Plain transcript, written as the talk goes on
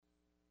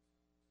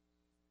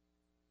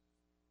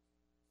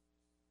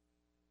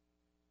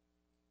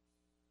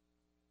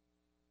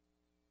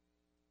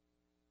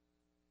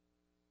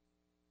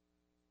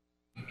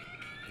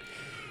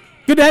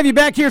Good to have you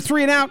back here,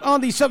 3 and Out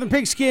on the Southern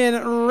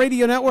Pigskin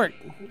Radio Network.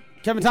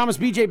 Kevin Thomas,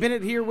 BJ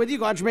Bennett here with you.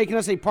 Glad you're making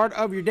us a part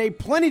of your day.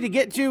 Plenty to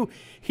get to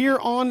here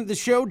on the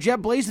show.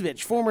 Jeb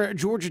Blazevich, former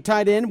Georgia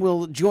tight end,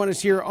 will join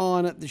us here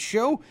on the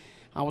show.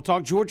 We'll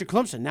talk Georgia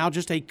Clemson, now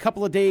just a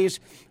couple of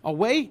days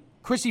away.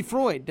 Chrissy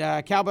Freud,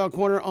 Cowbell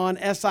Corner on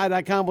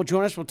SI.com, will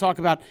join us. We'll talk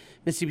about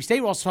Mississippi State.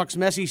 We'll also talk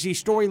some SEC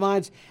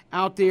storylines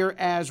out there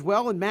as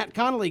well. And Matt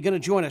Connolly going to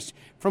join us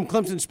from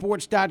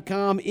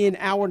ClemsonSports.com in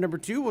hour number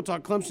 2. We'll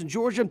talk Clemson,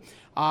 Georgia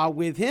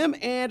with him.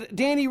 And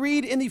Danny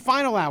Reed in the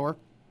final hour,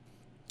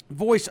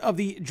 voice of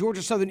the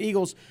Georgia Southern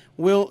Eagles,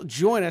 will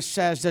join us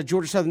as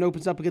Georgia Southern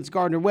opens up against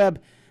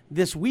Gardner-Webb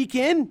this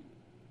weekend.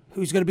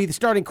 Who's going to be the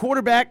starting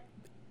quarterback?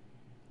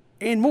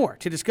 And more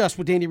to discuss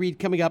with Danny Reed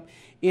coming up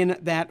in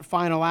that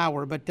final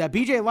hour. But,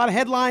 BJ, a lot of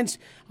headlines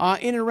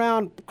in and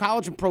around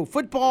college and pro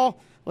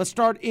football. Let's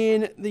start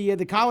in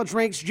the college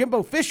ranks.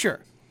 Jimbo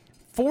Fisher,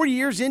 4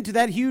 years into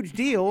that huge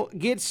deal,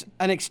 gets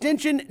an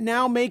extension,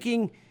 now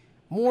making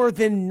more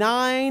than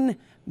 $9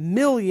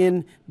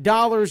 million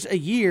a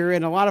year.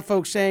 And a lot of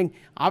folks saying,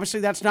 obviously,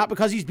 that's not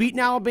because he's beaten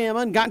Alabama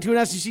and gotten to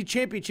an SEC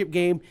championship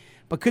game,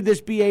 but could this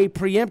be a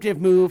preemptive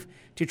move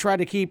to try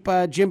to keep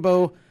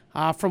Jimbo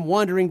from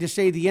wandering to,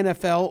 say, the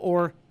NFL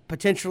or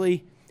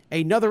potentially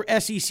another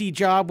SEC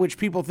job, which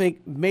people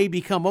think may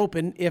become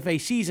open if a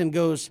season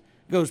goes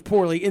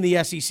poorly in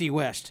the SEC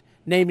West,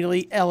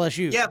 namely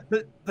LSU? Yeah,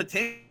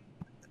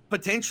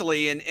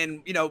 potentially.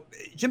 And you know,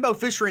 Jimbo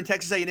Fisher and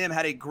Texas A&M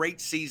had a great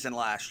season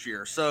last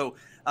year. So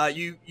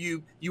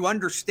you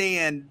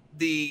understand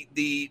the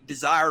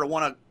desire to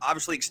want to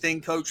obviously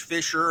extend Coach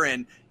Fisher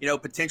and, you know,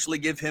 potentially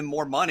give him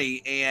more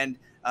money. And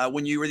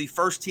when you were the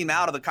first team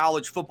out of the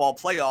college football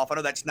playoff, I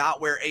know that's not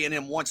where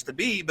A&M wants to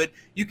be, but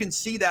you can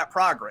see that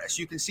progress.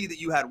 You can see that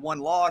you had one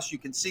loss. You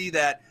can see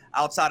that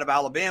outside of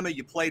Alabama,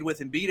 you played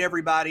with and beat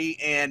everybody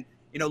and,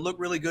 you know, look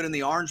really good in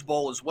the Orange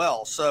Bowl as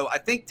well. So I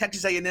think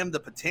Texas A&M, the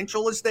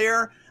potential is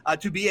there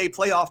to be a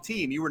playoff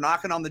team. You were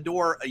knocking on the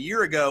door a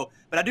year ago,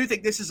 but I do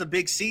think this is a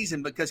big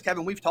season because,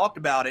 Kevin, we've talked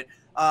about it.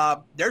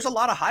 There's a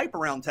lot of hype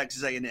around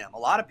Texas A&M. A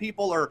lot of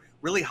people are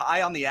really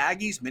high on the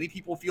Aggies. Many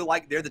people feel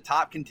like they're the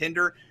top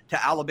contender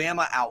to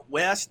Alabama out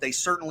west. They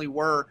certainly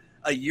were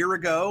a year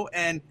ago,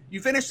 and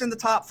you finished in the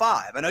top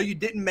 5. I know you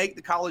didn't make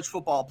the college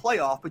football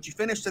playoff, but you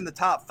finished in the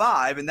top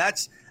 5, and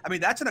that's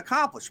an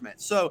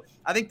accomplishment. So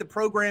I think the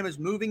program is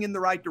moving in the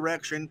right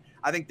direction.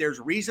 I think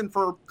there's reason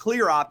for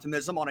clear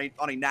optimism on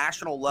a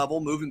national level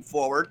moving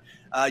forward.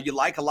 You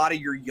like a lot of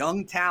your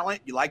young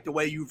talent. You like the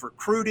way you've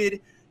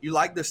recruited. You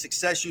like the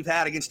success you've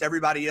had against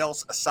everybody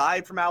else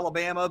aside from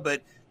Alabama,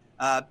 but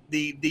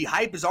the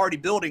hype is already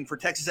building for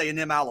Texas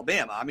A&M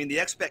Alabama. I mean, the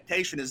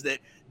expectation is that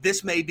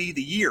this may be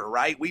the year,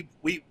 right?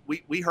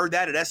 We heard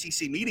that at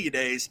SEC Media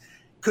Days.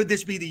 Could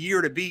this be the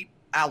year to beat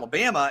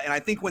Alabama? And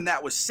I think when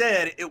that was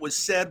said, it was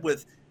said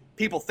with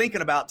people thinking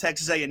about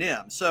Texas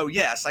A&M. So,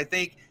 yes, I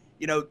think,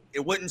 you know,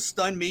 it wouldn't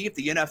stun me if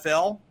the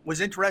NFL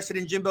was interested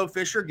in Jimbo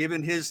Fisher,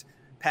 given his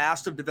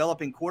past of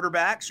developing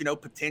quarterbacks, you know,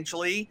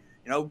 potentially,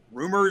 you know,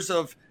 rumors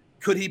of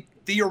could he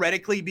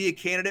theoretically be a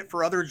candidate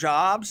for other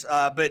jobs?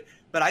 But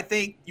I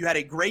think you had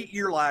a great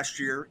year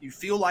last year. You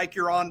feel like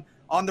you're on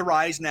the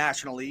rise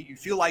nationally. You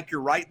feel like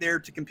you're right there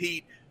to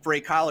compete for a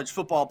college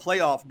football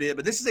playoff bid.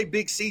 But this is a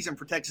big season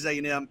for Texas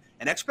A&M,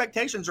 and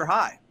expectations are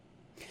high.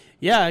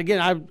 Yeah, again,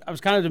 I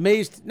was kind of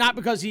amazed, not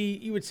because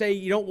you would say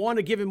you don't want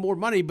to give him more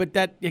money, but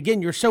that,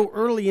 again, you're so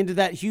early into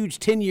that huge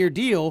 10-year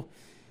deal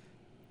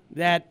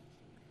that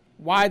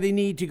why they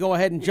need to go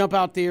ahead and jump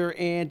out there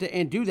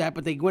and do that.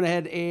 But they went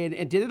ahead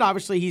and did it.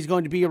 Obviously, he's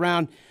going to be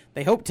around,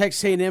 they hope,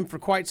 Texas A&M for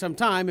quite some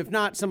time. If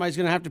not, somebody's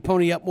going to have to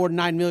pony up more than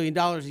 $9 million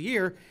a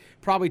year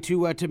probably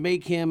to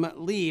make him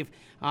leave.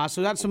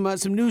 So that's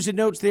some news and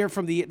notes there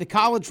from the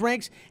college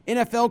ranks.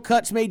 NFL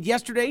cuts made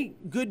yesterday.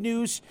 Good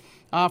news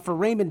for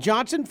Raymond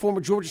Johnson, former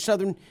Georgia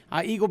Southern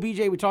Eagle.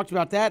 BJ, we talked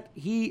about that.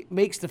 He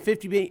makes the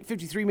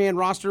 53-man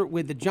roster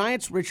with the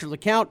Giants. Richard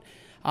LeCounte,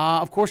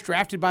 of course,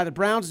 drafted by the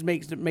Browns,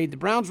 made the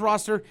Browns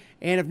roster.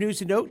 And of news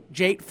to note,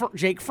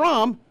 Jake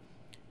Fromm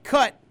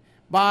cut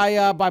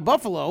by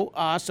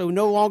Buffalo, so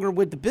no longer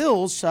with the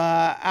Bills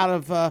out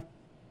of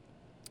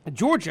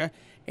Georgia.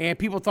 And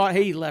people thought,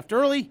 hey, he left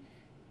early.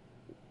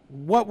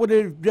 What would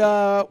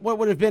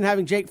have been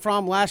having Jake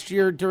Fromm last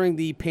year during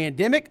the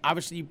pandemic?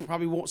 Obviously, you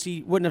probably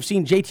wouldn't have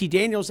seen JT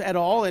Daniels at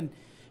all. And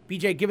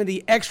BJ, given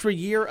the extra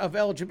year of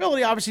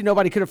eligibility, obviously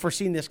nobody could have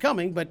foreseen this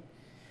coming, but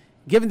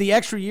given the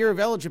extra year of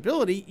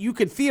eligibility, you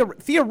could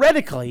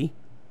theoretically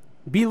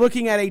be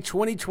looking at a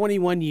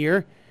 2021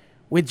 year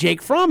with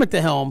Jake Fromm at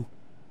the helm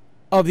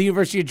of the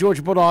University of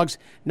Georgia Bulldogs,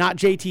 not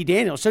JT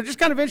Daniels. So just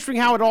kind of interesting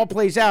how it all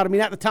plays out. I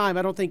mean, at the time,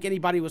 I don't think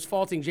anybody was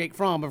faulting Jake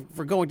Fromm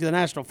for going to the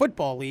National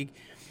Football League.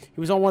 He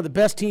was on one of the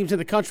best teams in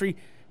the country,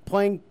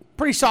 playing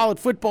pretty solid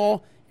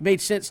football. It made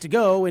sense to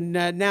go. And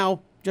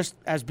now, just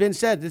as Ben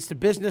said, it's the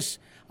business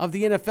of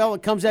the NFL.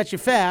 It comes at you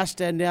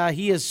fast, and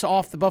he is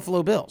off the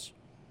Buffalo Bills.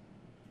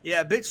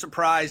 Yeah, a bit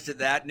surprised at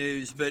that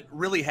news, but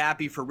really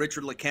happy for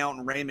Richard LeCounte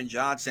and Raymond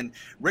Johnson.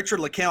 Richard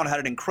LeCounte had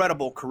an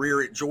incredible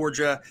career at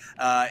Georgia,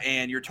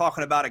 and you're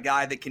talking about a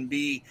guy that can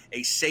be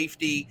a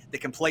safety,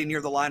 that can play near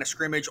the line of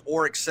scrimmage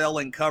or excel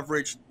in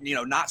coverage.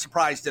 Not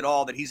surprised at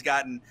all that he's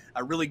gotten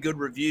really good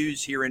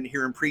reviews here in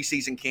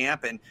preseason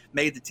camp and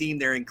made the team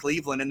there in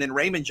Cleveland. And then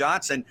Raymond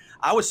Johnson,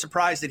 I was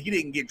surprised that he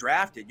didn't get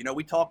drafted.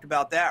 We talked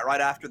about that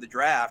right after the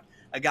draft.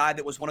 A guy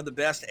that was one of the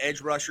best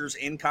edge rushers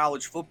in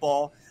college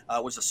football,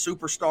 was a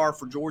superstar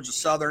for Georgia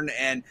Southern,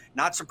 and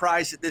not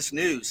surprised at this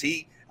news.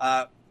 He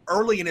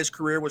early in his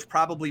career was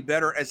probably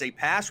better as a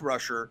pass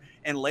rusher,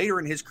 and later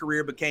in his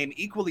career became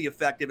equally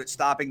effective at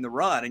stopping the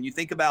run. And you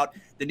think about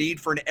the need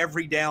for an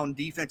every down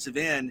defensive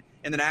end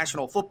in the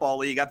National Football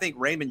League. I think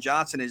Raymond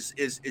Johnson is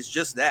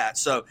just that.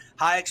 So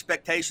high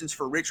expectations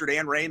for Richard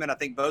and Raymond. I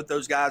think both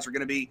those guys are going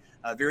to be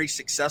very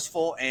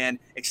successful, and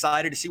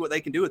excited to see what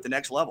they can do at the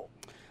next level.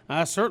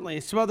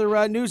 Certainly. Some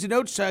other news and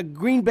notes.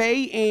 Green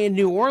Bay and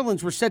New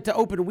Orleans were set to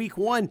open week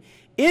 1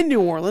 in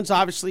New Orleans.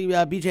 Obviously,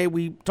 BJ,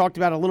 we talked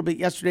about it a little bit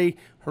yesterday.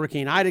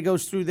 Hurricane Ida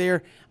goes through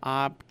there.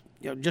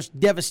 Just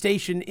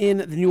devastation in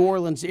the New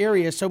Orleans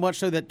area, so much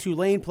so that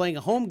Tulane playing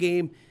a home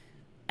game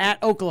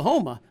at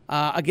Oklahoma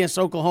against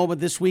Oklahoma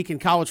this week in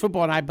college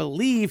football. And I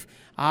believe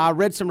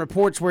read some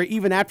reports where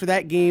even after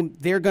that game,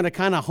 they're going to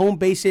kind of home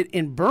base it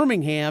in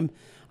Birmingham,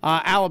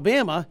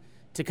 Alabama,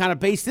 to kind of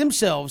base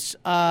themselves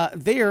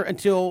there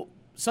until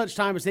such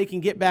time as they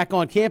can get back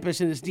on campus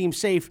and is deemed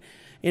safe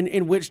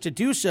in which to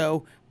do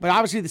so. But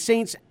obviously the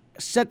Saints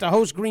set to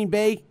host Green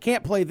Bay,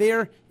 can't play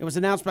there. It was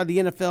announced by the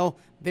NFL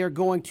they're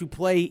going to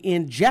play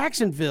in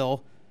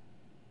Jacksonville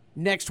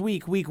next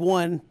week, week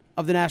 1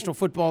 of the National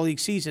Football League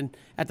season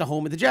at the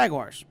home of the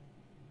Jaguars.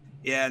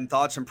 Yeah, and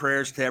thoughts and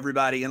prayers to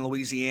everybody in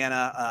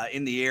Louisiana,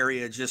 in the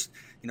area. Just,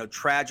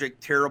 tragic,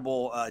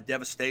 terrible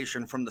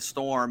devastation from the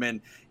storm.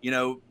 And,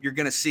 you're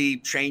going to see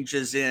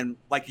changes in,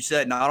 like you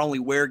said, not only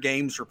where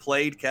games are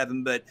played,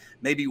 Kevin, but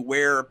maybe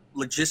where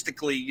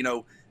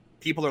logistically,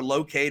 people are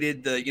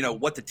located,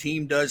 what the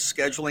team does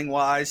scheduling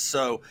wise.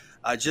 So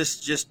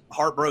just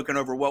heartbroken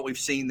over what we've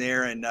seen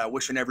there, and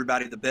wishing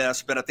everybody the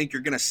best. But I think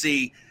you're going to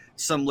see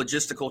some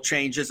logistical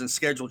changes and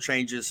schedule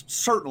changes,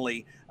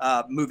 certainly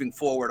moving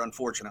forward,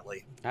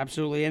 unfortunately.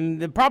 Absolutely.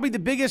 And probably the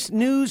biggest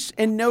news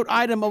and note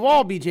item of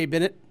all, BJ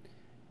Bennett,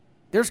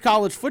 there's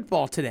college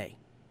football today.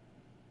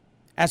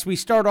 As we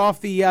start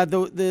off the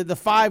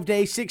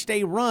 5-day,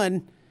 6-day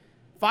run,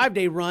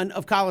 5-day run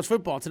of college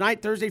football.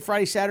 Tonight, Thursday,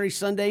 Friday, Saturday,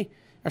 Sunday,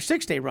 or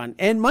 6-day run,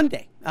 and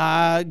Monday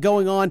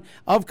going on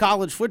of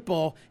college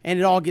football, and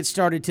it all gets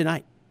started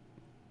tonight.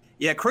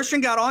 Yeah, Christian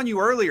got on you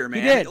earlier,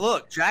 man. He did.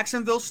 Look,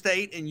 Jacksonville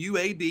State and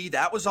UAB,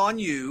 that was on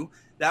you.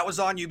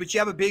 But you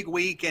have a big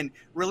week, and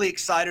really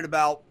excited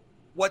about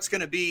what's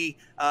going to be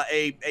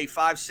a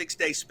 5-6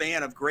 day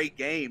span of great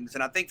games.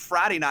 And I think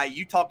Friday night,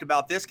 you talked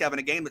about this, Kevin,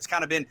 a game that's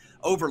kind of been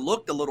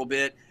overlooked a little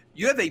bit.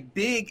 You have a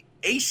big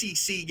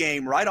ACC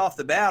game right off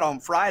the bat on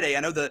Friday. I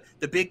know the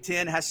Big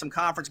Ten has some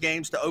conference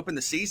games to open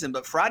the season,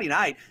 but Friday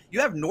night, you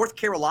have North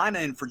Carolina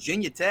and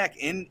Virginia Tech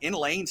in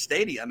Lane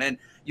Stadium. And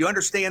you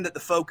understand that the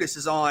focus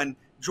is on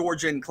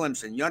Georgia and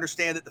Clemson. You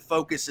understand that the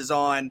focus is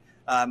on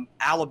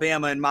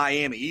Alabama and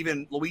Miami,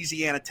 even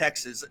Louisiana,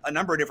 Texas, a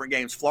number of different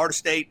games, Florida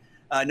State,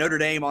 Notre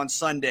Dame on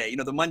Sunday,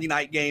 the Monday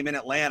night game in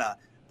Atlanta.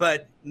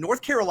 But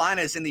North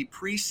Carolina is in the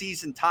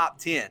preseason top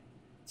 10.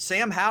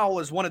 Sam Howell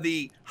is one of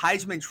the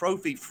Heisman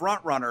Trophy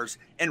frontrunners,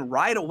 and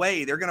right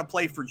away they're going to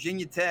play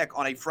Virginia Tech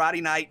on a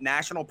Friday night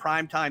national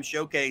primetime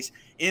showcase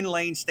in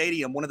Lane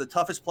Stadium, one of the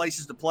toughest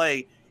places to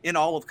play in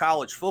all of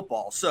college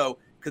football. So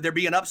could there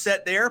be an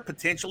upset there?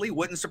 Potentially.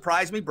 Wouldn't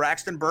surprise me.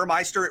 Braxton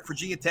Burmeister at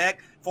Virginia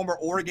Tech, former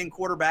Oregon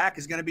quarterback,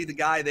 is going to be the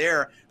guy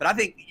there. But I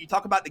think you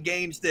talk about the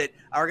games that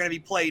are going to be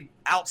played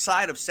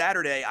outside of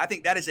Saturday. I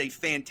think that is a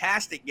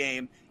fantastic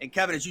game. And,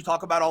 Kevin, as you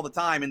talk about all the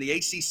time, in the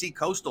ACC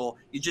Coastal,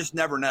 you just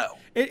never know.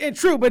 It's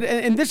true, but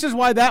and this is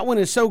why that one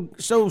is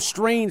so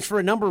strange for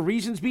a number of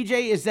reasons,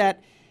 BJ, is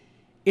that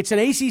it's an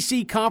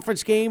ACC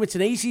conference game. It's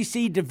an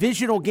ACC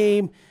divisional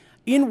game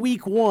in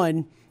week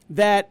 1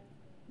 that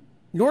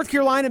North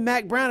Carolina and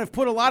Mack Brown have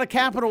put a lot of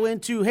capital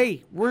into,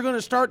 hey, we're going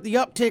to start the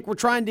uptick. We're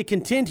trying to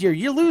contend here.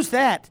 You lose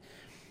that.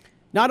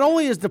 Not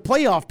only is the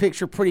playoff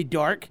picture pretty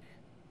dark,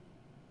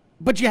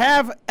 but you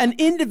have an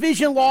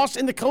in-division loss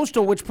in the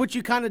Coastal, which puts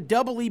you kind of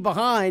doubly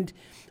behind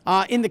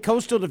in the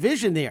Coastal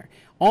Division there.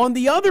 On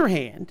the other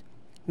hand,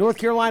 North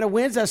Carolina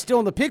wins. That's still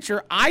in the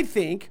picture. I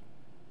think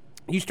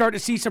you start to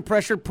see some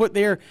pressure put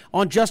there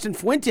on Justin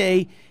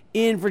Fuente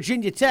in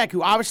Virginia Tech,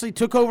 who obviously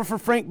took over for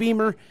Frank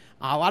Beamer.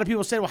 A lot of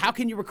people said, well, how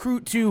can you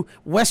recruit to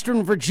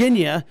Western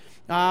Virginia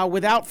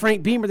without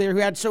Frank Beamer there, who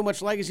had so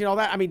much legacy and all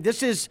that? I mean,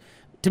 this is,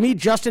 to me,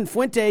 Justin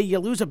Fuente. You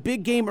lose a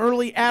big game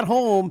early at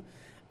home.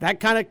 That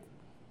kind of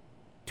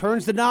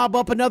turns the knob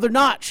up another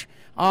notch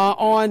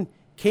on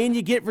can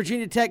you get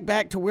Virginia Tech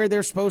back to where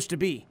they're supposed to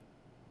be?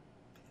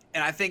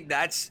 And I think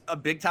that's a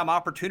big-time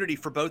opportunity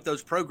for both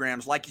those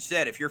programs. Like you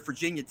said, if you're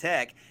Virginia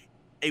Tech,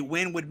 a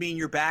win would mean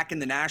you're back in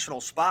the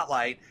national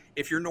spotlight.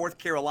 If you're North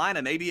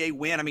Carolina, maybe a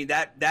win. I mean,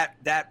 that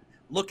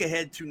look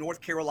ahead to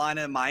North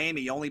Carolina and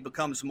Miami only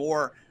becomes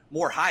more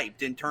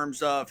hyped in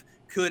terms of,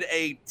 could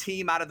a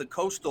team out of the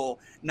Coastal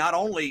not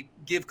only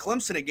give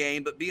Clemson a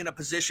game, but be in a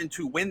position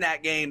to win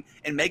that game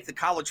and make the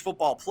college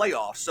football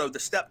playoffs? So the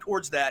step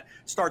towards that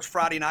starts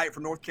Friday night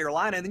for North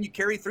Carolina, and then you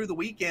carry through the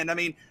weekend. I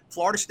mean,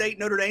 Florida State,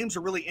 Notre Dame's a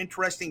really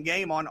interesting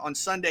game on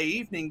Sunday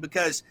evening,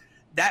 because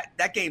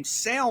that game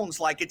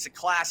sounds like it's a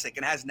classic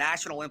and has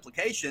national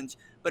implications,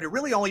 but it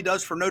really only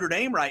does for Notre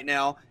Dame right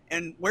now.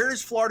 And where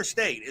is Florida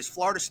State? Is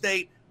Florida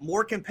State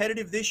more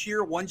competitive this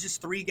year, won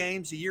just 3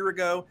 games a year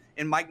ago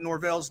in Mike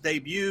Norvell's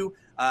debut?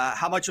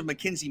 How much of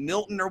Mackenzie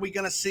Milton are we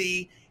going to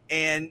see?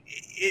 And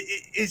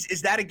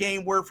is that a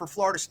game where, for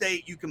Florida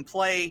State, you can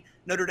play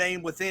Notre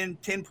Dame within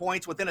 10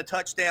 points, within a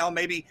touchdown,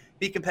 maybe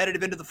be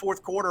competitive into the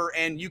fourth quarter,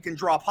 and you can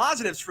draw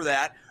positives for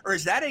that? Or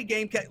is that a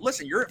game –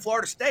 listen, you're at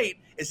Florida State.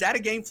 Is that a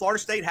game Florida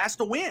State has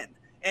to win?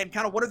 And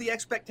kind of what are the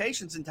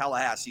expectations in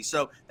Tallahassee?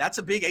 So that's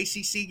a big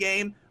ACC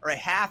game, or a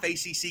half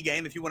ACC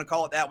game, if you want to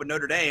call it that, with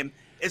Notre Dame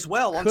as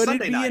well on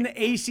Sunday night. Could it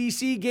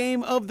be an ACC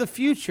game of the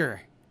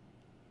future?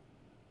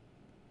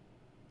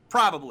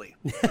 Probably.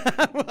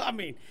 Well, I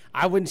mean,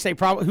 I wouldn't say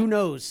probably. Who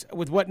knows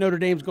with what Notre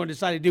Dame's going to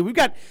decide to do. We've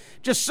got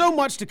just so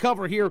much to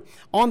cover here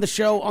on the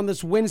show on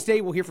this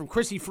Wednesday. We'll hear from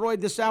Chrissy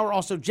Freud this hour.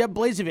 Also, Jeb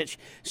Blazevich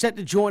set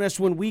to join us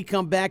when we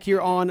come back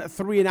here on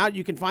 3 and Out.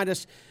 You can find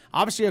us,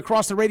 obviously,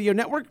 across the radio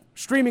network,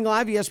 streaming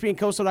live,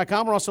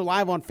 ESPNCoastal.com. We're also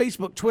live on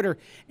Facebook, Twitter,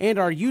 and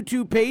our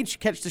YouTube page.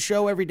 Catch the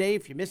show every day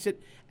if you miss it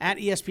at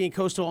ESPN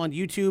Coastal on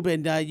YouTube,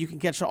 and you can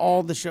catch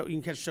all the show.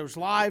 You can catch shows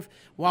live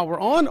while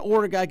we're on,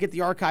 or get the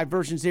archive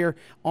versions there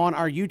on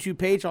our YouTube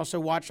page. Also,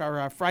 watch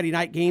our Friday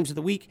night games of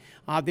the week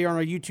there on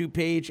our YouTube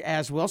page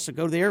as well. So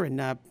go there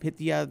and hit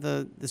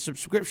the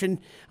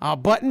subscription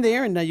button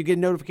there, and you get a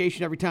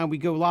notification every time we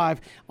go live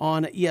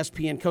on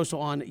ESPN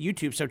Coastal on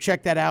YouTube. So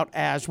check that out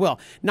as well.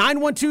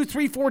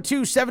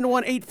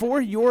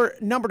 912-342-7184, your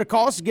number to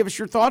call us to give us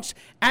your thoughts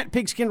at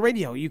Pigskin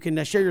Radio. You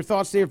can share your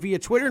thoughts there via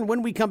Twitter, and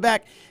when we come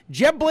back,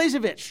 Jeb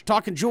Blazevich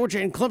talking Georgia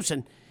and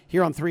Clemson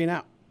here on 3 and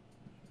Out.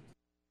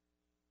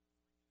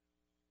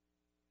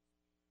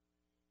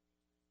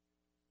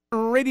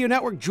 Radio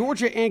Network,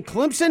 Georgia and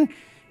Clemson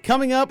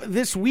coming up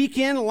this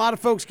weekend. A lot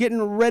of folks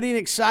getting ready and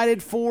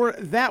excited for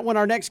that one.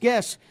 Our next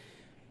guest,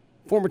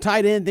 former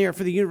tight end there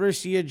for the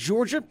University of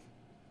Georgia,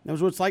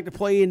 knows what it's like to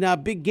play in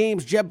big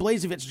games. Jeb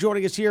Blazevich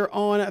joining us here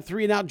on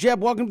 3 and Out.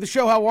 Jeb, welcome to the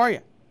show. How are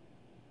you?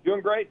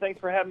 Doing great. Thanks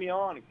for having me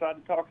on.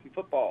 Excited to talk some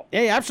football.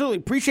 Hey, absolutely.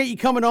 Appreciate you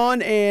coming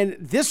on. And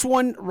this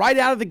one right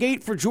out of the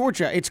gate for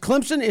Georgia. It's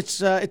Clemson.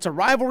 It's a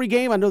rivalry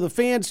game. I know the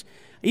fans,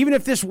 even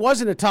if this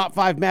wasn't a top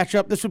 5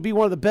 matchup, this would be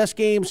one of the best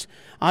games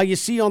you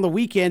see on the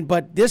weekend.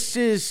 But this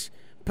is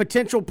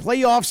potential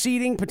playoff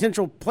seeding,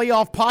 potential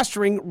playoff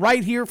posturing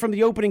right here from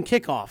the opening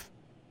kickoff.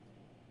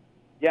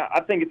 Yeah,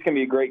 I think it's going to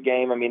be a great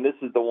game. I mean, this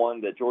is the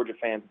one that Georgia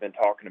fans have been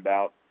talking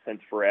about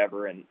since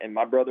forever. And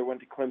my brother went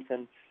to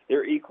Clemson.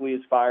 They're equally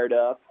as fired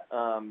up.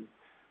 Well,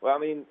 I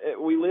mean,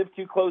 we live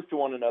too close to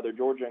one another,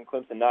 Georgia and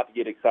Clemson, not to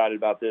get excited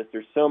about this.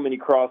 There's so many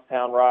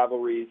crosstown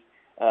rivalries.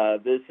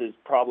 This is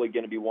probably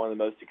going to be one of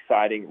the most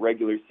exciting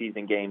regular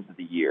season games of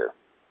the year.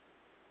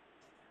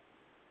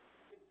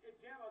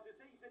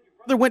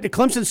 Brother went to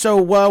Clemson, so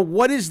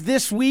what is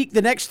this week,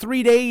 the next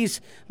 3 days,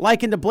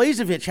 like in the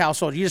Blazevich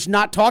household? You just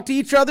not talk to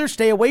each other,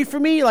 stay away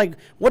from me? Like,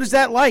 what is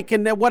that like?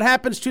 And what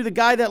happens to the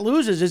guy that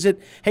loses? Is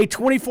it,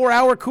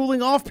 24-hour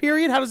cooling off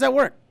period? How does that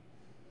work?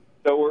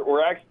 So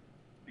we're actually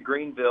in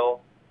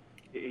Greenville.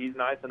 He's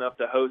nice enough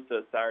to host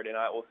us Saturday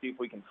night. We'll see if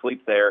we can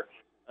sleep there.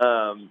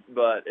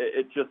 But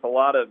it's just a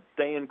lot of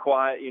staying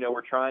quiet. You know,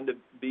 we're trying to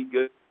be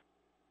good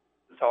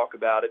to talk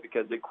about it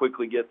because it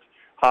quickly gets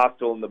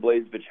hostile in the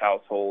Blazevich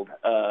household.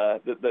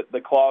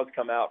 The claws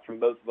come out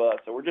from both of us.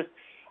 So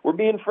we're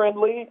being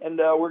friendly, and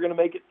we're going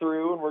to make it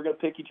through, and we're going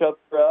to pick each other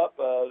up,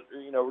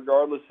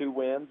 regardless who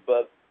wins.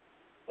 But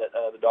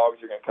the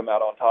dogs are going to come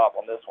out on top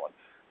on this one.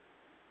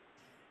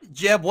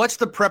 Jeb, what's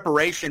the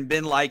preparation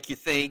been like, you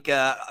think?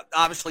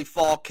 Obviously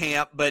fall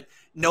camp, but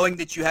knowing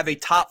that you have a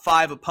top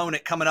 5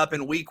 opponent coming up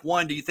in week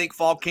 1, do you think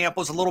fall camp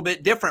was a little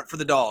bit different for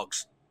the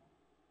dogs?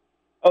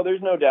 Oh,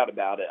 there's no doubt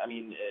about it. I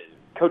mean,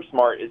 Coach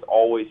Smart is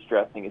always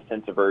stressing a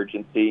sense of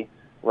urgency,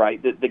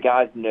 right? The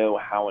guys know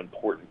how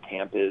important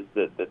camp is,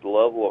 the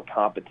level of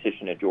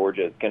competition at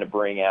Georgia is going to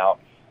bring out,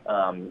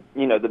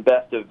 the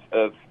best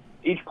of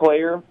each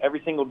player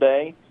every single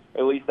day.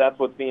 At least that's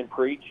what's being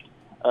preached.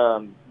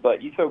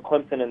 But you throw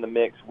Clemson in the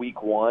mix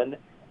week 1,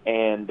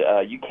 and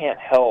you can't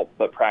help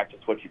but practice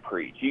what you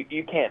preach.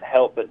 You can't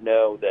help but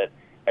know that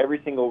every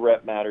single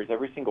rep matters,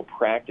 every single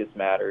practice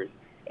matters,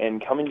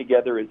 and coming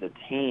together as a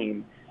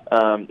team,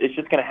 it's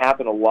just going to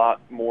happen a lot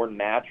more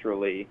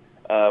naturally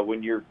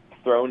when you're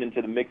thrown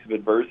into the mix of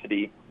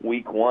adversity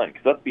week 1.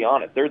 Because let's be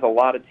honest, there's a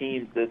lot of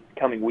teams this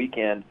coming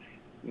weekend,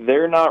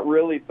 they're not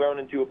really thrown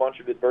into a bunch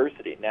of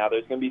adversity. Now,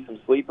 there's going to be some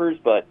sleepers,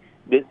 but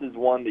this is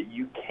one that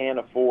you can't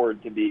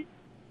afford to be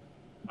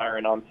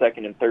firing on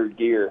second and third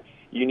gear.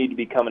 You need to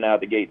be coming out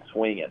of the gate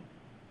swinging.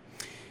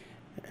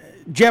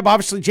 Jeb,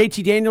 obviously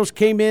JT Daniels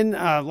came in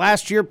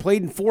last year,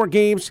 played in 4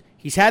 games.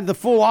 He's had the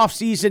full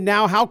offseason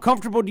now. How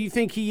comfortable do you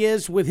think he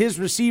is with his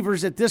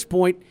receivers at this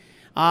point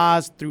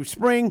through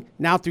spring,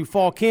 now through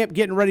fall camp,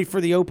 getting ready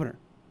for the opener?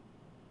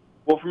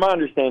 Well, from my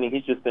understanding,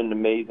 he's just been an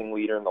amazing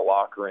leader in the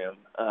locker room.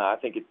 I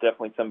think it's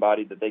definitely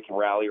somebody that they can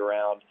rally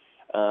around.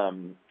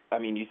 I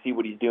mean, you see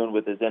what he's doing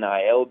with his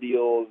NIL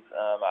deals.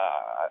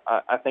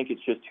 I think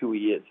it's just who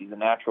he is. He's a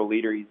natural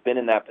leader. He's been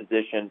in that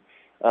position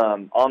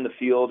on the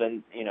field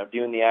and,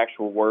 doing the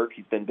actual work.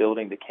 He's been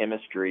building the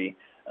chemistry.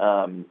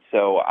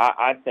 So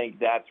I think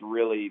that's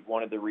really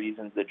one of the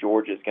reasons that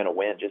Georgia's going to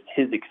win, just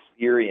his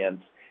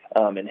experience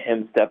and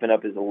him stepping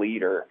up as a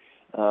leader.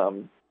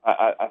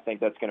 I think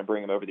that's going to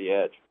bring him over the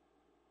edge.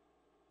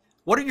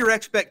 What are your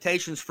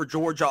expectations for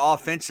Georgia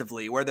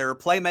offensively, where there are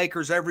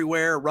playmakers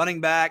everywhere, running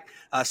back,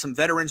 some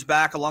veterans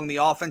back along the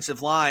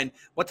offensive line?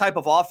 What type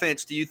of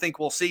offense do you think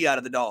we'll see out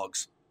of the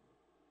Dogs?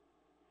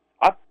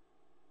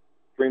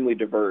 Extremely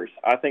diverse.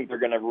 I think they're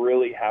going to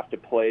really have to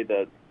play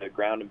the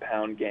ground and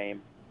pound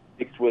game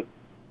mixed with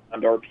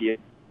RPA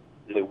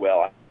really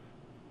well.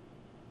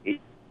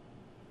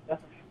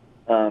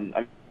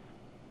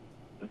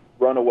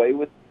 Run away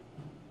with,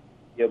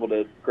 be able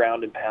to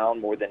ground and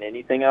pound more than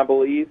anything, I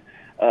believe.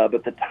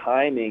 But the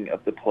timing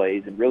of the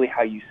plays and really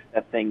how you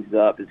set things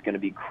up is going to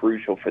be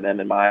crucial for them.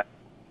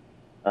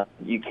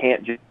 You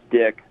can't just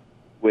stick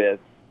with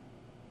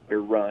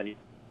your run, you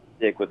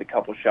stick with a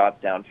couple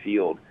shots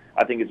downfield.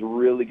 I think it's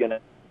really going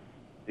to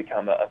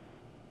become a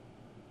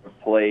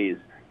plays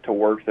to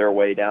work their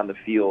way down the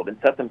field and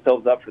set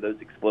themselves up for those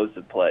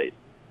explosive plays.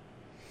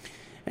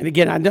 And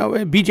again, I know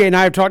BJ and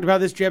I have talked about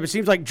this, Jeb. It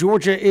seems like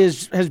Georgia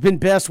has been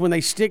best when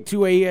they stick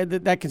to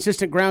that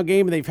consistent ground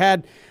game, and they've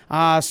had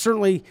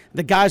certainly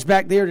the guys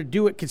back there to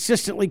do it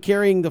consistently,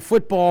 carrying the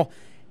football.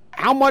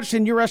 How much,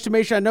 in your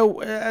estimation, I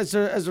know as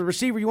a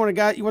receiver, you want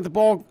the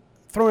ball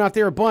thrown out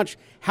there a bunch.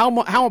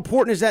 How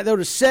important is that though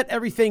to set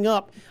everything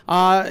up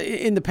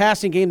in the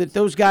passing game that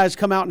those guys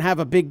come out and have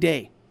a big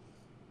day?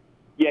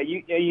 Yeah,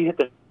 you hit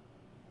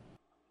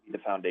the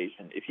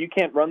foundation. If you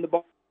can't run the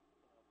ball,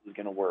 it's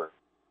going to work.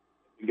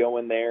 Go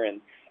in there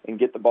and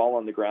get the ball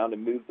on the ground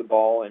and move the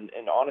ball and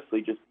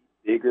honestly just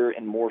bigger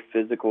and more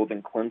physical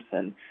than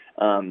Clemson.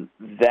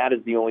 That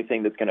is the only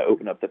thing that's going to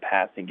open up the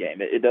passing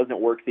game. It doesn't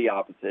work the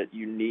opposite.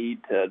 You need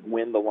to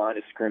win the line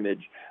of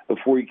scrimmage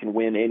before you can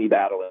win any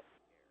battle.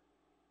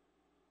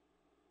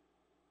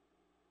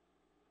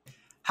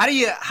 How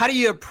do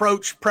you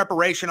approach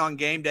preparation on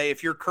game day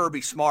if you're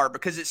Kirby Smart?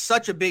 Because it's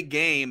such a big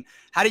game.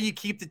 How do you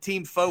keep the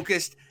team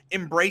focused,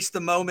 embrace the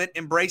moment,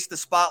 embrace the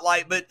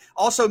spotlight, but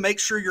also make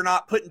sure you're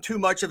not putting too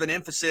much of an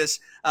emphasis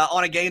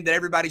on a game that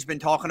everybody's been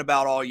talking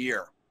about all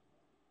year?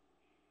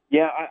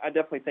 Yeah, I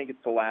definitely think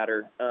it's the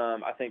latter.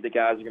 I think the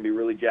guys are going to be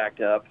really jacked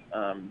up.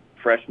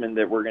 Freshmen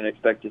that we're going to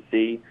expect to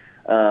see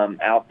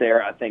out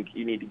there, I think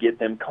you need to get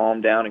them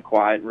calmed down and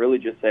quiet and really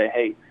just say,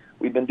 hey,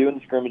 we've been doing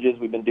the scrimmages,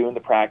 we've been doing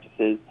the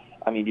practices.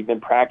 I mean, you've been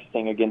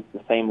practicing against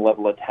the same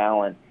level of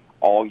talent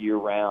all year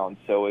round.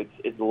 So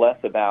it's less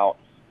about,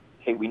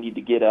 hey, we need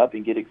to get up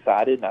and get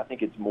excited. And I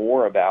think it's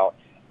more about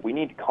we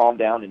need to calm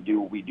down and do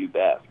what we do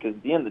best. Because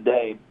at the end of the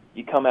day,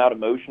 you come out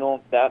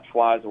emotional, that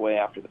flies away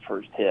after the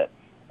first hit.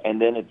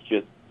 And then it's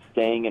just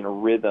staying in a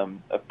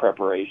rhythm of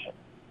preparation.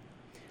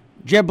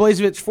 Jeb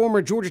Blazevich,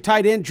 former Georgia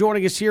tight end,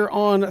 joining us here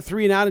on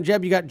 3 and Out. And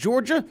Jeb, you got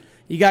Georgia,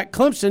 you got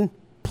Clemson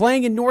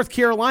playing in North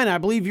Carolina. I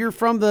believe you're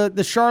from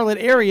the Charlotte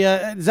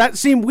area. Does that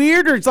seem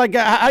weird, or it's like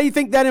how do you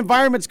think that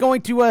environment's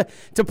going to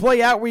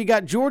play out, where you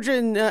got Georgia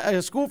and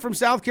a school from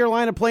South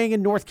Carolina playing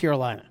in North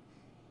Carolina?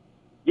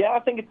 Yeah,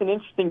 I think it's an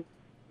interesting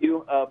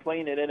view.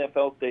 Playing at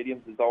NFL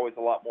stadiums is always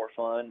a lot more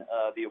fun.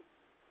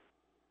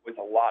 It's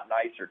a lot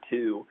nicer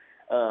too.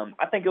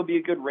 I think it'll be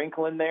a good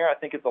wrinkle in there. I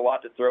think it's a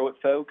lot to throw at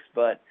folks,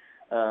 but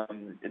at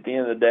the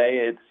end of the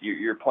day,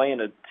 you're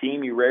playing a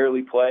team you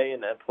rarely play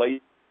and a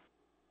place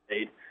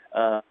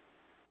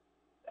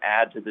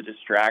add to the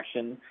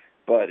distraction.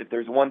 But if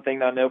there's one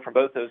thing I know from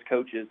both those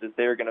coaches is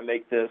they're going to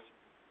make this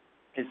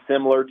as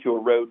similar to a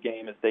road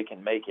game as they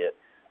can make it.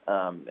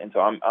 And so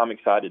I'm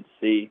excited to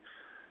see.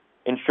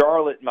 In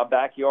Charlotte, in my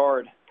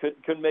backyard,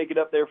 couldn't make it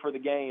up there for the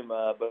game,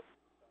 but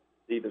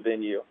see the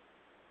venue.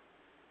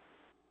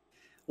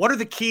 What are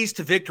the keys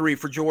to victory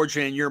for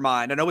Georgia in your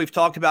mind? I know we've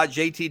talked about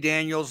JT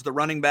Daniels, the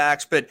running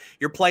backs, but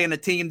you're playing a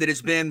team that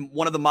has been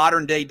one of the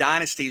modern-day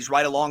dynasties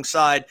right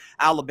alongside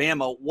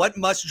Alabama. What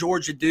must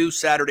Georgia do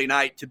Saturday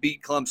night to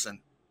beat Clemson?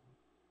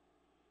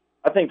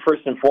 I think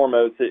first and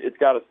foremost, it's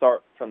got to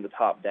start from the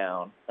top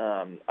down.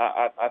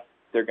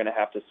 They're going to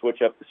have to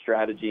switch up the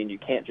strategy, and you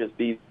can't just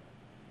be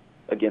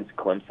against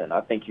Clemson.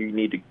 I think you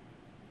need to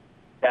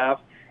have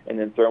and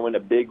then throw in a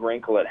big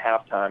wrinkle at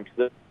halftime,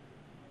 because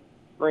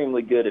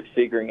extremely good at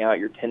figuring out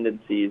your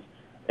tendencies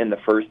in the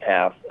first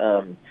half.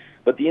 But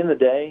at the end of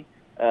the day,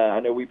 I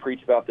know we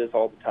preach about this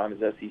all the time as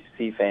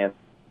SEC fans.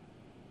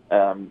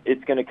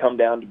 It's going to come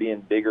down to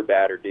being bigger,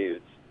 badder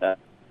dudes. I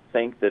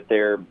think that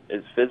they're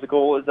as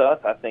physical as us.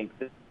 I think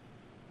that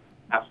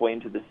halfway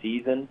into the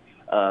season,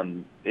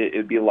 it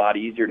would be a lot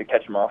easier to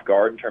catch them off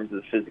guard in terms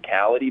of the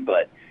physicality.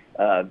 But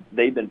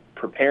They've been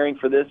preparing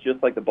for this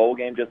just like the bowl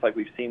game, just like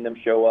we've seen them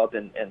show up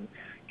and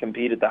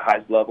compete at the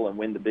highest level and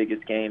win the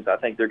biggest games. I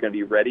think they're going to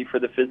be ready for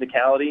the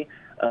physicality.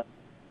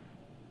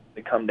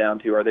 To come down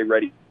to, are they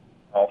ready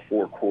for all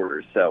 4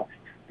 quarters? So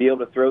be able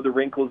to throw the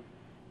wrinkles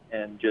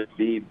and just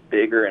be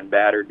bigger and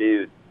badder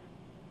dudes,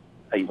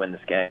 how you win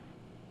this game.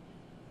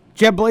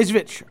 Jeb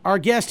Blazevich, our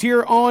guest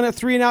here on a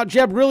 3 and Out.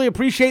 Jeb, really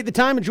appreciate the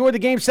time. Enjoy the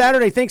game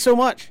Saturday. Thanks so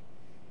much.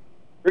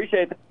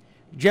 Appreciate it.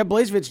 Jeb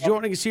Blazevich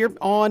joining us here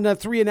on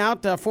 3 and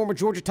Out, former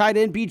Georgia tight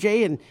end,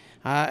 BJ. And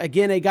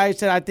again, a guy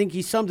said, I think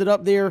he summed it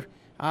up there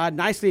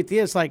nicely at the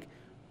end. It's like,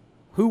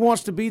 who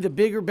wants to be the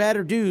bigger,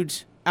 badder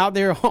dudes out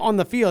there on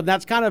the field? And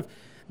that's kind of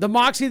the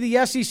moxie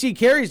the SEC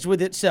carries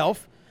with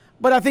itself.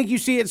 But I think you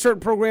see it in certain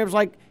programs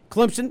like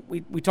Clemson.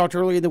 We talked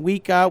earlier in the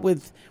week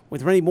with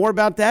Rennie Moore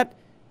about that.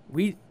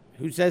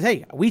 Who says,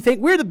 hey, we think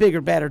we're the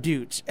bigger, badder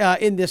dudes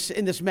in this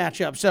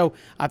matchup. So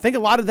I think a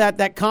lot of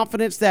that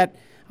confidence, that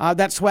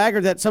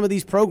swagger that some of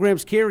these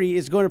programs carry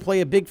is going to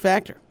play a big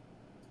factor.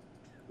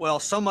 Well,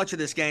 so much of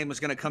this game is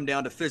going to come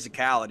down to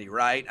physicality,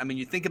 right? I mean,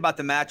 you think about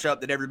the matchup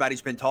that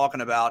everybody's been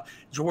talking about,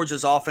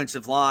 Georgia's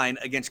offensive line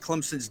against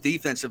Clemson's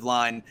defensive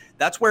line.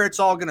 That's where it's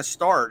all going to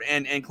start.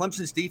 And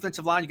Clemson's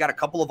defensive line, you got a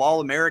couple of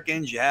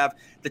All-Americans. You have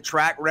the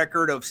track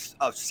record of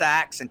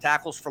sacks and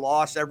tackles for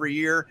loss every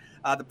year.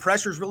 The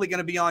pressure is really going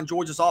to be on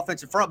Georgia's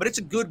offensive front, but it's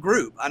a good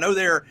group. I know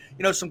there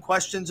are, some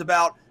questions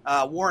about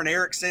Warren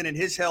Erickson and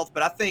his health,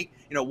 but I think,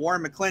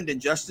 Warren McClendon,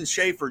 Justin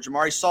Schaefer,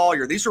 Jamari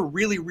Sawyer, these are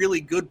really, really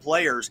good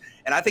players,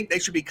 and I think they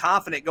should be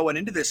confident going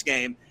into this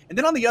game. And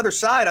then on the other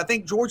side, I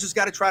think Georgia's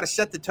got to try to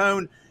set the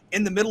tone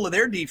in the middle of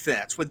their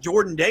defense with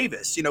Jordan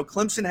Davis.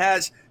 Clemson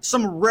has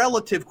some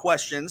relative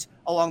questions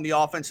along the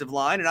offensive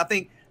line, and I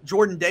think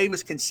Jordan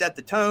Davis can set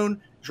the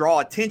tone, draw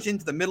attention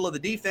to the middle of the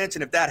defense,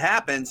 and if that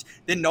happens,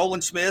 then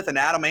Nolan Smith and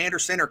Adam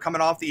Anderson are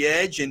coming off the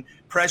edge and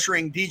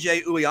pressuring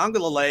DJ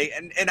Uiagalelei,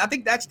 and I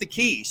think that's the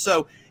key.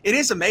 So it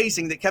is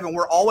amazing that, Kevin,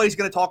 we're always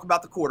going to talk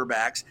about the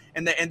quarterbacks,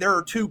 and there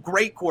are 2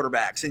 great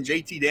quarterbacks in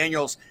JT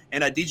Daniels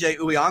and DJ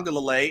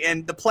Uiagalelei,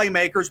 and the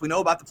playmakers. We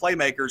know about the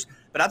playmakers,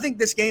 but I think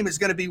this game is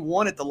going to be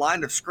won at the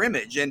line of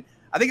scrimmage. And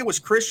I think it was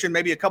Christian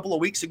maybe a couple of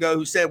weeks ago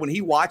who said when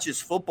he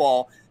watches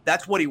football,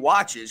 that's what he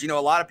watches. A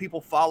lot of people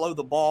follow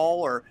the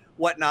ball or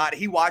whatnot.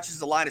 He watches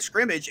the line of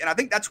scrimmage, and I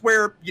think that's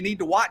where you need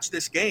to watch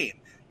this game.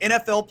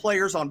 NFL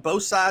players on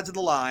both sides of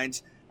the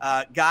lines,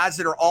 guys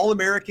that are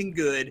All-American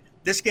good.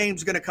 This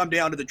game's going to come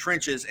down to the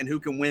trenches and who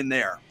can win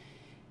there.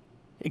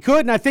 It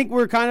could, and I think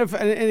we're kind of,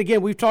 and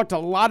again, we've talked a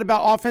lot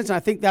about offense, and I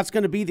think that's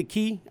going to be the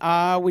key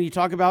when you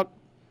talk about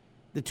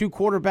the 2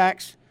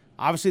 quarterbacks.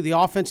 Obviously, the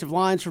offensive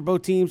lines for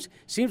both teams.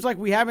 Seems like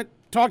we haven't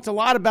talked a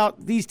lot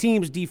about these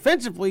teams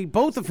defensively,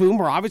 both of whom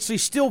are obviously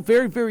still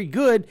very, very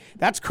good.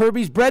 That's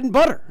Kirby's bread and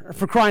butter,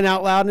 for crying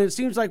out loud. And it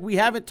seems like we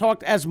haven't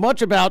talked as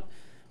much about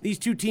these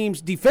 2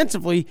 teams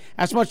defensively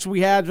as much as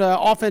we had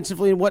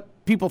offensively and what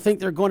people think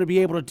they're going to be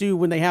able to do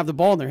when they have the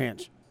ball in their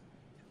hands.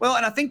 Well,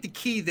 and I think the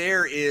key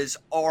there is,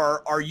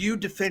 are you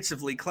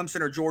defensively, Clemson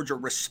or Georgia,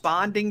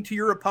 responding to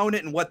your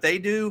opponent and what they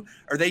do?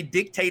 Are they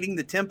dictating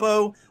the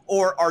tempo,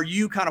 or are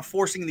you kind of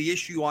forcing the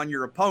issue on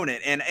your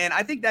opponent? And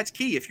I think that's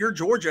key. If you're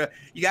Georgia,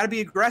 you got to be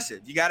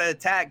aggressive. You got to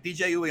attack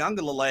DJ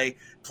Uiagalelei,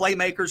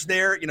 playmakers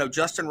there.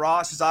 Justin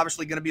Ross is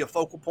obviously going to be a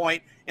focal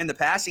point in the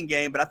passing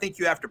game, but I think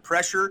you have to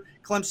pressure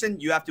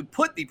Clemson. You have to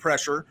put the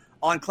pressure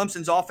on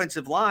Clemson's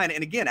offensive line.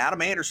 And again,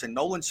 Adam Anderson,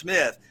 Nolan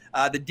Smith,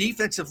 the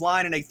defensive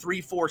line in a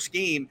 3-4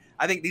 scheme,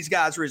 I think these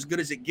guys are as good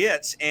as it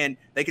gets, and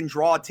they can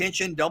draw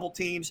attention, double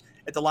teams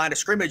at the line of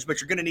scrimmage, but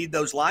you're going to need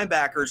those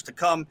linebackers to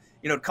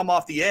come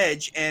off the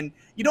edge. And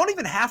you don't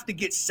even have to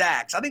get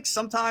sacks. I think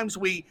sometimes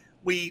we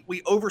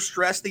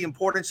overstress the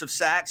importance of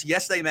sacks.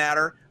 Yes, they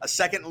matter. A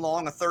second and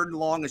long, a third and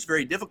long is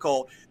very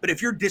difficult. But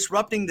if you're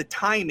disrupting the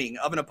timing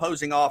of an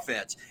opposing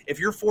offense, if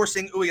you're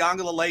forcing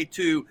Uiagalelei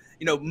to,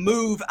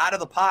 move out of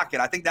the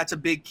pocket, I think that's a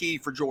big key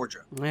for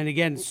Georgia. And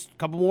again, a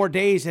couple more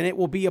days, and it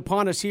will be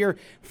upon us here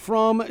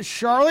from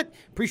Charlotte.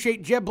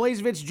 Appreciate Jeb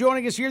Blazevich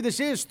joining us here.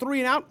 This is 3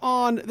 and Out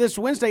on this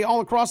Wednesday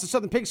all across the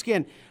Southern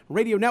Pigskin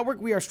Radio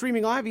Network. We are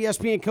streaming live,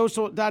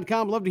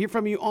 ESPNCoastal.com. Love to hear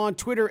from you on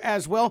Twitter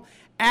as well,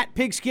 at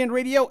Pigskin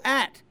Radio,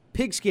 at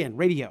Pigskin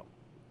Radio.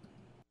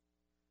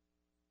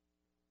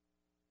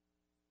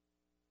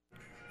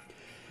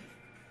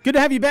 Good to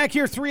have you back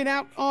here, 3 and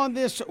Out on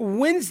this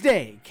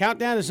Wednesday.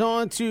 Countdown is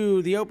on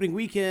to the opening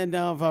weekend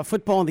of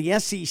football in the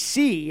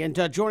SEC.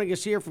 And joining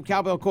us here from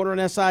Cowbell Corner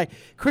and SI,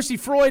 Chrissy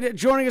Freud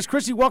joining us.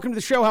 Chrissy, welcome to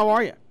the show. How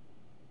are you?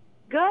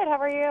 Good. How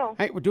are you?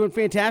 Hey, we're doing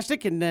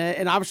fantastic. And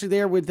obviously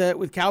there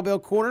with Cowbell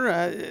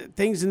Corner,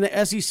 things in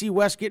the SEC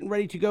West getting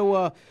ready to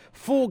go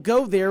full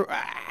go there.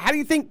 How do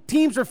you think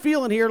teams are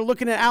feeling here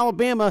looking at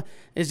Alabama?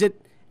 Is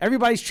it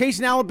everybody's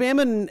chasing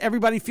Alabama and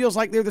everybody feels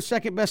like they're the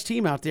second best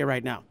team out there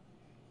right now?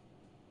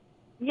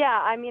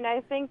 Yeah,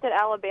 I think that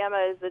Alabama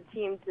is a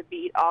team to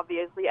beat,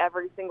 obviously,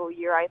 every single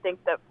year. I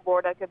think that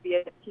Florida could be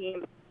a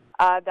team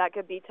that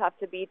could be tough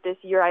to beat this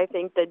year. I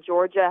think that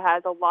Georgia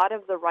has a lot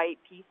of the right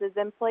pieces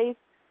in place.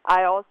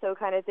 I also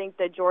kind of think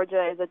that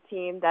Georgia is a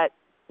team that,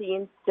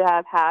 seems to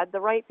have had the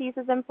right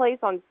pieces in place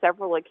on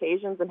several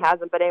occasions and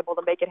hasn't been able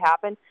to make it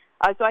happen.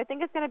 So I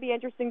think it's going to be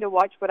interesting to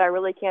watch, but I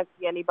really can't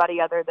see anybody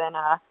other than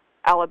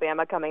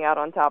Alabama coming out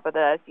on top of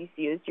the SEC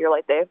this year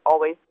like they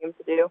always seem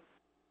to do.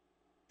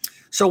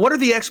 So what are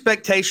the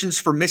expectations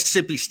for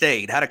Mississippi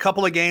State? Had a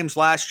couple of games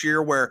last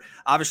year where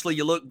obviously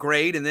you looked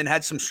great and then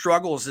had some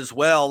struggles as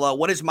well.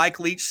 What has Mike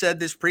Leach said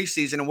this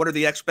preseason, and what are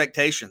the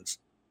expectations?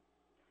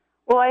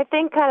 Well, I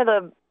think kind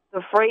of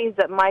the phrase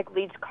that Mike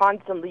Leach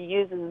constantly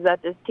uses is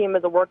that this team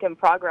is a work in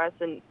progress,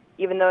 and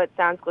even though it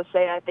sounds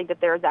cliche, I think that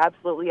there's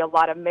absolutely a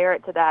lot of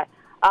merit to that.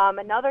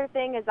 Another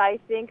thing is I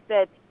think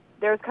that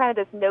there's kind of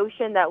this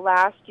notion that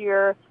last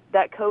year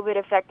that COVID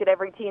affected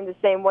every team the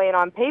same way, and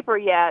on paper,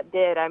 yeah, it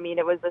did. I mean,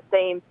 it was the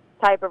same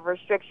type of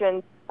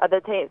restrictions,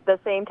 the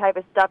same type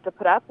of stuff to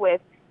put up with,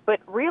 but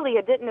really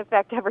it didn't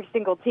affect every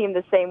single team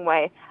the same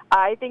way.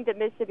 I think that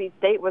Mississippi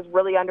State was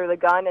really under the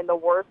gun in the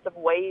worst of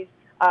ways,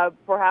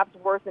 perhaps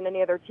worse than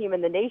any other team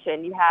in the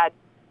nation. You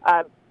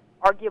had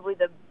arguably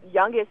the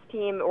youngest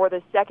team or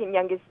the second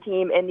youngest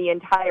team in the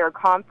entire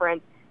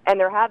conference, and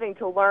they're having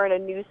to learn a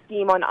new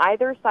scheme on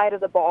either side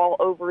of the ball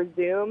over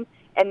Zoom.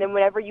 And then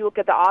whenever you look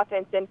at the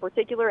offense in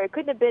particular, it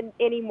couldn't have been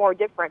any more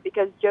different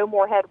because Joe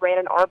Moorhead ran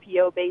an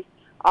RPO-based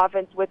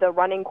offense with a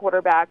running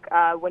quarterback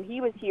when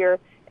he was here.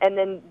 And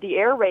then the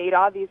air raid,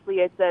 obviously,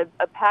 it's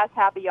a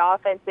pass-happy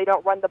offense. They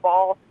don't run the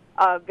ball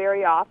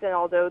very often,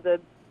 although the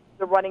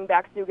running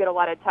backs do get a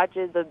lot of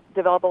touches,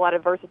 develop a lot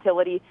of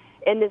versatility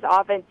in this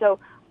offense. So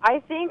I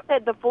think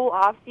that the full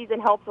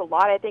offseason helps a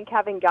lot. I think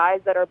having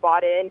guys that are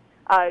bought in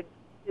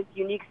this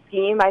unique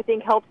scheme, I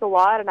think, helps a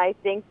lot. And I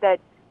think that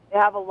they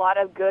have a lot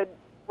of good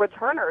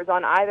returners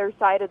on either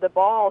side of the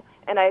ball.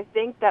 And I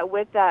think that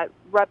with that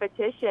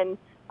repetition,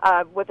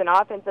 with an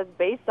offense that's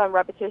based on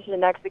repetition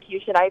and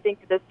execution, I think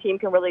that this team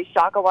can really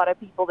shock a lot of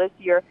people this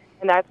year.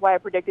 And that's why I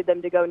predicted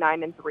them to go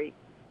 9-3.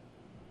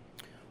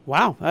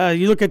 Wow.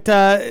 You look at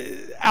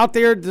out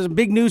there, there's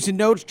big news and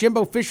notes.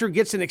 Jimbo Fisher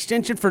gets an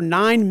extension for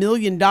 $9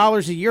 million a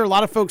year. A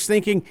lot of folks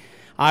thinking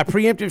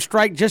preemptive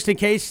strike just in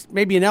case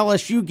maybe an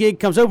LSU gig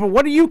comes over.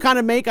 What do you kind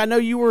of make? I know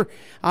you were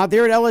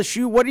there at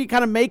LSU. What do you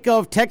kind of make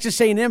of Texas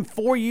A&M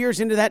 4 years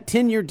into that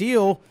 10-year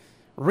deal,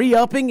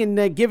 re-upping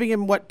and giving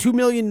him, $2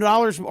 million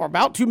or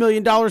about $2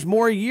 million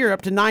more a year,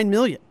 up to $9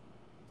 million?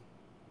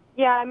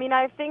 Yeah, I mean,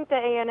 I think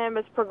that A&M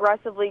has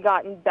progressively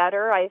gotten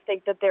better. I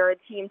think that they're a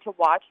team to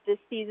watch this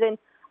season.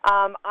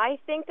 I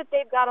think that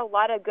they've got a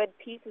lot of good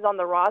pieces on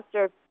the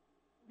roster,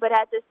 but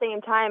at the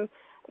same time,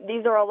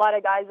 these are a lot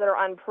of guys that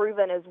are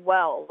unproven as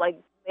well.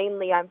 Like,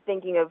 mainly I'm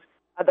thinking of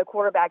the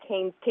quarterback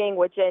Haynes King,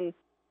 which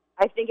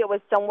I think it was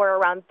somewhere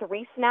around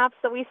 3 snaps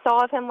that we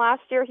saw of him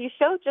last year. He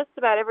showed just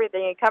about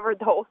everything. He covered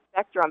the whole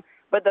spectrum.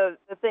 But the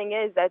thing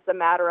is, that's a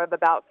matter of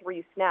about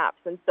 3 snaps.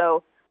 And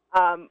so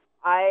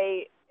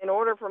in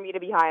order for me to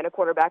be high on a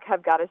quarterback,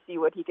 I've got to see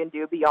what he can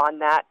do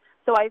beyond that.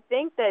 So I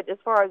think that as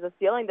far as the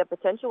ceiling, the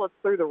potential is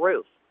through the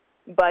roof.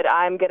 But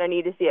I'm going to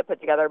need to see it put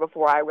together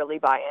before I really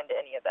buy into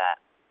any of that.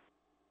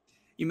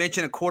 You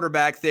mentioned a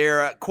quarterback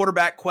there,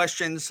 quarterback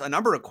questions, a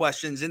number of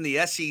questions in the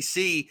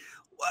SEC.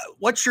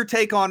 What's your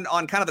take on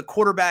kind of the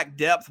quarterback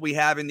depth we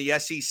have in the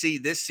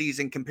SEC this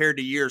season compared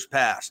to years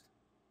past?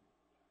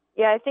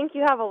 Yeah, I think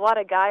you have a lot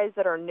of guys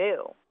that are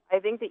new. I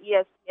think the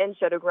ESPN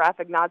showed a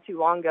graphic not too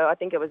long ago, I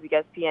think it was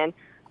ESPN,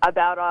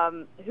 about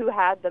who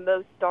had the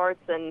most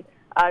starts and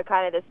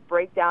kind of this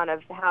breakdown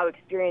of how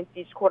experienced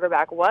each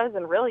quarterback was.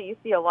 And really, you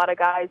see a lot of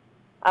guys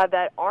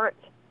that aren't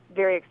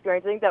very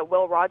experienced. I think that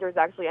Will Rogers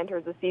actually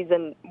enters the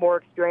season more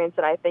experienced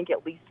than I think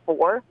at least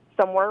 4,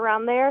 somewhere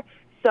around there.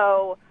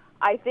 So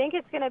I think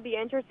it's going to be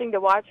interesting to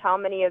watch how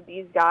many of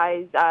these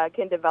guys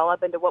can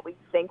develop into what we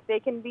think they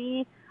can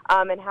be,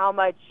 and how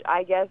much,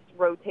 I guess,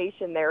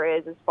 rotation there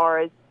is as far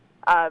as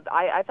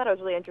I thought it was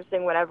really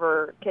interesting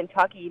whenever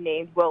Kentucky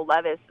named Will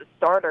Levis the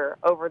starter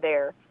over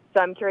there.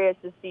 So I'm curious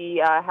to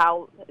see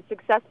how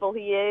successful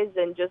he is,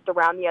 and just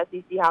around the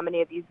SEC, how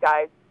many of these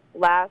guys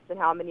last and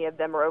how many of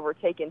them are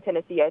overtaken.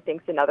 Tennessee, I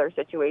think, is another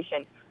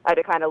situation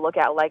to kind of look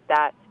at like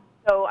that.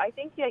 So I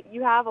think that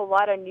you have a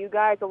lot of new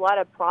guys, a lot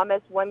of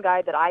promise. One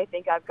guy that I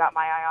think I've got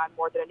my eye on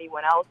more than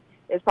anyone else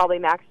is probably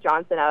Max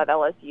Johnson out of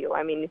LSU.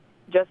 I mean,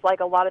 just like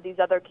a lot of these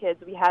other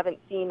kids, we haven't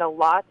seen a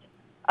lot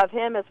of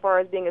him as far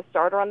as being a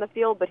starter on the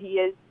field, but he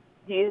is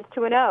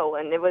 2-0,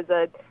 and it was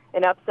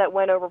an upset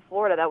win over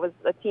Florida. That was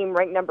a team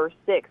ranked number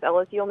 6.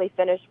 LSU only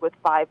finished with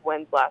 5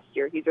 wins last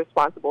year. He's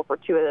responsible for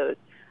 2 of those.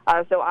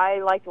 So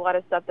I liked a lot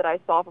of stuff that I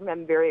saw from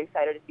him. Very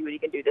excited to see what he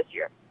can do this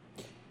year.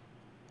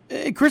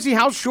 Chrissy,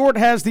 how short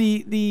has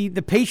the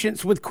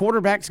patience with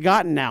quarterbacks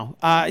gotten now?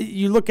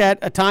 You look at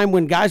a time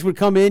when guys would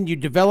come in, you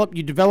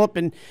develop,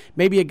 and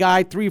maybe a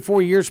guy 3 or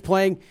 4 years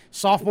playing,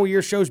 sophomore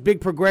year shows big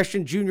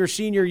progression, junior,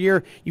 senior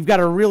year, you've got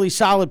a really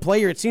solid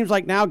player. It seems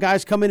like now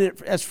guys come in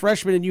as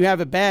freshmen and you have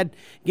a bad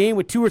game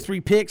with 2 or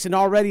 3 picks, and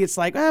already it's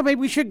like, maybe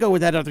we should go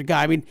with that other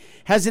guy. I mean,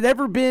 has it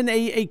ever been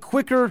a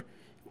quicker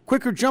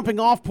jumping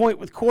off point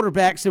with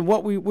quarterbacks than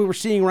what we were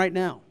seeing right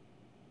now?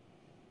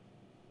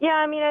 Yeah,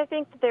 I mean, I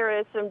think that there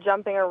is some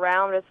jumping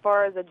around. As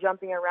far as the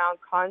jumping around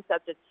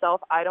concept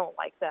itself, I don't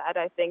like that.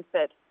 I think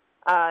that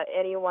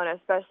anyone,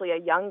 especially a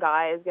young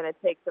guy, is going to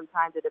take some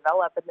time to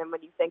develop. And then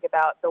when you think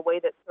about the way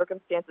that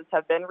circumstances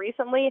have been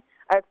recently,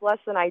 it's less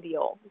than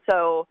ideal.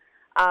 So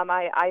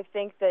I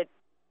think that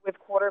with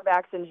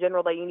quarterbacks in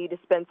general, that you need to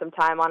spend some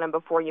time on them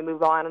before you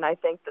move on. And I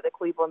think that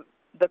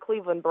the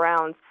Cleveland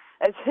Browns,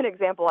 as an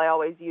example I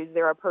always use,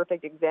 they're a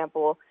perfect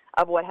example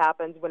of what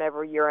happens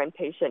whenever you're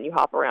impatient, you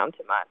hop around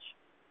too much.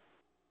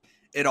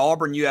 At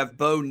Auburn, you have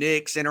Bo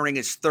Nix entering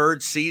his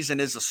third season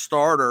as a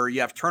starter.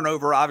 You have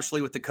turnover,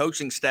 obviously, with the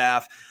coaching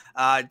staff.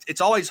 It's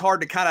always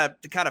hard to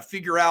kind of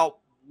figure out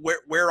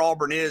where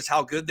Auburn is,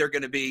 how good they're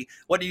going to be.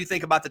 What do you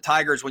think about the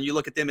Tigers when you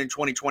look at them in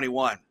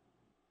 2021?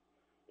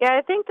 Yeah,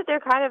 I think that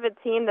they're kind of a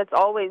team that's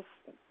always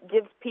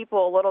gives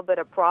people a little bit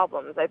of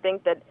problems. I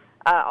think that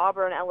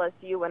Auburn,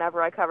 LSU,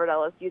 whenever I covered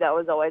LSU, that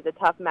was always a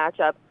tough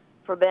matchup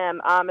for them.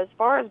 As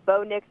far as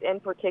Bo Nix in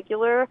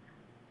particular,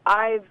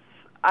 I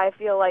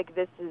feel like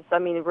this is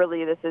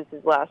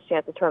his last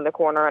chance to turn the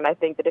corner, and I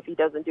think that if he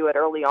doesn't do it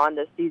early on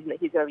this season, that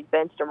he's going to be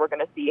benched, and we're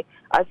going to see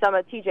some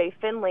of TJ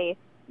Finley.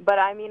 But,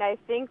 I mean, I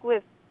think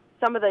with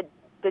some of the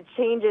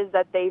changes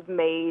that they've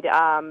made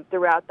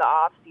throughout the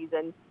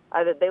offseason,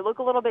 that they look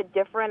a little bit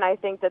different. I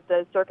think that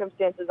the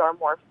circumstances are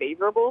more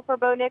favorable for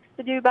Bo Nix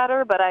to do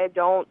better, but it's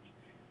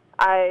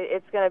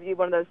going to be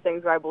one of those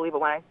things where I believe it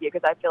when I see it,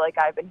 because I feel like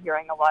I've been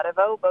hearing a lot of,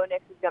 Bo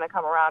Nix is going to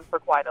come around for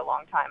quite a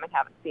long time, and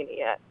haven't seen it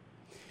yet.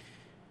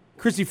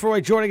 Christy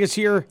Freud joining us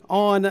here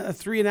on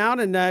 3 and Out.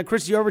 And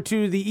Christy, over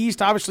to the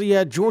East.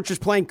 Obviously, Georgia's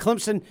playing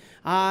Clemson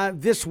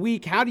this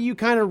week. How do you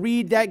kind of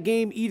read that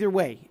game either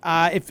way?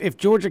 If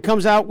Georgia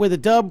comes out with a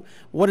dub,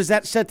 what does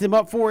that set them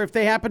up for? If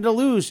they happen to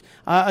lose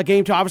a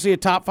game to obviously a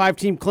top 5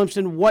 team,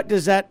 Clemson, what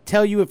does that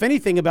tell you, if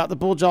anything, about the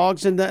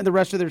Bulldogs and the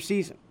rest of their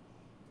season?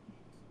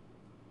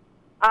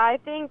 I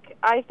think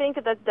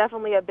that that's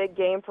definitely a big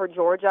game for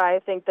Georgia. I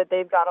think that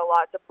they've got a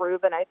lot to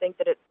prove, and I think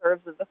that it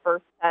serves as the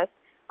first test.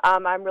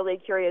 I'm really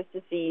curious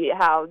to see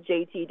how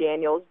JT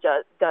Daniels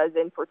does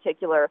in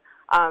particular.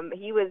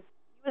 He was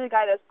a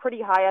guy that's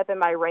pretty high up in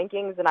my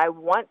rankings, and I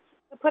want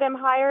to put him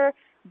higher.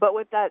 But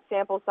with that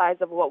sample size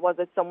of what was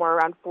it, somewhere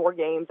around 4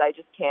 games, I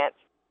can't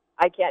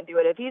do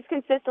it. If he's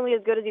consistently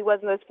as good as he was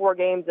in those 4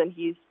 games, then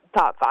he's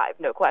top 5,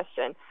 no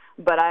question.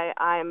 But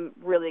I'm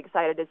really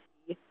excited to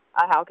see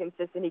how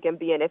consistent he can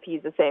be, and if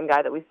he's the same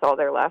guy that we saw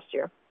there last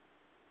year.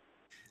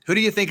 Who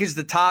do you think is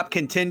the top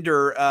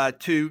contender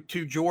to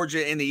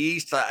Georgia in the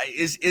East?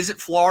 Is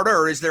it Florida,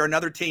 or is there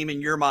another team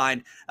in your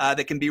mind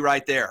that can be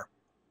right there?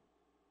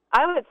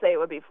 I would say it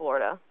would be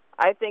Florida.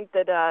 I think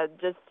that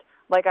just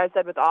like I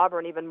said with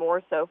Auburn, even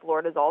more so,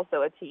 Florida is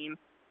also a team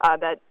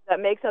that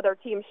makes other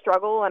teams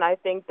struggle. And I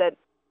think that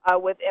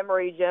with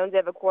Emory Jones, they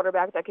have a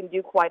quarterback that can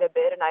do quite a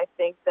bit, and I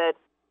think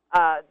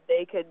that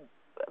they could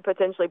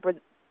potentially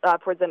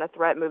present a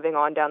threat moving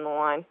on down the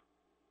line.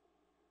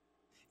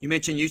 You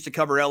mentioned you used to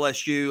cover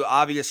LSU.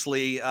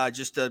 Obviously,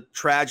 just a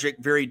tragic,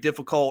 very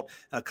difficult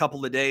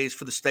couple of days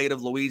for the state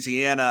of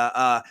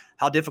Louisiana.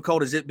 How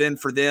difficult has it been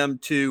for them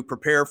to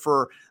prepare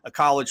for a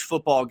college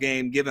football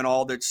game, given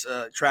all that's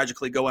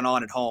tragically going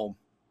on at home?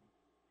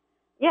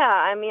 Yeah,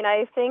 I mean,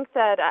 I think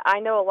that I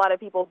know a lot of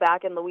people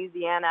back in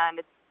Louisiana, and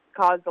it's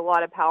caused a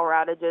lot of power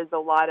outages, a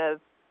lot of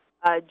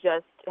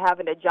just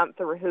having to jump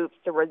through hoops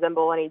to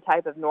resemble any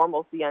type of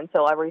normalcy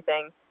until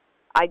everything,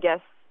 I guess,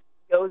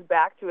 goes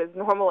back to as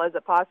normal as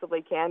it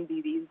possibly can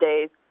be these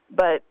days.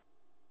 But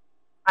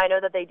I know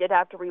that they did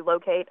have to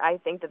relocate. I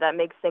think that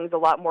makes things a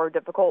lot more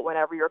difficult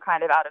whenever you're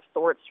kind of out of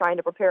sorts trying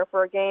to prepare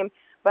for a game.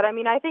 But, I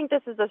mean, I think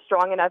this is a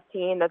strong enough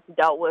team that's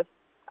dealt with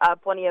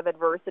plenty of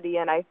adversity,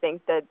 and I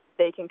think that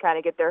they can kind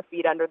of get their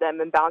feet under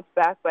them and bounce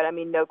back. But, I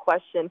mean, no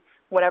question,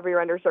 whenever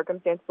you're under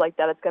circumstances like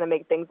that, it's going to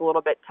make things a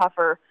little bit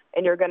tougher,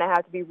 and you're going to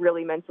have to be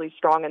really mentally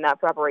strong in that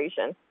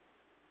preparation.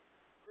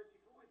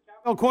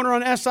 Corner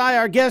on SI,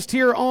 our guest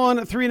here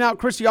on 3 and Out.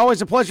 Christy,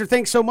 always a pleasure.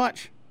 Thanks so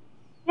much.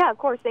 Yeah, of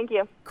course. Thank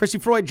you. Christy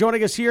Freud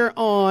joining us here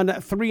on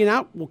 3 and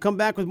Out. We'll come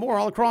back with more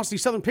all across the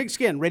Southern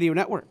Pigskin Radio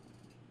Network.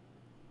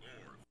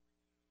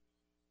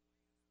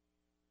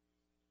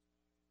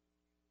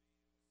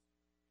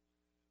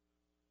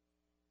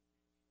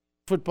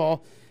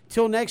 Football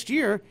till next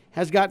year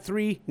has got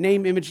 3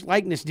 name, image,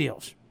 likeness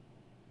deals.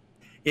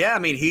 Yeah, I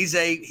mean, he's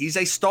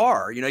a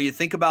star. You know, you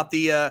think about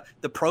the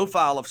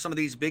profile of some of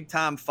these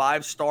big-time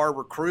 5-star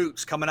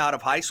recruits coming out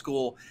of high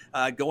school,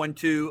 going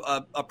to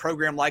a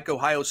program like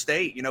Ohio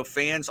State. You know,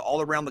 fans all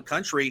around the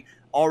country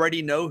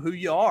already know who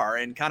you are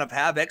and kind of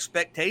have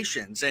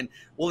expectations. And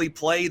will he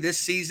play this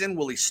season?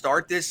 Will he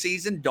start this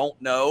season?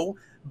 Don't know.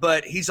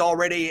 But he's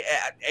already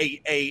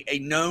a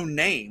known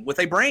name with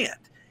a brand.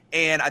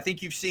 And I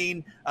think you've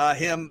seen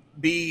him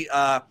be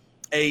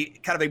a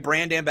kind of a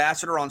brand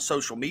ambassador on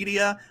social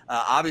media.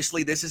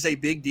 Obviously, this is a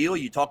big deal.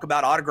 You talk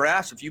about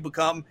autographs. If you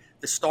become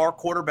the star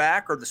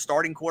quarterback or the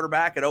starting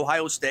quarterback at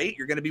Ohio State,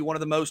 you're going to be one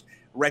of the most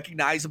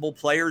recognizable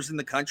players in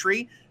the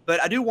country.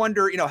 But I do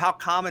wonder, how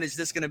common is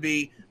this going to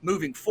be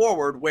moving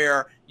forward,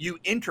 where you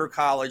enter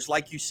college,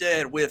 like you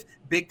said, with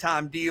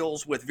big-time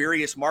deals, with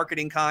various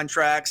marketing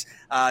contracts,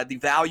 the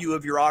value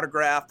of your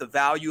autograph, the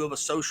value of a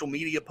social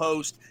media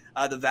post,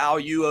 the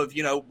value of,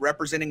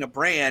 representing a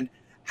brand.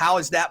 How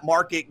is that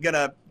market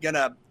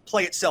gonna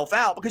play itself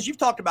out? Because you've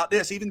talked about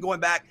this, even going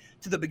back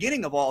to the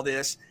beginning of all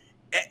this,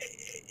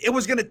 it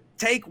was going to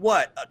take,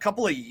 a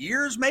couple of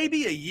years,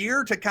 maybe a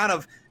year, to kind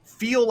of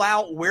feel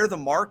out where the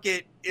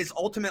market is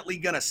ultimately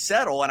going to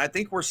settle. And I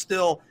think we're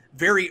still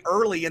very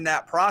early in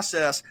that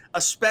process,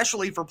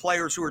 especially for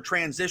players who are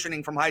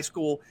transitioning from high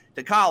school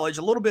to college.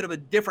 A little bit of a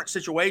different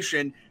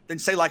situation than,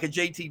 say, like a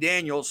JT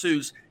Daniels,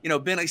 who's,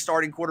 been a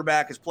starting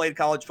quarterback, has played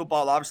college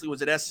football, obviously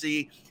was at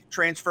SC,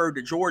 transferred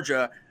to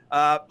Georgia.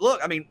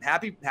 Look, I mean,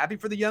 happy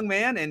for the young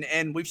man,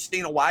 and we've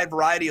seen a wide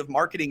variety of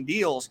marketing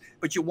deals,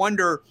 but you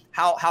wonder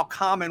how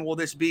common will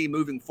this be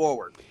moving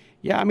forward?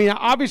 Yeah, I mean,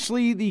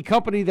 obviously the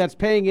company that's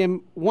paying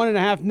him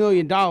 $1.5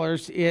 million,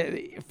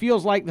 it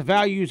feels like the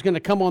value is going to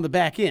come on the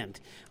back end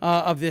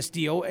of this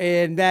deal,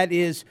 and that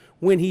is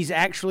when he's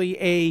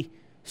actually a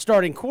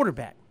starting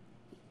quarterback,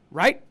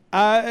 right?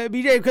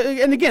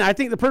 BJ, and again, I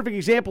think the perfect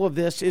example of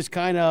this is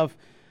kind of,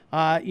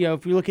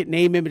 if you look at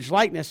name, image,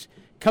 likeness,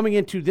 coming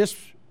into this,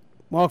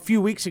 a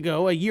few weeks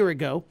ago, a year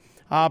ago,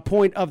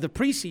 point of the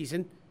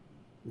preseason,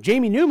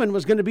 Jamie Newman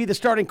was going to be the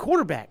starting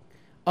quarterback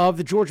of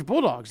the Georgia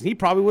Bulldogs. And he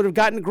probably would have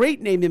gotten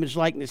great name, image,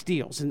 likeness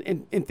deals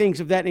and things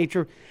of that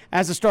nature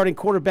as a starting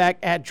quarterback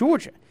at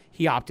Georgia.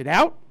 He opted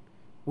out.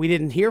 We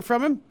didn't hear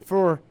from him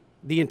for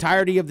the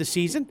entirety of the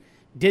season.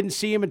 Didn't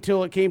see him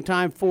until it came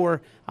time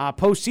for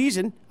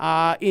postseason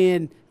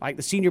in like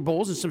the Senior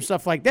Bowls and some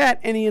stuff like that,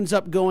 and he ends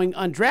up going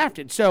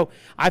undrafted. So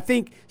I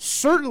think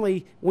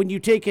certainly when you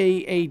take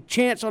a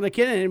chance on a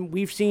kid, and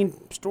we've seen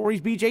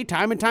stories, BJ,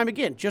 time and time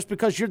again, just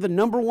because you're the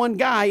number one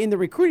guy in the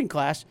recruiting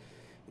class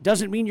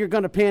doesn't mean you're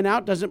going to pan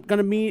out, doesn't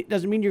mean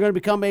you're going to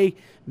become a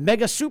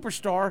mega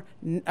superstar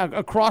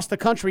across the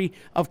country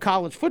of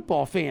college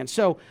football fans.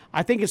 So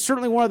I think it's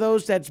certainly one of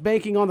those that's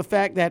banking on the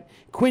fact that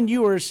Quinn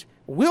Ewers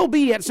will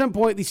be at some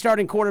point the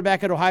starting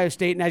quarterback at Ohio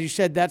State, and as you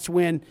said, that's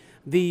when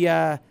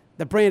the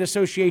brand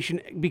association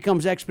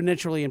becomes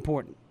exponentially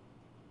important.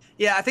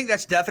 Yeah, I think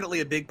that's definitely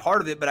a big part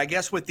of it, but I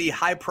guess with the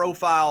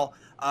high-profile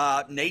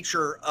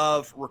nature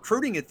of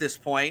recruiting at this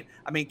point,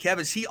 I mean, Kev,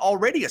 is he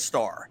already a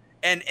star?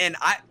 And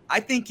I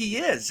think he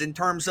is, in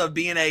terms of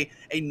being a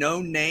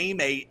known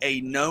name,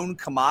 a known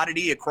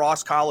commodity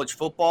across college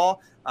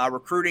football.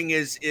 Recruiting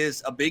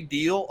is a big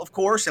deal, of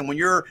course. And when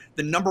you're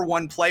the number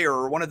one player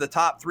or one of the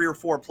top 3 or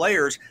 4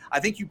 players,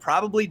 I think you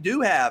probably do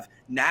have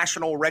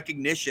national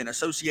recognition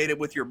associated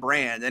with your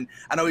brand. And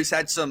I know he's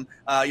had some,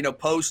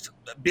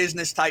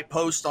 business type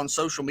posts on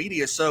social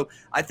media. So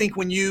I think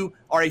when you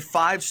are a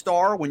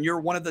 5-star, when you're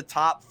one of the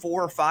top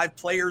 4 or 5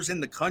 players in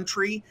the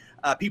country,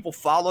 people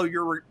follow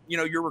your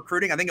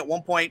recruiting. I think at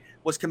one point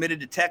was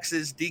committed to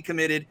Texas,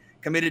 decommitted,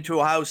 committed to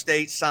Ohio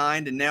State,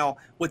 signed, and now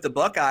with the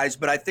Buckeyes.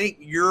 But I think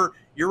you're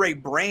a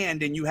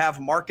brand and you have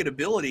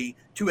marketability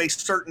to a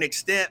certain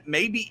extent,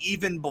 maybe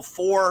even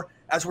before,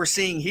 as we're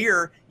seeing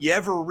here, you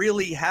ever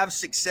really have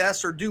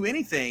success or do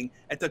anything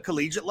at the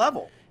collegiate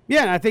level.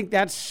 Yeah, and I think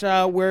that's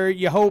where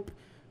you hope,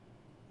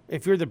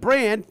 if you're the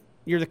brand,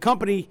 you're the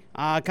company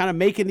kind of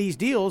making these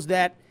deals,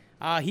 that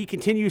he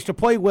continues to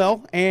play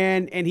well,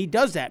 and he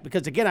does that.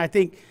 Because, again, I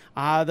think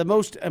the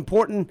most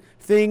important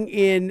thing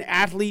in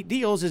athlete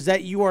deals is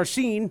that you are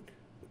seen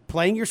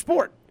playing your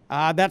sport.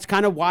 That's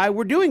kind of why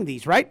we're doing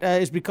these, right?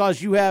 Is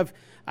because you have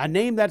a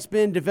name that's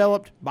been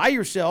developed by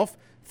yourself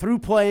through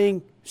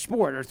playing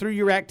sport or through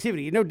your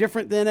activity. No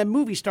different than a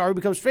movie star who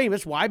becomes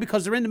famous. Why?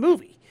 Because they're in the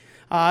movie.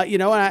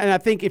 And I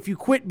think if you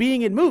quit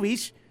being in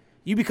movies,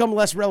 you become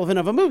less relevant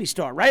of a movie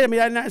star, right? I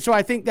mean, so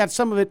I think that's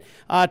some of it,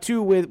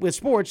 too, with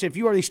sports. If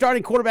you are the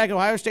starting quarterback at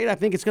Ohio State, I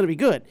think it's going to be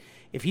good.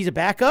 If he's a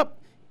backup,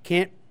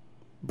 can't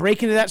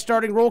break into that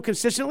starting role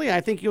consistently,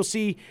 I think you'll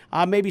see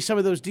maybe some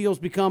of those deals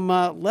become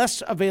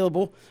less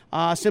available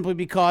simply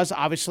because,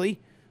 obviously,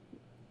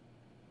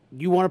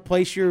 you want to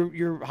place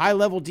your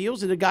high-level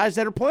deals into guys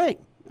that are playing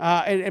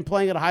and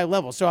playing at a high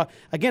level. So,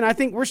 again, I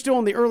think we're still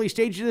in the early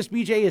stage of this,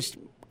 BJ, is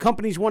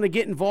companies want to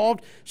get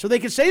involved so they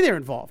can say they're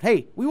involved.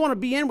 Hey, we want to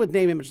be in with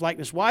name, image,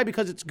 likeness. Why?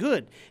 Because it's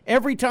good.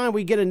 Every time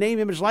we get a name,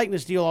 image,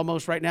 likeness deal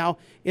almost right now,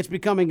 it's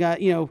becoming,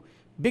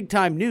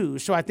 big-time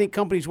news. So I think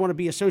companies want to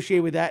be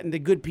associated with that and the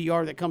good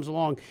PR that comes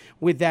along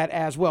with that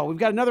as well. We've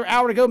got another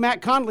hour to go.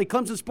 Matt Connolly,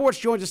 Clemson Sports,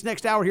 joins us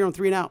next hour here on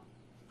 3 and Out.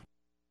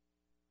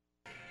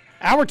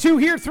 Hour 2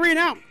 here, 3 and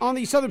Out on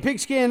the Southern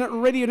Pigskin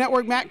Radio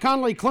Network. Matt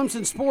Connolly,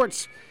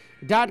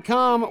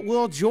 ClemsonSports.com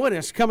will join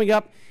us coming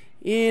up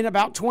in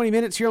about 20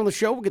 minutes here on the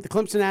show. We'll get the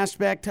Clemson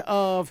aspect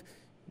of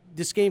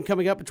this game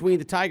coming up between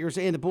the Tigers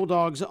and the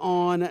Bulldogs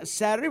on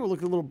Saturday. We'll look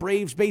at a little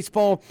Braves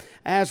baseball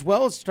as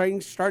well. It's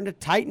starting to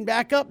tighten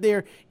back up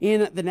there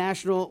in the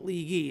National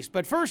League East.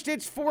 But first,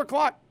 it's 4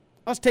 o'clock.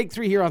 Let's take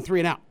 3 here on 3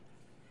 and Out.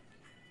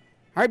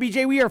 All right,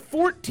 BJ, we are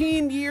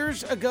 14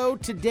 years ago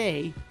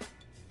today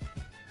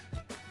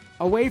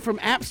away from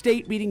App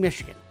State beating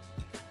Michigan.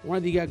 One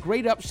of the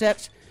great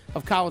upsets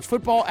of college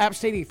football. App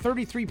State, a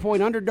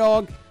 33-point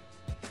underdog.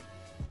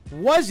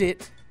 Was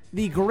it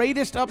the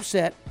greatest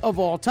upset of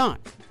all time?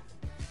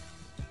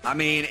 I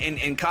mean,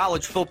 in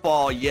college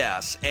football,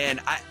 yes.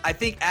 And I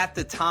think at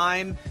the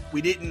time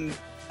we didn't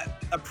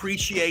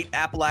appreciate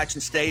Appalachian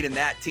State and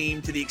that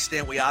team to the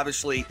extent we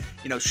obviously,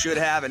 should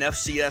have, an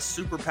FCS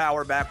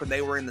superpower back when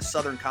they were in the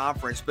Southern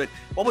Conference. But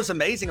what was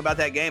amazing about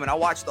that game, and I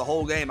watched the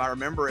whole game, I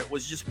remember it,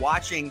 was just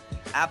watching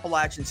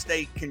Appalachian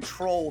State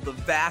control the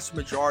vast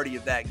majority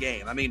of that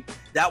game. I mean,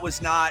 that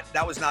was not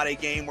a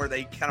game where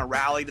they kind of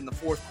rallied in the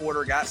fourth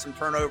quarter, got some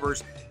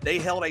turnovers. They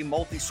held a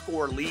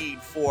multi-score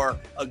lead for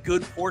a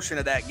good portion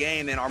of that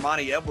game, and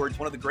Armani Edwards,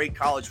 one of the great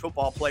college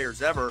football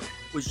players ever,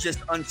 was just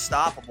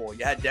unstoppable.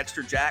 You had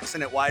Dexter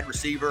Jackson at wide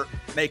receiver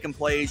making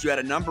plays. You had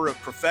a number of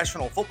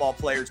professional football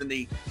players in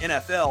the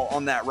NFL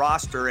on that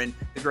roster, and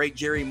the great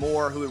Jerry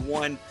Moore, who had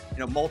won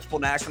multiple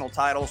national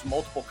titles,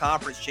 multiple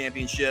conference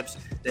championships,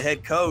 the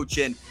head coach.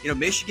 And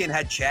Michigan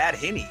had Chad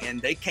Henne,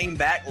 and they came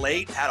back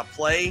late, had a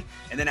play,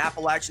 and then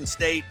Appalachian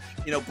State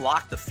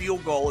blocked the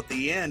field goal at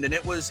the end, and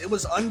it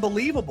was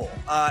unbelievable.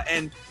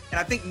 And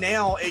I think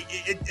now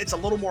it's a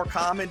little more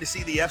common to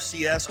see the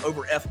FCS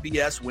over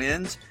FBS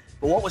wins.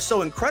 But what was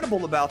so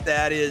incredible about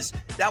that is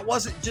that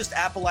wasn't just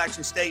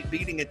Appalachian State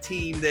beating a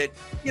team that,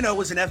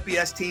 was an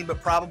FBS team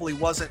but probably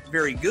wasn't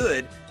very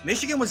good.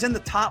 Michigan was in the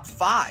top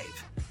 5.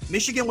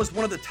 Michigan was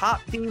one of the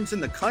top teams in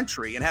the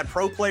country and had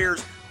pro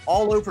players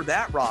all over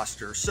that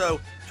roster.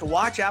 So to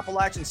watch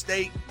Appalachian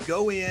State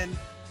go in,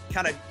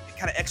 kind of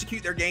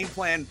execute their game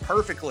plan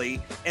perfectly,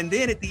 and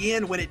then at the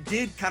end when it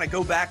did kind of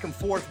go back and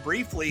forth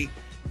briefly,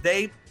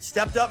 they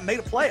stepped up and made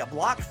a play, a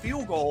blocked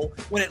field goal,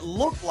 when it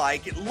looked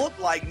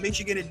like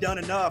Michigan had done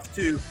enough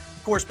to,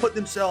 of course, put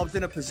themselves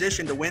in a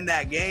position to win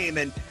that game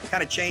and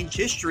kind of change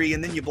history.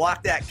 And then you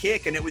block that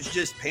kick, and it was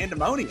just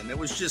pandemonium. It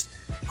was just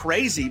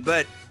crazy.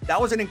 But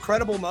that was an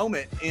incredible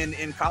moment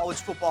in college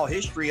football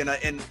history, and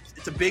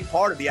it's a big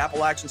part of the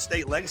Appalachian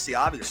State legacy,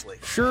 obviously.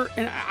 Sure,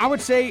 and I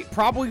would say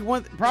probably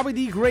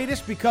the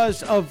greatest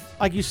because of,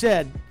 like you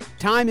said,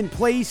 time and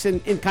place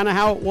and kind of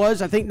how it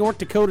was. I think North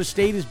Dakota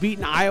State has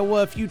beaten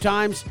Iowa a few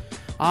times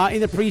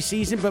in the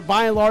preseason, but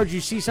by and large, you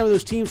see some of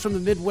those teams from the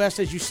Midwest,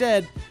 as you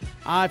said,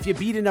 if you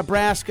beat a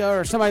Nebraska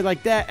or somebody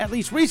like that, at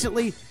least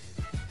recently,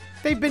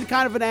 they've been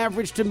kind of an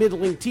average to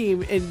middling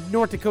team, and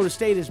North Dakota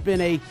State has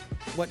been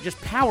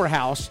just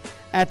powerhouse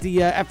at the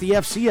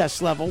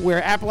FCS level,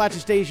 where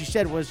Appalachian State, as you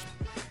said, was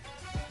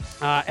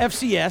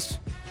FCS,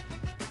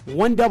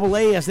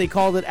 1AA as they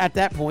called it at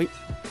that point,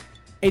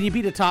 and you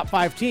beat a top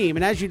 5 team.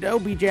 And as you know,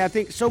 BJ, I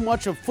think so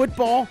much of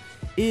football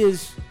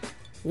is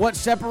what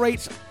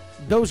separates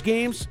those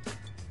games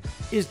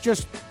is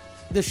just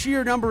the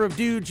sheer number of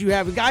dudes you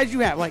have, the guys you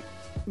have. Like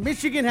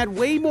Michigan had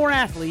way more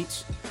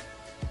athletes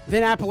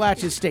than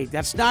Appalachian State.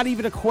 That's not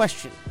even a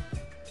question.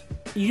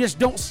 You just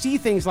don't see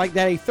things like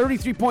that. A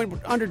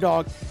 33-point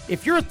underdog.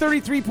 If you're a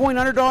 33-point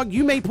underdog,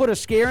 you may put a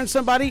scare in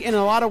somebody. And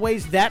in a lot of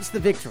ways, that's the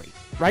victory,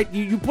 right?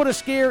 You put a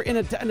scare in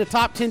a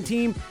top 10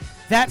 team,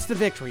 that's the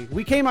victory.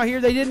 We came out here,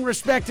 they didn't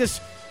respect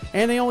us,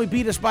 and they only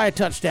beat us by a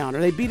touchdown,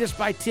 or they beat us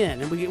by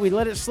 10, and we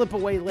let it slip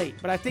away late.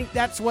 But I think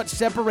that's what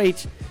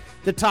separates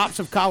the tops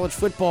of college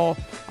football,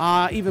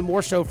 even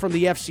more so from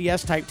the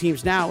FCS-type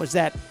teams now, is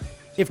that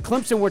if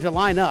Clemson were to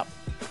line up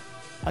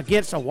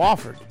against a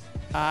Wofford,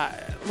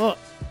 look,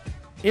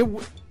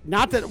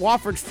 not that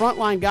Wofford's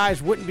frontline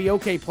guys wouldn't be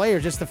okay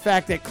players, just the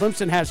fact that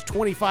Clemson has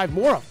 25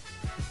 more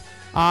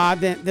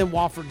of them than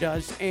Wofford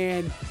does,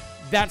 and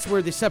that's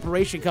where the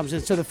separation comes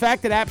in. So the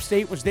fact that App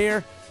State was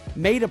there,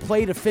 made a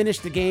play to finish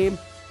the game,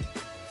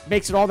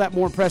 makes it all that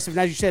more impressive. And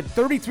as you said,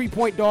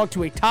 33-point dog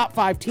to a top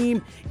 5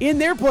 team in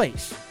their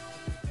place.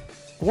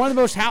 One of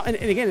the most, and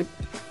again,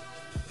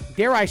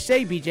 dare I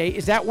say, BJ,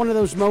 is that one of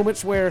those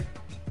moments where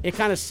it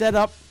kind of set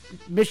up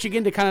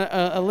Michigan to kind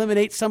of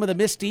eliminate some of the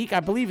mystique? I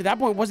believe at that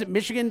point, wasn't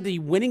Michigan the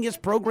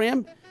winningest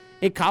program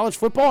in college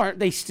football? Aren't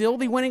they still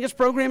the winningest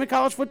program in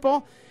college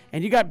football?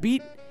 And you got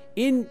beat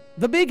in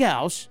the big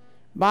house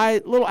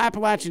by little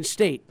Appalachian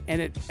State.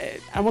 And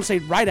I won't say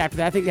right after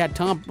that. I think they had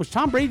was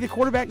Tom Brady the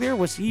quarterback there?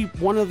 Was he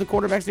one of the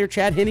quarterbacks there?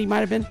 Chad Henne might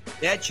have been?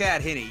 Yeah,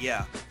 Chad Henne,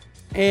 yeah.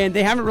 And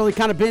they haven't really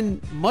kind of been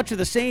much of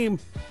the same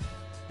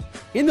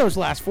in those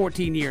last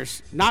 14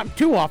 years. Not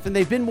too often.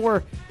 They've been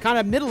more kind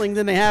of middling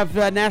than they have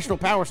national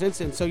power since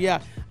then. So,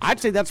 yeah, I'd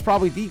say that's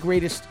probably the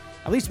greatest,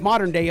 at least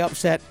modern-day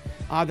upset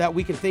that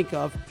we can think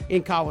of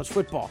in college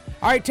football.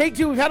 All right, take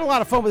 2. We've had a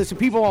lot of fun with this, and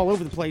people all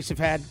over the place have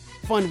had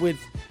fun with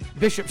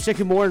Bishop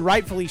Sycamore, and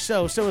rightfully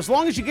so. So as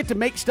long as you get to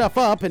make stuff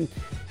up, and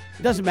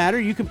it doesn't matter,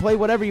 you can play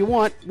whatever you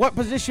want. What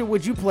position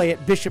would you play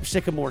at Bishop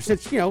Sycamore,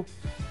 since, you don't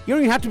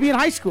even have to be in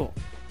high school?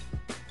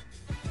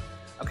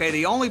 Okay,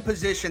 the only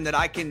position that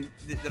I can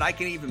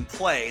even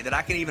play, that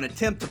I can even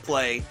attempt to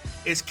play,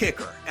 is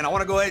kicker. And I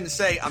want to go ahead and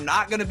say I'm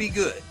not going to be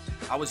good.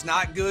 I was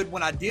not good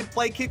when I did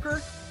play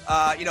kicker.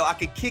 I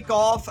could kick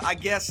off, I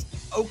guess,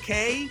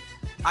 okay,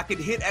 I could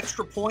hit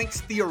extra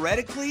points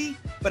theoretically,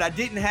 but I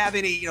didn't have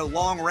any,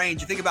 long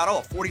range. You think about,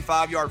 a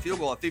 45-yard field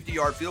goal, a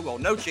 50-yard field goal,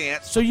 no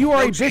chance. So you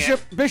are no a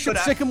Bishop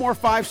chance. Sycamore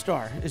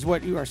 5-star is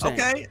what you are saying.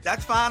 Okay,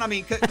 that's fine. I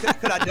mean,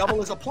 could I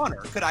double as a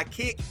punter? Could I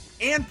kick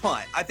and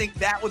punt? I think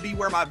that would be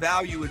where my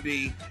value would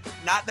be.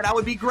 Not that I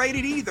would be great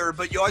at either,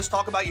 but you always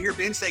talk about, you hear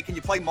Ben say, can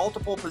you play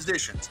multiple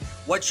positions?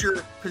 What's your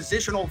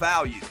positional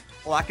value?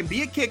 Well, I can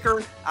be a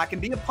kicker, I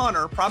can be a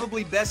punter,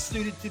 probably best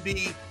suited to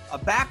be a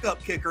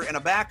backup kicker and a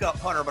backup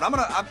punter, but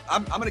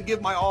I'm gonna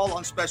give my all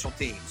on special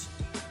teams.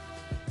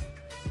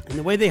 And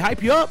the way they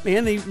hype you up,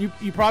 man,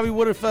 you probably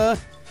would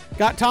have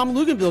got Tom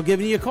Luganville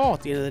giving you a call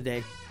at the end of the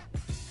day.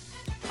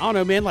 I don't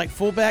know, man, like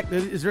fullback,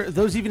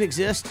 those even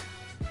exist?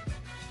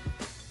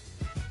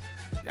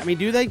 I mean,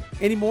 do they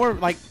anymore?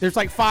 Like, there's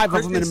like 5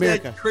 of them in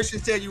America.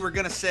 Christian said you were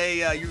going to say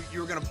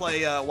you were going to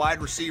play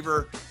wide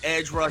receiver,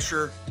 edge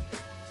rusher.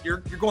 You're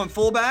going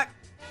fullback?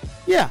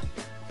 Yeah.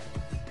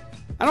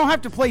 I don't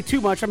have to play too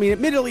much. I mean,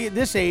 admittedly, at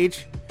this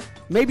age,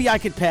 maybe I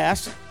could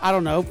pass. I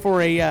don't know, for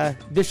a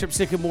Bishop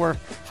Sycamore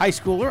high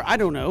schooler. I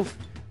don't know.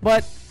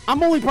 But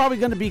I'm only probably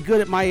going to be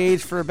good at my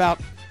age for about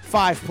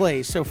 5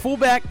 plays. So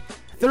fullback,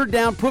 third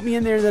down, put me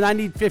in there, then I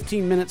need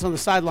 15 minutes on the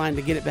sideline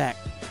to get it back.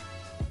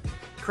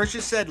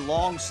 Christian said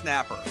long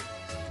snapper.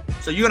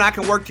 So you and I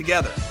can work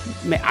together.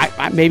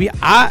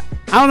 I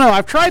don't know.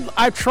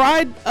 I've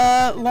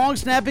tried long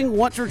snapping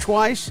once or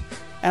twice,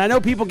 and I know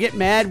people get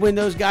mad when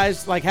those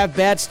guys like have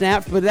bad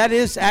snaps, but that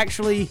is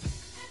actually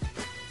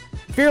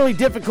fairly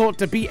difficult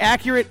to be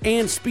accurate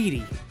and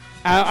speedy.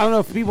 I don't know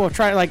if people have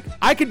tried. Like,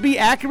 I could be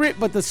accurate,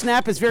 but the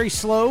snap is very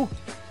slow.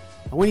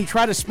 And when you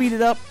try to speed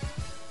it up,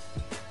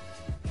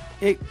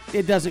 it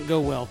doesn't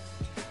go well.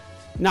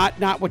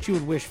 Not what you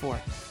would wish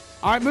for.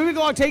 All right, moving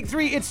along, take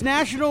 3. It's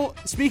National,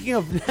 speaking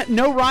of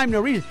No Rhyme,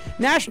 No Reason,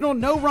 National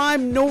No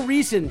Rhyme, No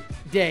Reason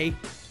Day.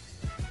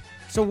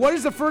 So what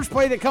is the first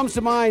play that comes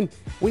to mind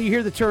when you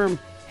hear the term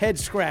head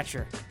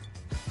scratcher?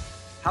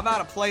 How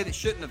about a play that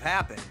shouldn't have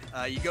happened?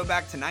 You go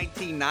back to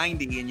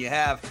 1990 and you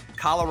have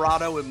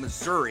Colorado and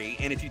Missouri.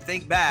 And if you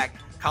think back,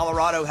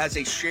 Colorado has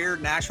a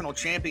shared national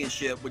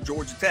championship with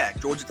Georgia Tech.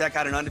 Georgia Tech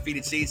had an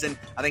undefeated season.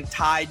 I think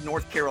tied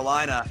North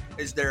Carolina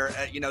is their,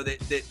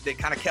 that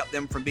kind of kept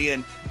them from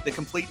being the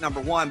complete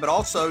number 1. But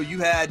also you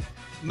had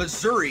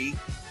Missouri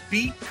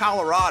beat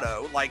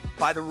Colorado, like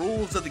by the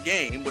rules of the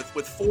game with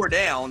 4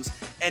 downs.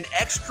 An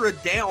extra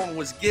down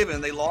was given.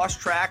 They lost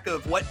track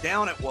of what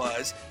down it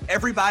was.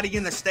 Everybody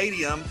in the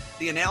stadium,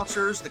 the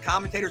announcers, the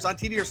commentators on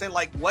TV are saying,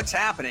 like, what's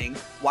happening?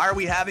 Why are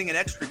we having an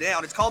extra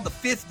down? It's called the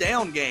 5th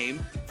down game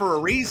for a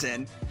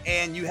reason.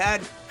 And you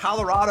had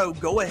Colorado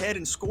go ahead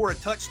and score a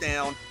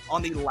touchdown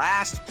on the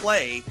last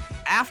play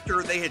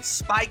after they had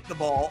spiked the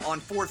ball on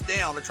 4th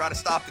down to try to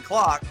stop the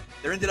clock.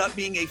 There ended up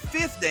being a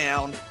 5th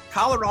down.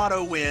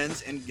 Colorado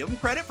wins, and give them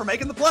credit for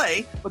making the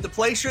play, but the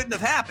play shouldn't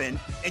have happened,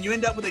 and you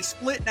end up with a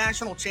split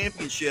national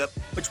championship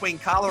between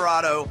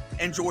Colorado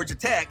and Georgia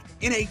Tech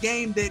in a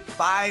game that,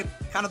 by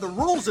kind of the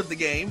rules of the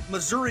game,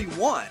 Missouri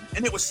won.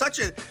 And it was such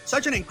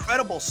an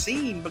incredible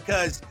scene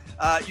because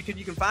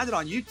you can find it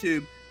on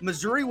YouTube.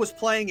 Missouri was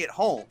playing at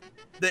home.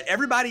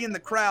 Everybody in the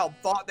crowd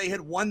thought they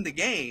had won the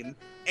game,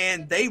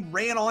 and they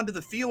ran onto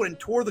the field and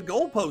tore the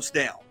goalpost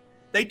down.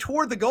 They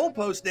tore the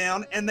goalpost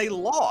down, and they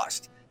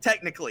lost,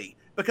 technically,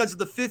 because of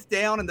the 5th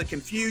down and the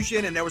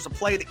confusion. And there was a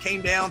play that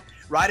came down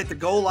right at the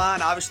goal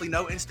line. Obviously,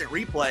 no instant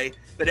replay,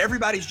 but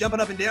everybody's jumping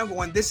up and down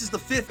going, this is the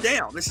 5th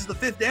down. This is the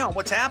 5th down.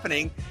 What's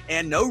happening?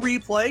 And no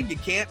replay. You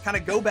can't kind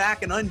of go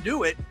back and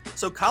undo it.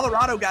 So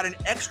Colorado got an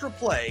extra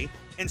play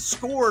and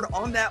scored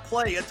on that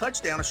play a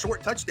touchdown, a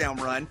short touchdown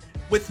run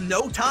with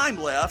no time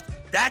left.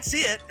 That's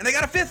it. And they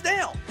got a 5th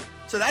down.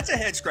 So that's a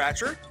head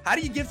scratcher. How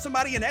do you give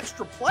somebody an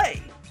extra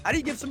play? How do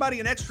you give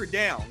somebody an extra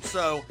down?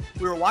 So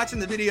we were watching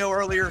the video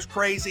earlier. It's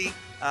crazy.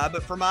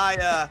 But for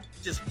my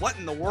just what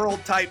in the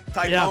world type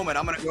moment,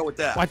 I'm going to go with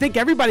that. Well, I think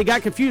everybody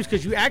got confused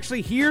because you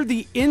actually hear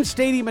the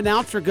in-stadium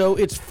announcer go,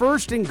 it's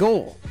 1st and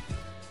goal,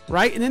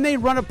 right? And then they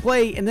run a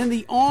play, and then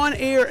the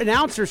on-air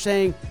announcer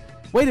saying,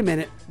 wait a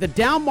minute, the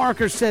down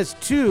marker says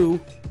 2,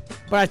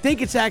 but I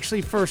think it's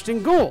actually 1st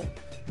and goal.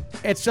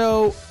 And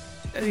so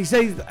he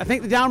says, I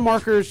think the down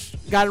markers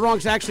got it wrong.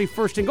 It's actually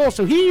 1st and goal.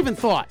 So he even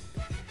thought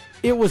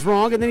it was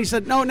wrong. And then he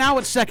said, no, now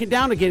it's 2nd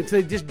down again. So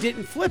they just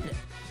didn't flip it.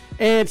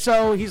 And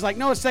so he's like,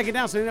 no, it's 2nd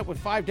down. So they ended up with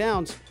 5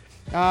 downs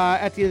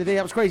at the end of the day.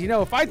 That was crazy.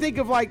 If I think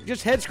of like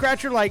just head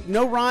scratcher, like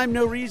no rhyme,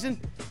 no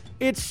reason,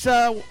 it's,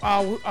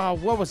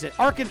 what was it?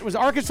 Was it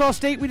Arkansas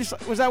State?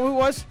 Was that what it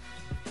was?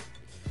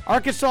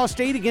 Arkansas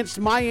State against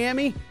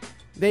Miami.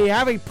 They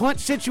have a punt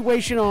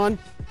situation on.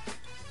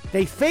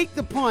 They fake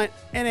the punt,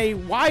 and a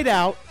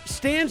wideout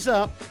stands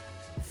up,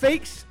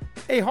 fakes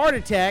a heart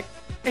attack,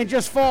 and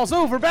just falls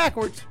over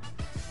backwards.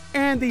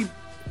 And the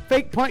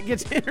fake punt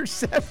gets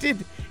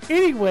intercepted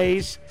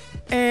anyways,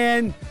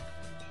 and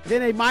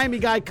then a Miami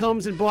guy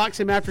comes and blocks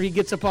him after he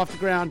gets up off the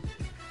ground.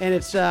 And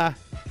it's just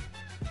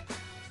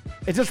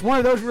one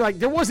of those where, like,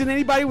 there wasn't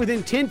anybody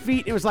within 10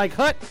 feet. It was like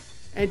Hut,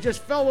 and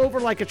just fell over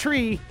like a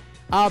tree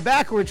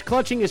backwards,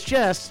 clutching his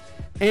chest.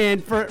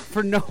 and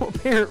for no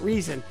apparent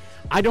reason.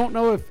 I don't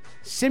know if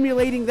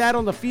simulating that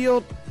on the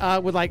field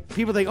would like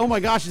people think, oh my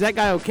gosh, is that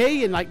guy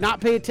okay, and like not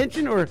pay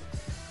attention, or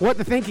what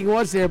the thinking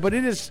was there. But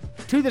it is,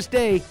 to this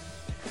day,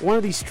 one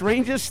of the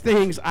strangest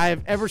things I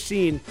have ever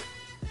seen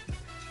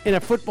in a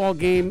football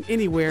game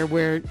anywhere,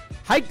 where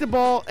hike the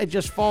ball and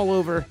just fall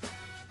over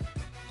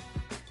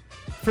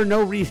for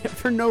no reason.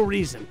 For no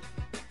reason.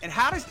 And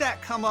how does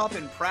that come up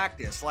in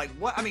practice? Like,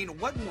 what? I mean,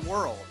 what in the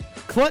world?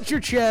 Clutch your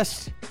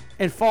chest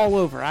and fall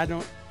over.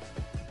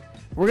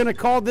 We're gonna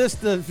call this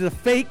the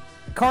fake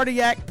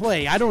cardiac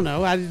play. I don't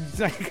know.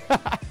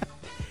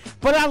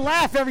 But I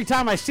laugh every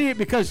time I see it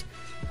because,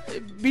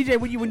 BJ,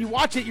 when you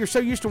watch it, you're so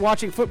used to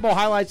watching football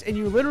highlights, and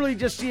you literally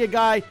just see a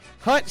guy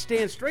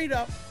stand straight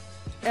up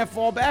and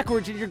fall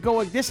backwards, and you're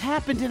going, this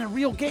happened in a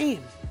real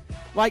game.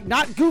 Like,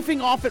 not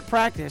goofing off at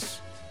practice.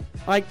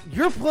 Like,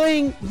 you're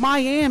playing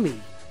Miami,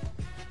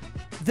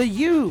 the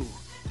U,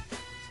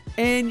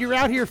 and you're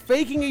out here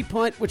faking a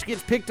punt, which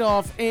gets picked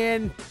off,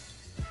 and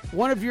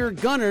one of your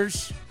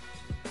gunners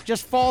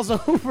just falls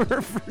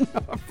over for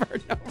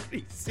no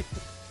reason.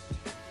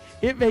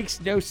 It makes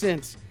no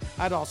sense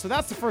at all. So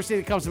that's the first thing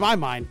that comes to my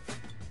mind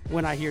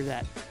when I hear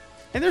that.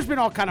 And there's been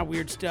all kind of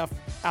weird stuff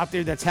out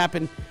there that's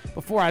happened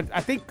before. I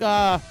think it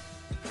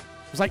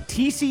was like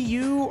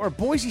TCU or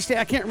Boise State.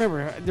 I can't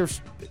remember.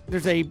 There's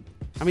a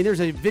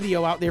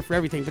video out there for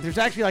everything, but there's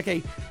actually like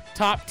a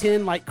top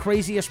 10 like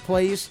craziest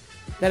plays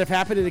that have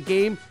happened in a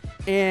game.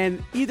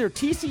 And either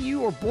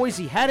TCU or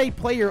Boise had a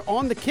player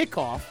on the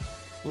kickoff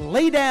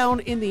lay down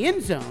in the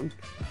end zone,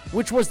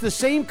 which was the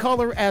same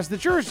color as the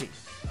jersey.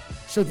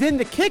 So then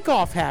the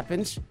kickoff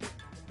happens.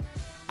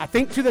 I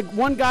think to the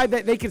one guy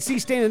that they can see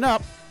standing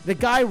up, the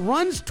guy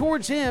runs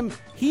towards him.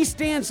 He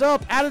stands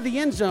up out of the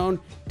end zone,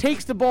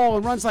 takes the ball,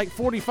 and runs like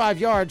 45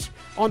 yards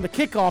on the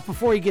kickoff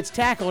before he gets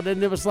tackled.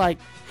 And it was like,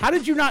 how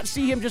did you not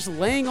see him just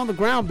laying on the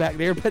ground back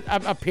there? But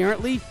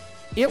apparently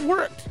it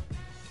worked.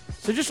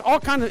 So just all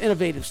kind of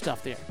innovative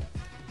stuff there.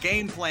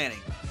 Game planning.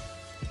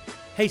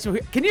 Hey, so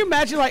can you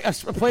imagine like a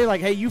play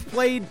like, hey, you've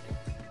played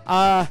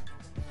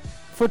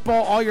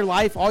football all your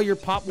life, all your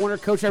Pop Warner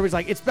coach, everybody's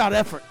like, it's about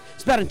effort.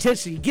 It's about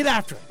intensity. Get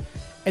after it.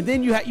 And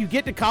then you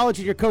get to college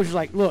and your coach is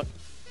like, look,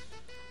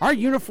 our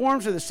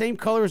uniforms are the same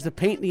color as the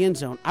paint in the end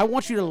zone. I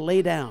want you to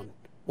lay down.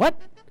 What?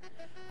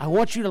 I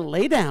want you to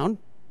lay down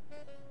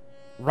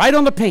right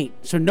on the paint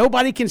so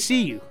nobody can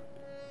see you.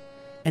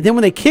 And then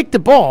when they kick the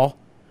ball,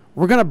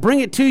 we're going to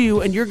bring it to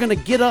you, and you're going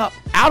to get up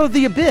out of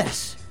the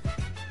abyss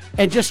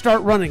and just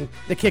start running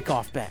the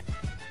kickoff back.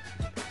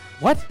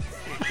 What?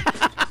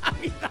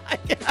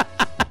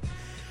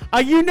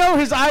 You know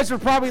his eyes were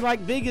probably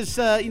like big as,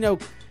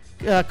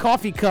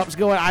 coffee cups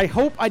going, I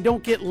hope I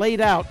don't get laid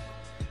out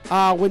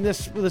when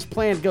this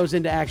plan goes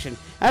into action.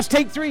 That's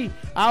Take 3.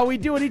 We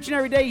do it each and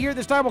every day here.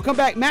 This time we'll come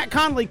back. Matt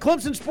Connolly,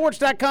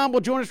 ClemsonSports.com, will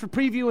join us for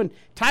previewing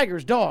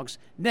Tigers, Dogs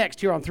next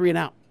here on 3 and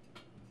Out.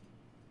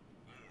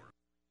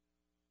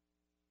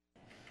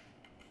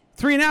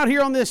 3 and Out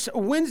here on this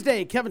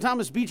Wednesday. Kevin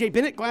Thomas, BJ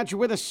Bennett, glad you're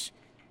with us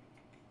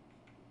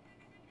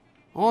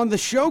on the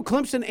show.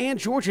 Clemson and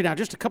Georgia now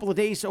just a couple of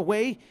days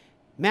away.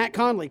 Matt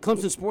Connolly,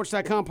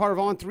 ClemsonSports.com, part of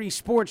On3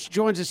 Sports,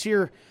 joins us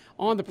here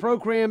on the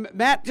program.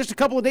 Matt, just a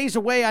couple of days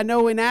away. I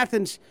know in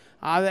Athens,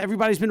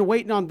 everybody's been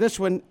waiting on this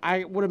one.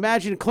 I would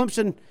imagine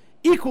Clemson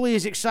equally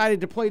as excited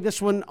to play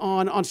this one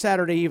on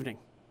Saturday evening.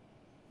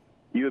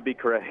 You would be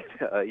correct.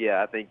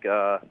 I think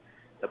the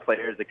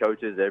players, the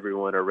coaches,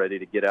 everyone are ready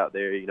to get out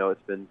there. You know,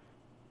 it's been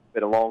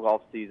a long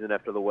off season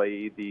after the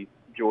way the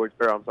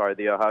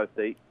Ohio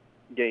State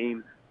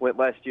game went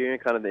last year,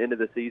 and kind of the end of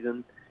the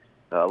season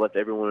left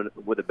everyone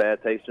with a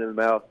bad taste in their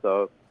mouth.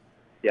 So,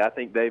 yeah, I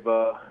think they've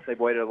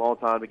waited a long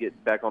time to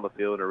get back on the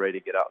field and are ready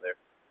to get out there.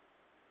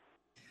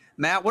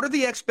 Matt, what are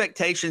the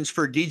expectations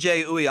for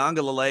DJ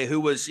Uiagalelei, who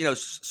was,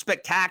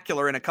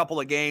 spectacular in a couple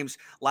of games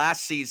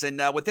last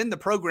season within the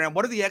program?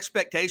 What are the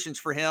expectations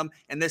for him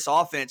and this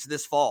offense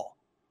this fall?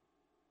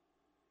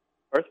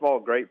 First of all,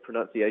 great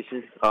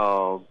pronunciation.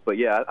 But,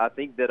 yeah, I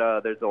think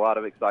that there's a lot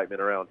of excitement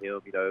around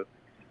him. You know,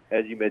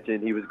 as you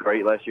mentioned, he was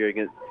great last year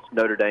against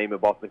Notre Dame and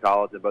Boston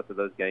College in both of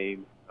those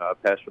games.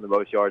 Passed for the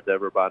most yards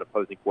ever by an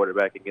opposing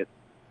quarterback against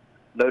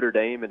Notre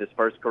Dame in his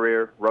first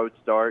career road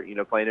start,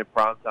 playing in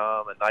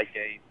primetime, a night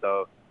game.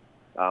 So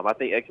I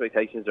think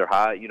expectations are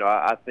high.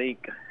 I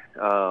think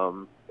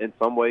in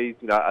some ways,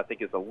 I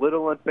think it's a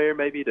little unfair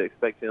maybe to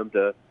expect him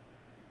to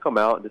come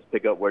out and just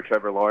pick up where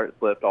Trevor Lawrence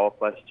left off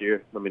last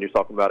year. I mean, you're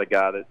talking about a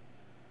guy that's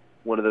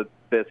one of the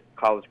best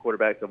college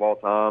quarterbacks of all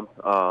time,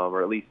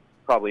 or at least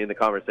probably in the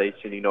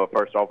conversation, a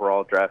first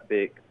overall draft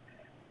pick,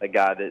 a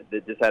guy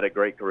that just had a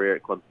great career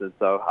at Clemson.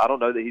 So I don't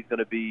know that he's going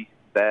to be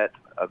that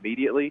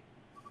immediately.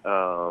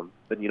 But,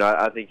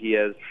 I think he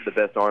has the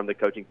best arm the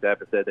coaching staff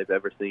has said they've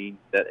ever seen,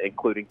 that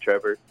including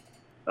Trevor.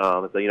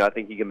 So, I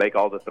think he can make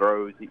all the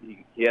throws.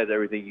 He has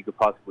everything you could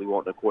possibly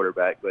want in a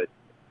quarterback. But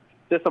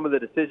just some of the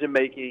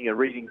decision-making and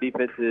reading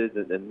defenses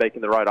and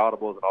making the right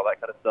audibles and all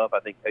that kind of stuff, I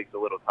think takes a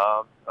little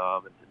time.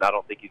 And I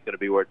don't think he's going to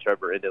be where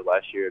Trevor ended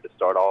last year to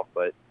start off.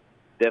 But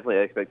definitely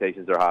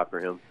expectations are high for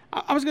him.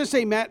 I was going to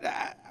say, Matt,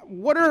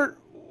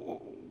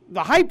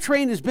 the hype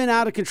train has been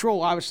out of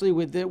control, obviously,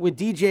 with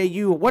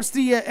DJU. What's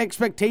the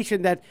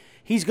expectation that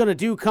he's going to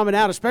do coming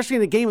out, especially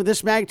in a game of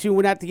this magnitude,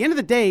 when at the end of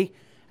the day,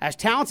 as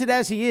talented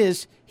as he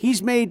is,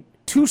 he's made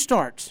 2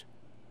 starts?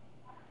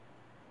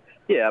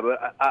 Yeah,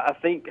 but I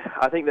think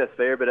that's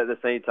fair. But at the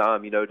same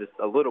time, just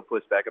a little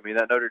pushback. I mean,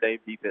 that Notre Dame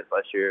defense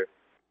last year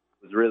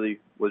was really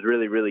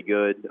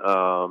good.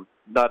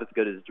 Not as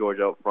good as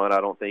Georgia up front,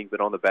 I don't think,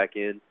 but on the back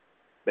end,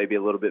 maybe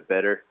a little bit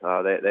better.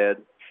 They had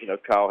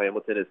Kyle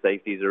Hamilton at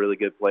safety. He's a really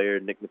good player.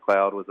 Nick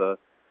McLeod was a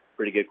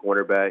pretty good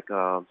cornerback.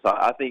 So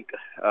I think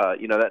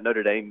that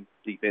Notre Dame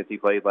defense he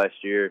played last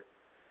year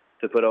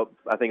to put up,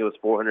 I think it was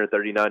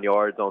 439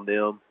 yards on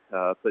them,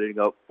 putting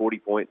up 40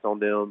 points on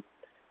them.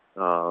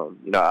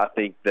 I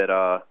think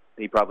that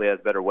he probably has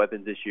better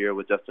weapons this year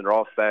with Justin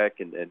Ross back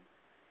and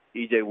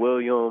E.J.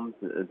 Williams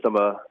and some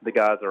of the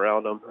guys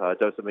around him.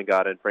 Joseph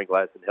Ngata and Frank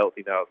Ladson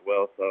healthy now as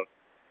well. So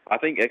I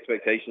think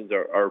expectations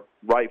are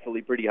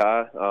rightfully pretty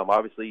high.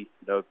 Obviously,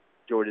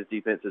 Georgia's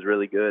defense is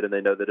really good, and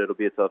they know that it'll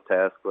be a tough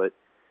task, but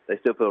they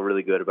still feel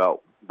really good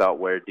about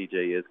where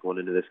DJ is going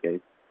into this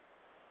game.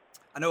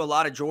 I know a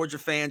lot of Georgia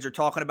fans are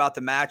talking about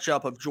the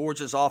matchup of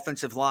Georgia's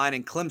offensive line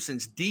and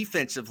Clemson's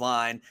defensive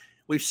line.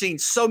 We've seen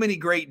so many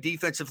great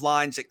defensive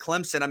lines at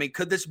Clemson. I mean,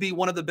 could this be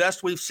one of the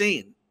best we've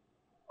seen?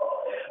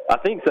 I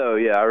think so,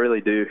 yeah, I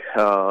really do.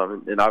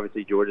 And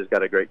obviously Georgia's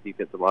got a great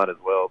defensive line as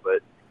well.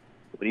 But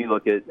when you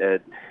look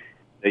at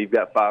you've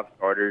got 5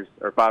 starters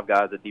or 5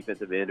 guys at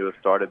defensive end who have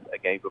started a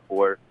game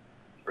before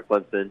for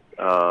Clemson.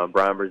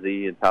 Brian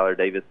Brzee and Tyler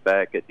Davis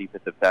back at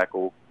defensive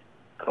tackle.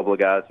 A couple of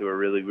guys who are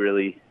really,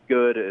 really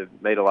good, have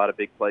made a lot of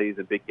big plays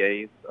in big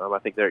games. I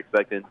think they're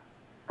expecting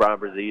Brian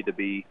Brzee to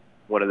be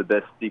one of the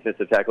best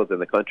defensive tackles in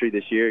the country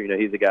this year.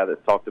 He's a guy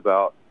that's talked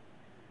about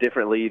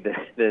differently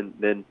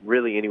than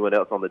really anyone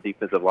else on the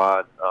defensive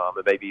line,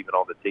 and maybe even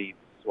on the team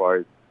as far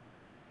as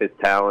his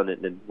talent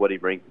and what he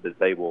brings to the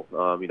table.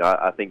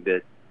 I think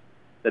that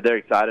they're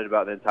excited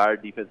about the entire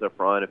defense up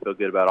front and feel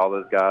good about all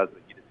those guys.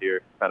 But you just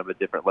hear kind of a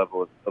different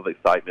level of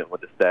excitement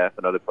when the staff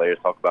and other players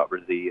talk about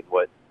Brzee and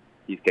what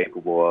he's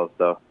capable of.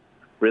 So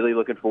really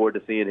looking forward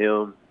to seeing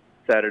him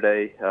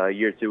Saturday,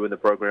 year 2 in the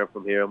program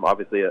from him.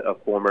 Obviously a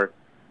former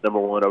number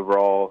 1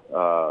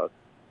 overall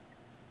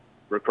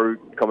recruit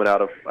coming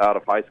out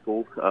of high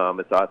school.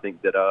 And so I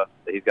think that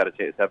he's got a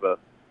chance to have a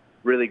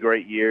really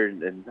great year,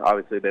 and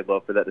obviously they'd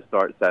love for that to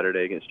start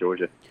Saturday against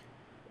Georgia.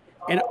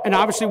 And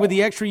obviously with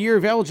the extra year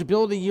of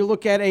eligibility, you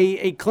look at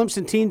a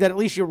Clemson team that at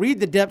least you read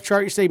the depth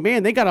chart, you say,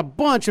 man, they got a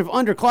bunch of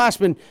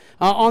underclassmen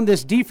on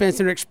this defense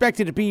and are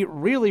expected to be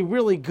really,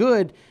 really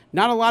good.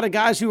 Not a lot of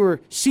guys who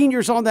are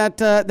seniors on that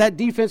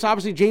defense.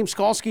 Obviously James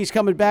Skalski's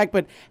coming back,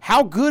 but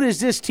how good is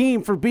this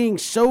team for being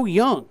so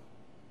young?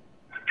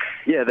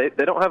 Yeah,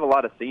 they don't have a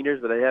lot of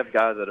seniors, but they have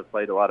guys that have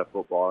played a lot of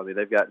football. I mean,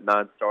 they've got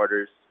 9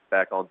 starters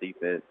back on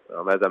defense.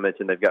 As I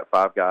mentioned, they've got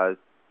 5 guys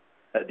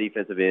at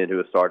defensive end who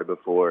have started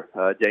before.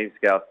 James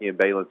Skalski and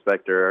Baylon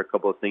Spector are a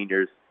couple of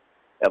seniors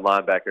at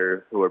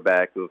linebacker who are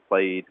back, who have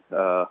played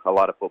a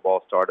lot of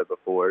football, started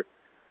before.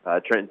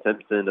 Trenton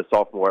Simpson, a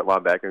sophomore at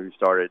linebacker who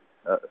started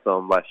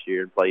some last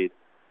year and played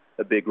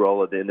a big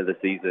role at the end of the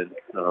season.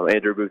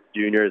 Andrew Booth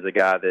Jr. is a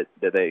guy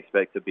that they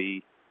expect to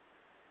be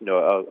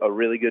a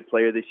really good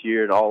player this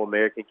year, an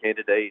All-American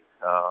candidate.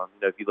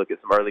 If you look at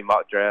some early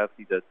mock drafts,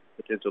 he's a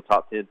potential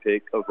top 10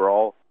 pick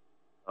overall.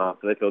 So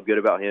they feel good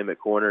about him at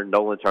corner.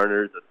 Nolan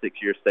Turner is a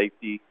 6-year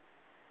safety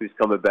who's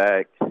coming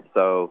back.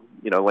 So,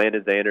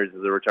 Landon Zanders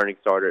is a returning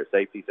starter at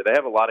safety. So they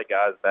have a lot of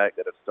guys back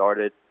that have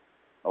started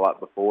a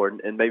lot before,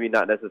 and maybe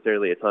not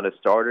necessarily a ton of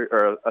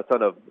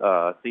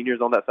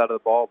seniors on that side of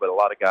the ball, but a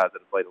lot of guys that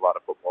have played a lot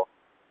of football.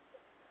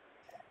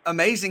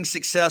 Amazing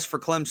success for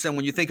Clemson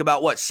when you think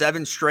about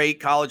 7 straight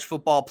college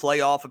football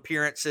playoff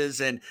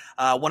appearances and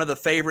one of the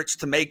favorites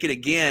to make it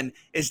again.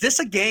 Is this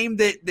a game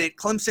that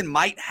Clemson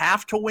might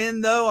have to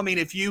win, though? I mean,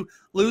 if you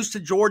lose to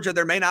Georgia,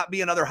 there may not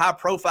be another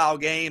high-profile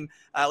game,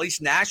 at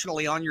least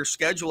nationally, on your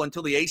schedule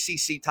until the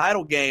ACC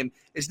title game.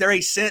 Is there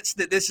a sense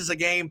that this is a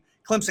game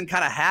Clemson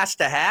kind of has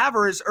to have,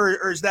 or is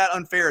that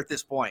unfair at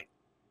this point?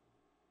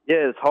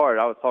 Yeah, it's hard.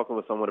 I was talking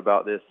with someone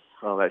about this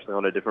actually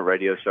on a different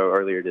radio show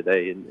earlier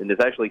today, and there's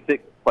actually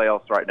 6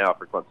 playoffs right now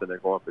for Clemson. They're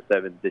going for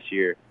 7 this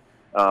year.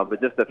 But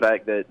just the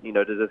fact that,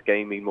 does this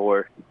game mean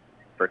more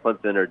for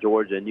Clemson or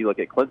Georgia? And you look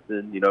at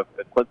Clemson,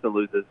 if Clemson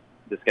loses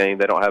this game,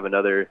 they don't have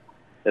another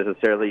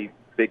necessarily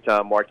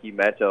big-time marquee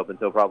matchup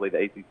until probably the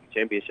ACC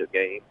championship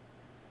game.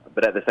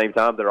 But at the same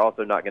time, they're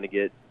also not going to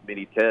get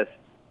many tests,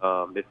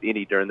 if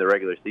any, during the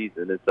regular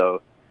season. And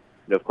so,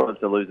 if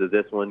Clemson loses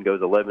this one,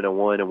 goes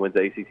 11-1 and wins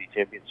the ACC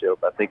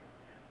championship, I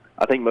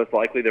think most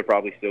likely they're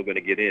probably still going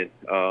to get in.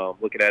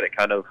 Looking at it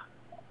kind of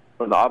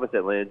from the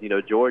opposite lens,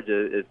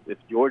 Georgia, if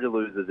Georgia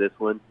loses this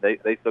one, they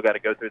still got to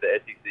go through the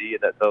SEC and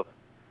that tough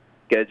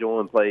schedule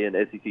and play an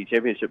SEC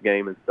championship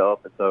game and stuff.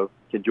 And so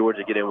can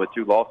Georgia get in with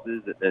 2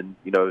 losses? And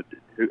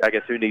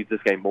who needs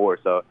this game more?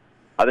 So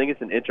I think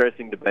it's an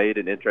interesting debate,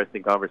 an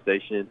interesting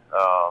conversation.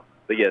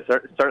 But yeah,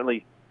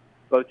 certainly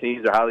both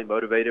teams are highly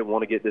motivated,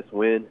 want to get this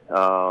win.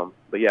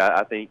 But yeah,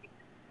 I think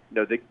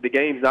the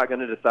game's not going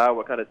to decide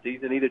what kind of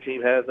season either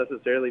team has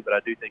necessarily, but I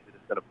do think that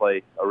it's going to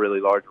play a really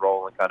large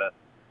role in kind of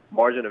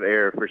margin of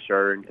error for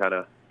sure, and kind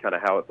of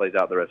how it plays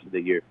out the rest of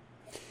the year.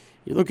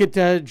 You look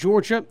at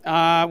Georgia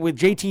with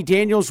JT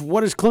Daniels.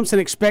 What does Clemson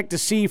expect to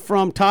see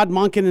from Todd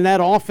Monken in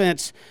that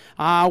offense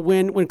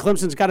when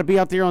Clemson's got to be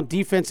out there on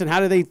defense, and how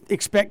do they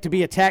expect to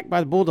be attacked by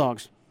the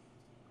Bulldogs?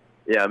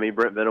 Yeah, I mean,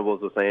 Brent Venables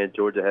was saying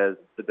Georgia has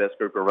the best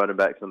group of running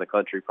backs in the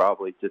country,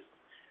 probably. Just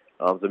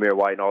Zamir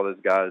White and all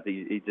those guys,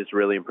 he's just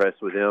really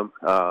impressed with him.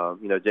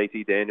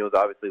 JT Daniels,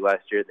 obviously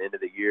last year at the end of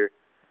the year,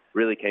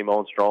 really came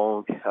on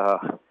strong.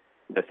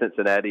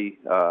 Cincinnati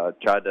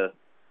tried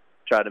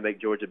to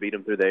make Georgia beat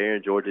them through the air,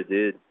 and Georgia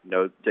did.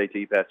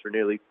 JT passed for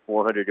nearly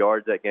 400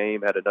 yards that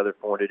game, had another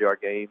 400-yard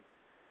game,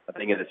 I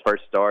think, in his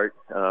first start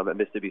at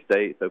Mississippi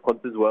State. So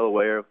Clemson's well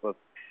aware of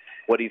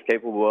what he's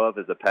capable of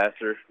as a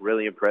passer,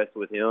 really impressed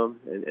with him,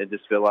 and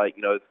just feel like,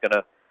 it's going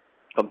to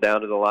come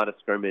down to the line of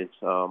scrimmage.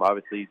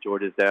 Obviously,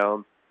 Georgia's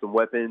down some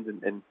weapons,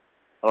 and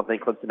I don't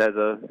think Clemson has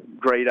a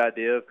great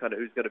idea of kind of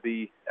who's going to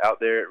be out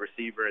there at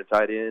receiver and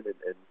tight end,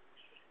 and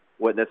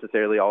what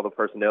necessarily all the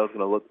personnel is going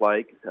to look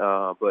like.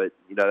 But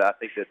I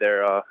think that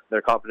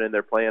they're confident in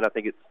their plan. I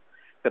think it's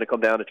going to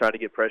come down to trying to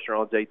get pressure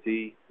on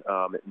JT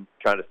and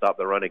trying to stop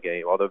the running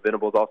game. Although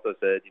Venables also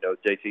said,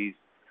 JT's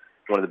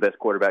one of the best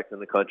quarterbacks in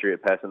the country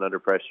at passing under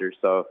pressure.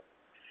 So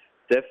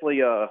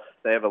definitely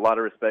they have a lot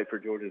of respect for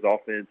Georgia's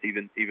offense,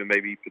 even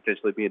maybe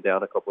potentially being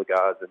down a couple of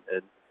guys,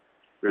 and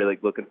really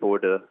looking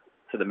forward to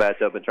the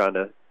matchup and trying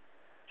to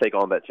take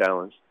on that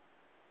challenge.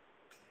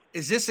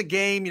 Is this a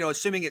game,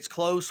 assuming it's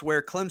close,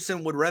 where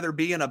Clemson would rather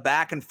be in a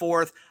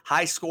back-and-forth,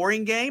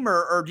 high-scoring game,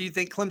 or do you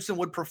think Clemson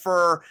would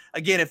prefer,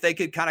 again, if they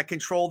could kind of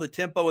control the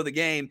tempo of the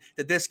game,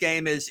 that this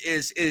game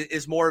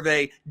is more of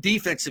a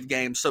defensive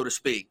game, so to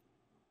speak?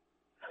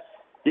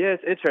 Yeah,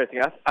 it's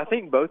interesting. I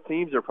think both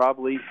teams are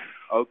probably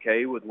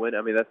okay with win.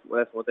 I mean, that's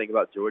one thing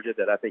about Georgia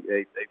that I think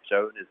they've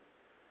shown is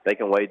they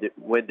can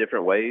win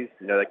different ways.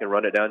 They can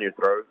run it down your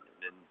throat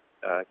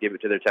and give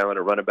it to their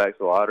talented running backs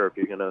a lot, or if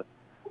you're going to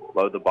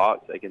load the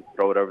box, they can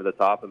throw it over the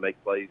top and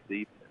make plays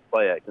deep and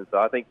play action. So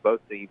I think both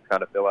teams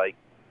kind of feel like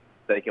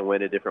they can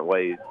win in different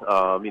ways.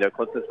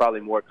 Clemson's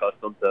probably more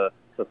accustomed to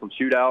some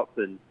shootouts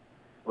and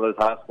some of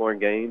those high-scoring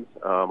games,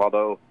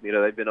 although,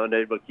 they've been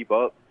unable to keep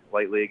up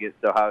lately against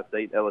Ohio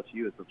State and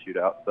LSU in some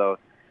shootouts. So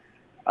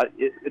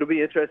it'll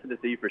be interesting to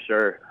see for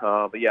sure.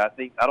 But, yeah,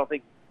 I don't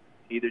think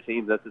either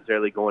team's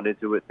necessarily going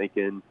into it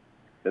thinking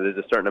there's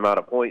a certain amount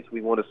of points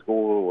we want to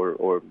score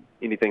or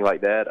anything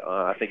like that.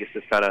 I think it's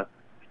just kind of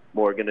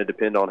more going to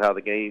depend on how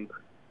the game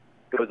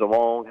goes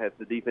along, if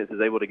the defense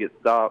is able to get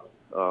stopped,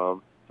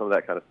 some of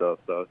that kind of stuff.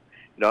 So,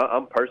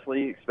 I'm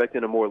personally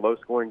expecting a more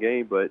low-scoring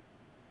game, but,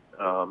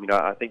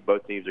 I think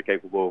both teams are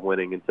capable of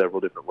winning in several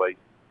different ways.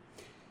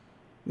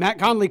 Matt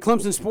Connolly,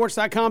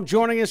 ClemsonSports.com,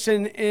 joining us.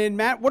 And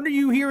Matt, what are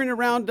you hearing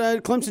around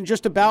Clemson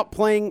just about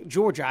playing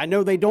Georgia? I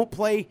know they don't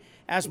play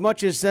as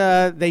much as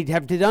they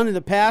have done in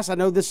the past. I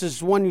know this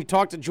is one you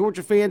talk to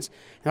Georgia fans.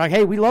 They're like,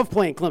 hey, we love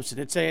playing Clemson.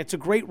 It's a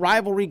great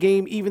rivalry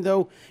game, even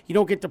though you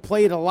don't get to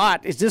play it a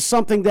lot. Is this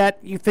something that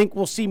you think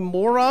we'll see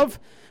more of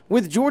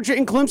with Georgia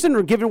and Clemson,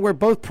 or given where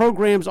both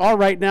programs are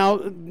right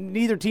now,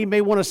 neither team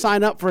may want to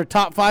sign up for a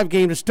top-5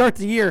 game to start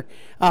the year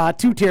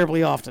too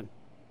terribly often?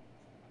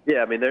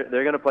 Yeah, I mean, they're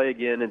going to play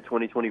again in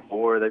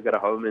 2024. They've got a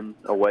home and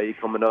away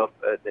coming up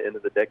at the end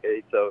of the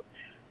decade. So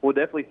we'll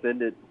definitely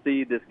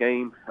see this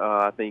game,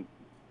 I think,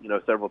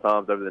 several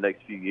times over the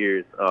next few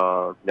years.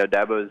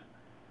 Dabo's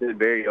been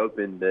very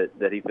open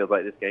that he feels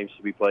like this game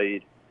should be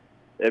played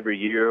every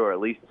year, or at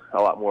least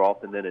a lot more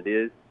often than it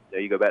is.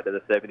 You go back to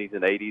the 70s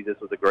and 80s, this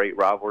was a great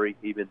rivalry.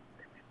 Even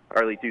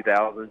early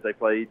 2000s, they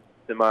played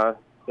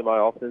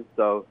semi-often.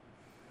 So,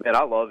 man,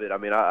 I love it. I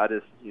mean, I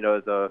just,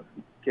 as a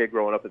kid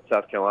growing up in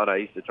South Carolina, I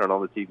used to turn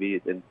on the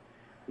TV and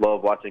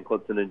love watching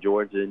Clemson and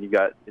Georgia. And you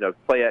got,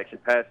 play action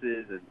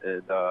passes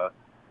and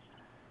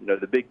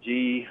the Big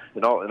G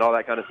and all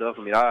that kind of stuff.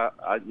 I mean,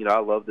 I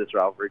love this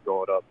rivalry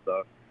growing up.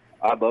 So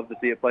I'd love to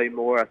see it play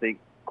more. I think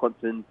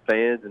Clemson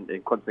fans and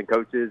Clemson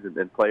coaches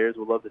and players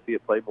would love to see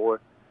it play more.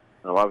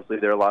 Obviously,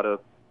 there are a lot of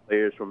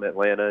players from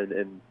Atlanta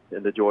and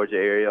the Georgia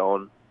area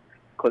on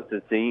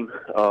Clemson's team.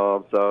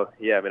 So,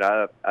 yeah, I mean,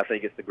 I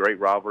think it's a great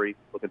rivalry.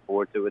 Looking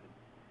forward to it.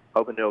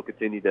 Hoping they'll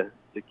continue to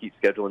keep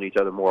scheduling each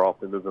other more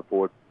often moving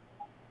forward.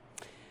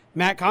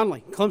 Matt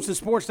Connolly,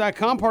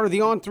 ClemsonSports.com, part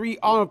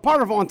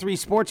of On 3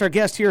 Sports, our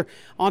guest here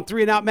on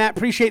 3 and Out. Matt,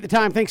 appreciate the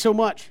time. Thanks so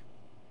much.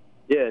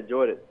 Yeah,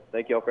 enjoyed it.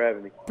 Thank you all for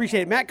having me.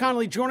 Appreciate it. Matt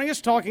Connolly joining us,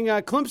 talking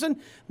Clemson.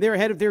 They're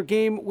ahead of their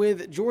game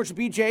with Georgia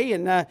BJ,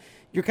 and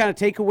your kind of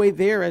takeaway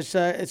there as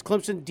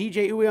Clemson,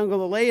 DJ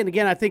Uiagalelei. And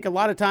again, I think a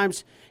lot of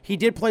times he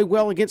did play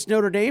well against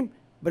Notre Dame,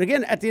 but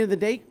again, at the end of the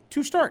day,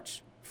 2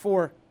 starts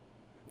for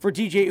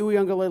DJ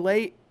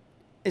Uiagalelei.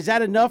 Is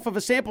that enough of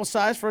a sample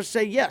size for us to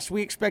say, yes,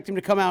 we expect him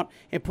to come out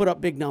and put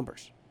up big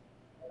numbers?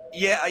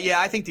 Yeah,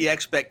 I think the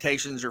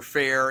expectations are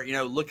fair. You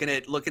know, looking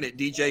at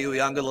DJ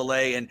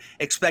Uiagalelei and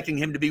expecting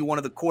him to be one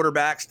of the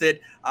quarterbacks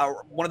that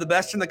are one of the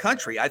best in the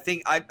country. I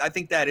think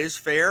that is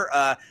fair.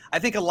 I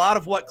think a lot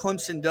of what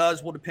Clemson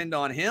does will depend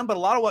on him, but a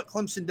lot of what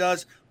Clemson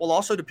does will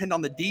also depend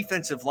on the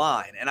defensive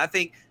line. And I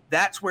think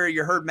that's where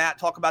you heard Matt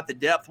talk about the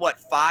depth.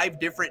 5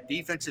 different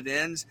defensive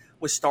ends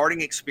with starting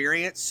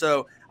experience.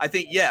 So I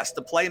think, yes,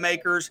 the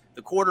playmakers,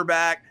 the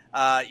quarterback,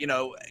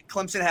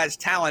 Clemson has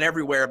talent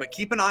everywhere, but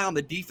keep an eye on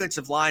the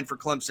defensive line for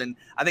Clemson.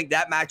 I think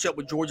that matchup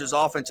with Georgia's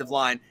offensive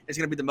line is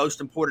going to be the most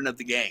important of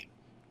the game.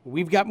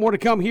 We've got more to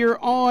come here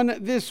on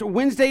this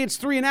Wednesday. It's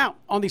 3 and Out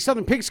on the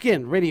Southern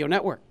Pigskin Radio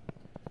Network.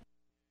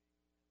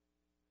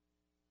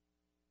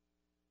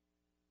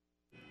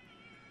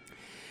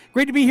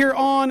 Great to be here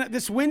on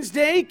this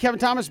Wednesday. Kevin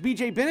Thomas,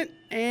 BJ Bennett,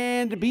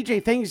 and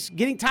BJ, things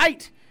getting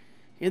tight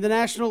in the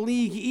National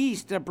League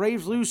East.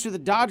 Braves lose to the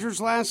Dodgers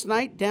last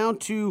night, down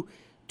to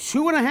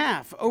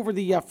 2.5 over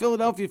the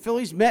Philadelphia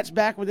Phillies. Mets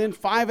back within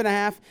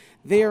 5.5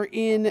 there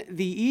in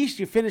the East.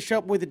 You finish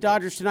up with the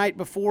Dodgers tonight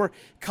before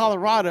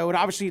Colorado, and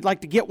obviously you'd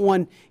like to get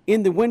one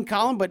in the win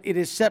column, but it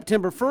is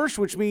September 1st,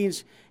 which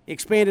means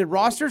expanded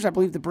rosters. I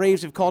believe the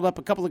Braves have called up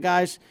a couple of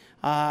guys,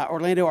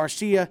 Orlando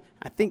Arcia,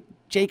 I think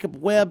Jacob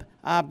Webb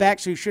back,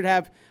 so you should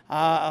have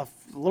a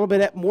little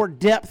bit more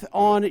depth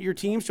on your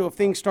team. So if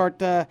things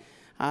start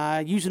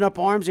using up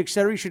arms, et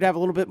cetera, you should have a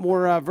little bit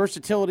more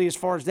versatility as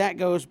far as that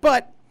goes.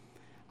 But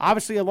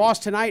obviously a loss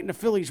tonight and the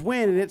Phillies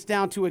win, and it's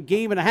down to a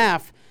game and a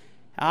half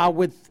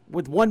with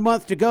 1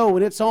 month to go,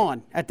 and it's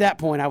on at that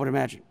point, I would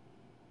imagine.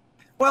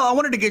 Well, I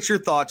wanted to get your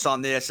thoughts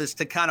on this as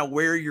to kind of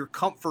where your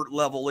comfort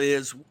level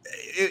is.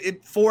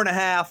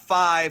 4.5,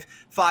 5,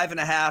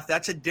 5.5,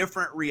 that's a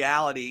different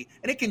reality.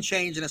 And it can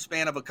change in a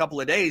span of a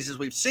couple of days, as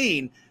we've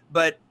seen.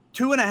 But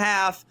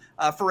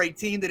 2.5 for a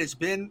team that has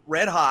been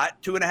red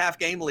hot, 2.5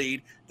 game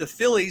lead. The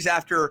Phillies,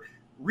 after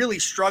really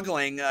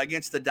struggling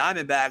against the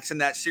Diamondbacks in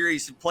that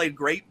series, have played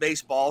great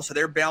baseball, so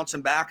they're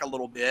bouncing back a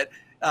little bit.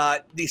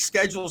 The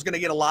schedule is going to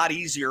get a lot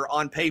easier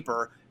on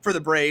paper for the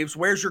Braves.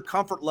 Where's your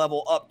comfort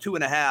level up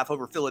 2.5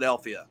 over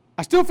Philadelphia?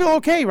 I still feel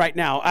okay right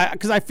now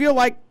because I feel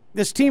like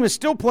this team is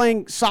still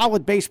playing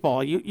solid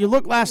baseball. You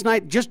look last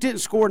night, just didn't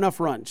score enough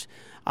runs.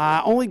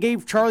 Only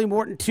gave Charlie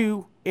Morton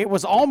 2. It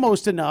was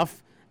almost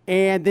enough.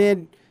 And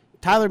then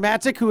Tyler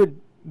Matzik, who had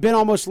been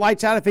almost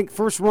lights out, I think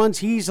first runs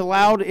he's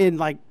allowed in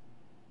like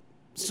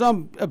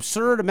some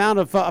absurd amount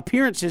of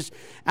appearances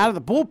out of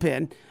the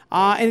bullpen.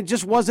 And it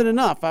just wasn't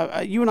enough.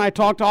 You and I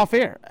talked off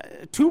air.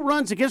 2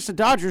 runs against the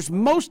Dodgers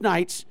most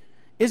nights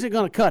isn't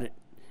going to cut it.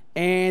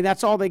 And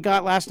that's all they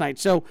got last night.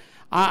 So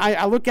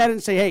I look at it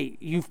and say, hey,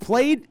 you've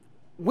played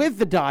with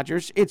the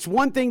Dodgers. It's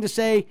one thing to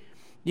say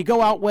you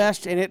go out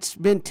west and it's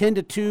been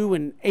 10-2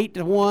 and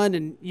 8-1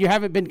 and you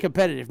haven't been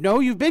competitive. No,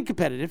 you've been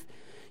competitive.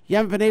 You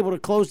haven't been able to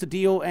close the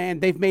deal, and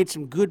they've made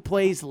some good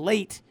plays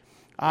late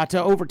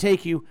to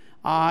overtake you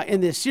in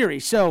this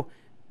series. So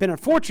been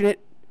unfortunate.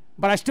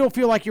 But I still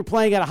feel like you're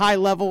playing at a high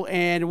level,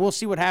 and we'll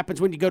see what happens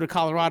when you go to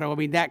Colorado. I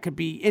mean, that could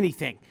be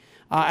anything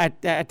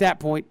at that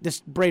point.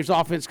 This Braves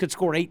offense could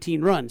score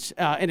 18 runs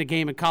in a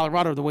game in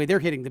Colorado the way they're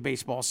hitting the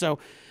baseball. So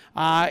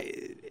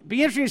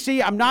be interesting to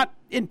see. I'm not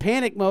in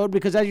panic mode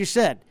because, as you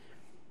said,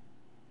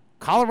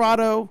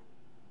 Colorado,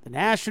 the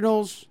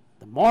Nationals,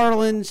 the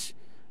Marlins,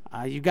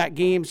 you've got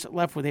games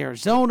left with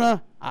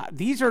Arizona.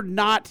 These are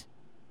not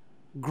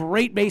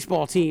great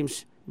baseball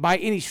teams by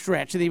any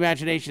stretch of the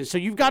imagination. So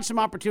you've got some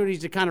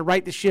opportunities to kind of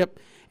right the ship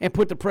and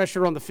put the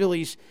pressure on the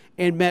Phillies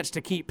and Mets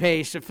to keep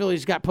pace. The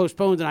Phillies got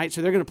postponed tonight,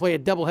 so they're going to play a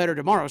doubleheader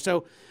tomorrow.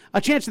 So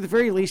a chance at the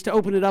very least to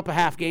open it up a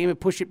half game and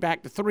push it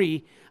back to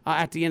 3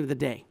 at the end of the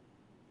day.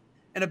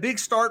 And a big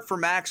start for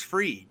Max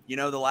Fried. You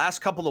know, the last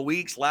couple of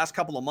weeks, last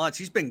couple of months,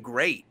 he's been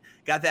great.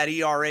 Got that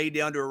ERA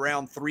down to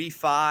around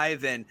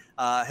 3.5 and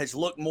has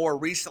looked more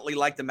recently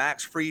like the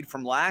Max Fried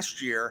from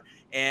last year.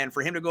 And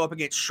for him to go up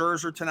against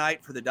Scherzer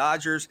tonight for the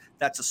Dodgers,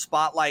 that's a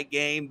spotlight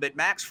game. But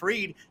Max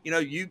Fried, you know,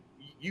 you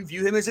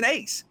view him as an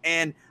ace.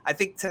 And I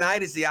think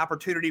tonight is the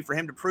opportunity for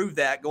him to prove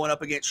that, going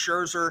up against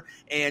Scherzer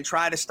and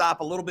try to stop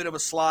a little bit of a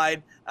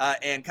slide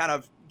and kind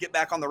of get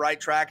back on the right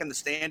track in the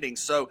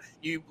standings. So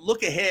you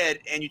look ahead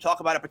and you talk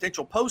about a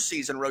potential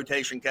postseason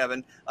rotation,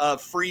 Kevin,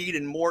 of Fried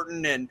and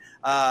Morton and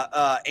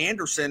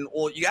Anderson.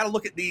 Well, you got to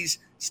look at these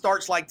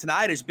starts like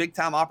tonight as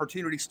big-time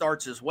opportunity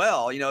starts as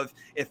well. You know,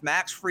 if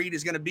Max Fried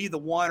is going to be the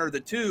 1 or the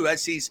 2,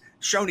 as he's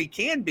shown he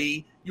can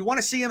be, you want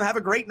to see him have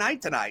a great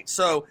night tonight.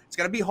 So it's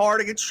going to be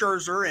hard against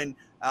Scherzer, and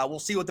we'll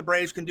see what the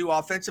Braves can do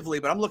offensively.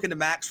 But I'm looking to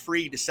Max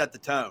Fried to set the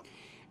tone.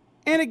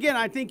 And again,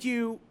 I think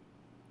you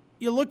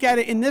look at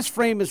it in this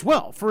frame as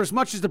well. For as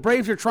much as the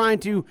Braves are trying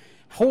to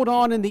hold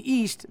on in the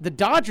East, the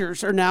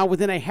Dodgers are now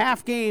within a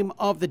half game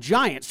of the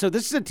Giants. So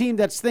this is a team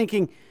that's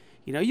thinking,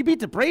 you know, you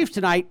beat the Braves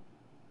tonight,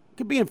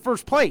 could be in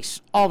first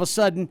place all of a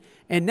sudden,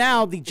 and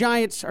now the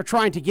Giants are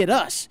trying to get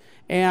us.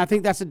 And I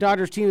think that's the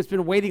Dodgers team that's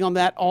been waiting on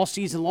that all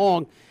season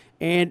long.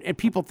 And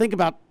people think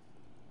about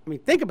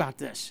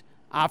this.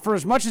 For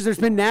as much as there's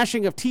been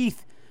gnashing of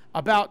teeth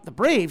about the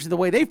Braves and the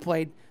way they've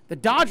played, the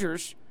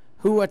Dodgers,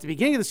 who at the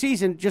beginning of the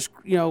season just,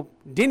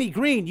 Denny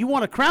Green, you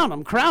want to crown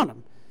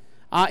him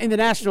in the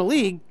National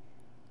League.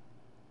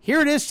 Here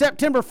it is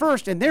September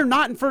 1st, and they're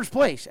not in first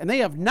place, and they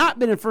have not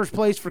been in first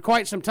place for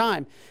quite some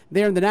time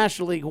there in the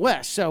National League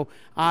West. So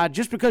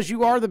just because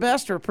you are the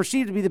best or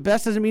perceived to be the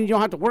best doesn't mean you don't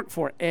have to work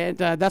for it, and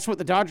that's what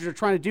the Dodgers are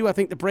trying to do. I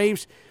think the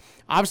Braves,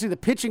 obviously the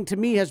pitching to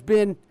me has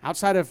been,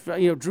 outside of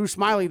Drew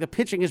Smyly, the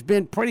pitching has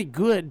been pretty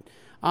good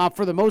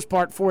for the most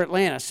part for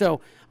Atlanta. So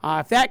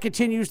if that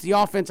continues, the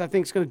offense I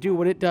think is going to do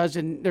what it does,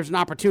 and there's an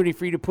opportunity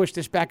for you to push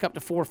this back up to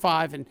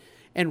 4-5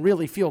 and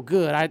really feel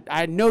good.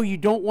 I know you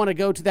don't want to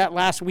go to that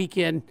last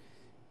weekend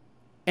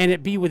and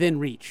it be within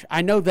reach.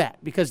 I know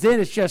that, because then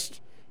it's just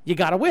you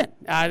got to win.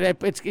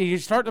 You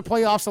start the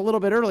playoffs a little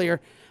bit earlier,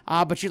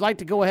 but you'd like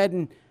to go ahead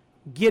and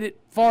get it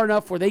far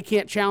enough where they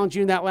can't challenge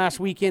you in that last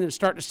weekend and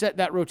start to set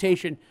that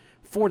rotation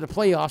for the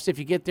playoffs if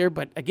you get there.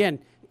 But again,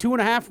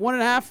 2.5,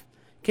 1.5,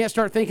 can't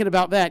start thinking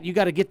about that. You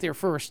got to get there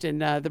first,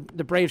 and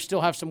the Braves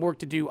still have some work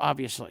to do,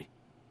 obviously.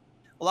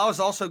 Well, I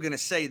was also going to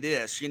say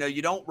this,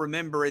 you don't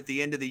remember at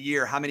the end of the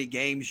year how many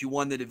games you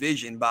won the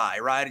division by,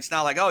 right? It's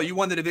not like, oh, you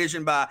won the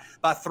division by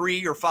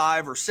 3 or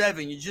 5 or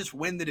 7. You just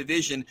win the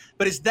division.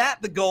 But is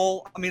that the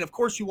goal? I mean, of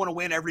course you want to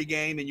win every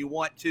game and you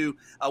want to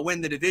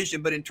win the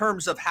division. But in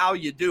terms of how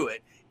you do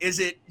it, is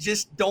it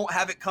just don't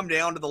have it come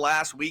down to the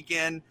last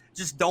weekend?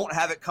 Just don't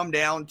have it come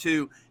down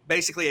to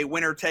basically a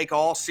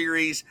winner-take-all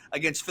series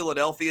against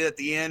Philadelphia at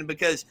the end?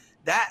 Because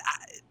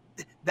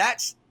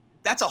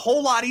that's a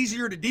whole lot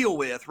easier to deal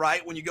with,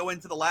 right? When you go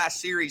into the last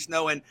series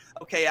knowing,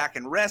 okay, I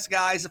can rest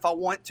guys if I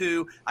want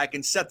to. I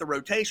can set the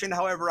rotation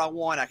however I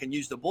want. I can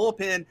use the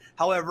bullpen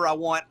however I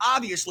want.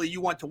 Obviously,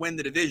 you want to win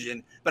the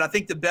division, but I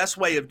think the best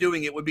way of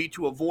doing it would be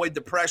to avoid the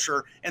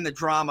pressure and the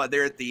drama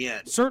there at the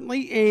end.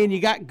 Certainly, and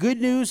you got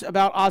good news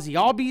about Ozzie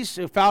Albies,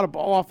 who fouled a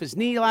ball off his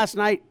knee last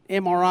night.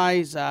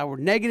 MRIs were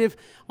negative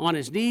on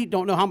his knee.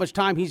 Don't know how much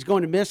time he's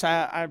going to miss.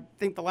 I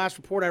think the last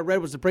report I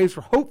read was the Braves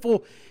were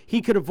hopeful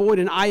he could avoid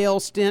an IL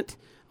stint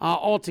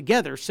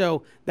altogether.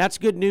 So that's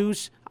good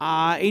news.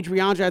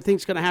 Adrianza, I think,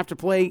 is going to have to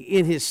play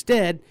in his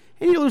stead.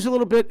 And you lose a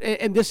little bit,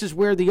 and this is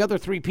where the other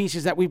three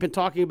pieces that we've been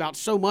talking about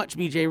so much,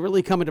 BJ,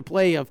 really come into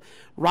play, of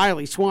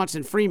Riley,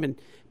 Swanson, Freeman,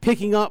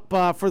 picking up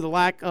for the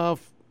lack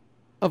of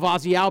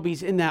Ozzie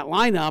Albies in that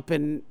lineup.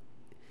 And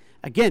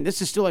again,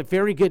 this is still a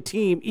very good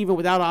team, even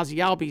without Ozzie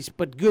Albies,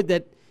 but good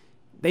that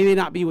they may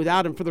not be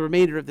without him for the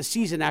remainder of the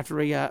season after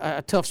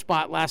a tough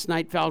spot last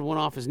night, fouled one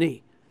off his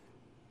knee.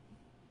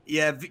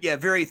 Yeah,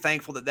 very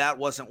thankful that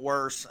wasn't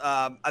worse.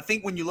 I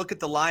think when you look at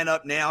the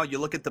lineup now, you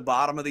look at the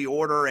bottom of the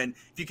order, and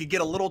if you could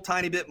get a little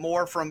tiny bit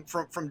more from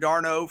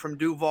d'Arnaud, from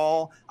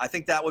Duvall, I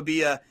think that would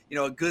be a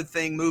good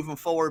thing moving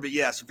forward. But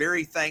yes,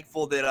 very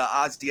thankful that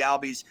Ozzie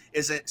Albies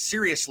isn't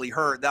seriously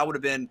hurt. That would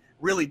have been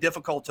really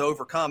difficult to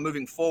overcome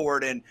moving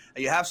forward. And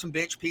you have some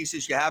bench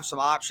pieces, you have some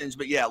options,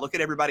 but yeah, look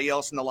at everybody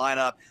else in the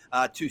lineup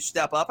to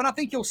step up. And I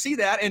think you'll see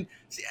that and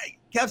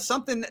have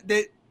something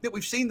that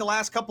we've seen the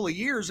last couple of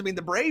years. I mean,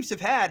 the Braves have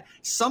had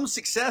some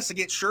success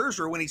against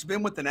Scherzer when he's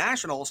been with the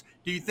Nationals.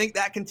 Do you think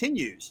that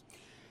continues?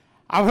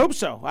 I hope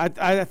so.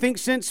 I think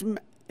since,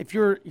 if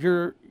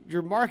your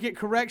market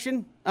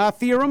correction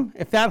theorem,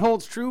 if that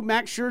holds true,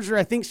 Max Scherzer,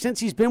 I think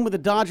since he's been with the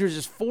Dodgers,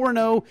 is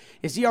 4-0.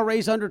 His ERA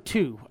is under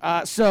 2.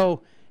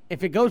 So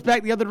if it goes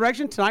back the other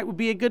direction, tonight would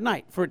be a good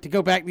night for it to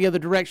go back the other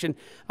direction.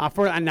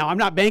 Now, I'm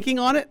not banking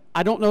on it.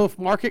 I don't know if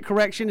market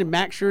correction and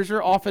Max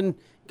Scherzer often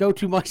go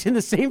too much in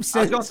the same sentence. I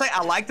was going to say,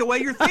 I like the way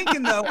you're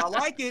thinking, though. I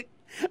like it.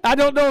 I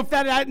don't know if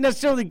that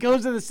necessarily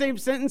goes in the same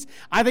sentence.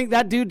 I think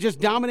that dude just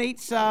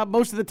dominates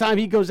most of the time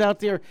he goes out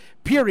there,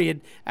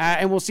 period.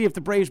 And we'll see if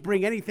the Braves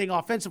bring anything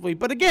offensively.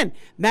 But again,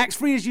 Max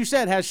Fried, as you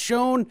said, has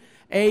shown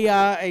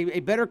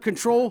a better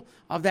control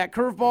of that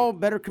curveball,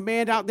 better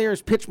command out there,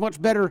 has pitched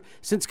much better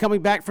since coming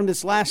back from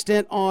this last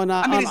stint on.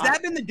 Has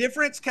that been the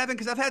difference, Kevin?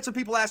 Because I've had some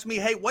people ask me,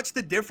 hey, what's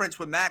the difference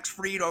with Max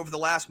Fried over the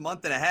last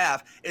month and a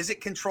half? Is it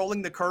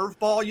controlling the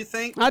curveball, you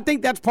think? I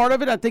think that's part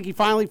of it. I think he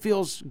finally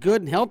feels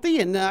good and healthy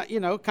and,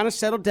 kind of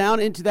settled down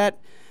into that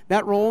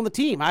role in the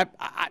team.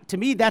 To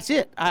me, that's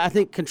it. I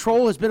think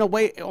control has been a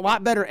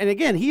lot better. And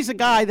again, he's a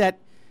guy that,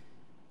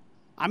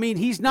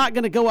 he's not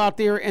going to go out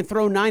there and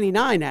throw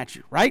 99 at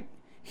you, right?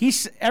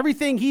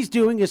 Everything he's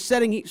doing is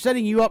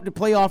setting you up to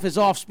play off his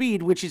off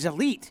speed, which is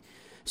elite.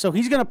 So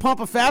he's going to pump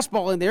a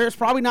fastball in there. It's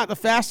probably not the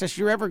fastest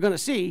you're ever going to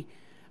see,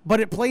 but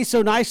it plays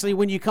so nicely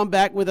when you come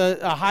back with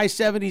a high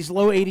 70s,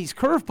 low 80s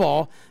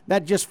curveball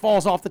that just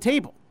falls off the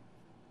table.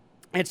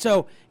 And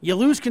so you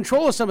lose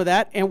control of some of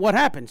that, and what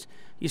happens?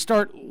 You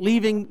start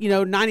leaving,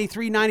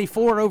 93,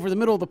 94 over the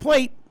middle of the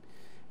plate,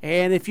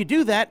 and if you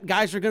do that,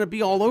 guys are going to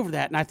be all over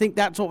that. And I think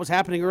that's what was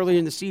happening earlier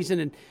in the season,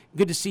 and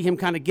good to see him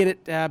kind of get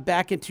it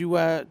back into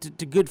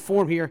to good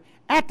form here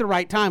at the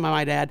right time, I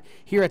might add,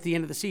 here at the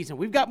end of the season.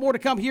 We've got more to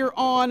come here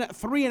on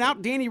 3 and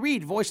Out. Danny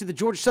Reed, voice of the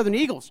Georgia Southern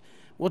Eagles,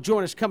 will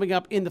join us coming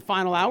up in the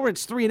final hour.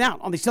 It's 3 and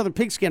Out on the Southern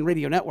Pigskin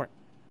Radio Network.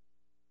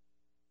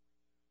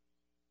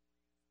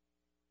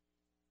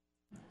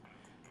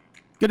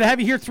 Good to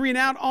have you here, 3 and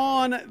Out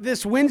on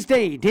this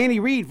Wednesday. Danny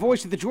Reed,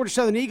 voice of the Georgia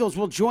Southern Eagles,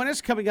 will join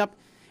us coming up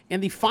in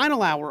the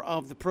final hour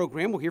of the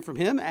program. We'll hear from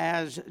him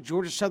as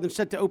Georgia Southern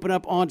set to open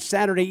up on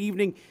Saturday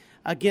evening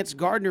against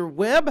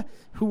Gardner-Webb,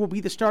 who will be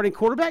the starting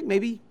quarterback.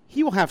 Maybe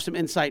he will have some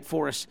insight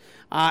for us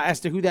as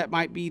to who that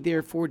might be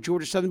there for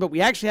Georgia Southern. But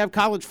we actually have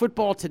college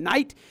football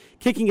tonight,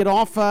 kicking it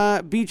off,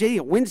 BJ,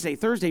 a Wednesday,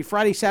 Thursday,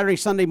 Friday, Saturday,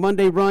 Sunday,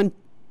 Monday run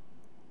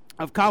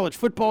of college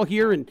football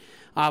here, and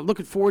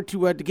looking forward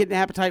to getting the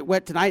appetite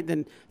wet tonight.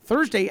 Then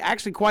Thursday,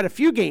 actually quite a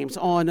few games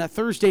on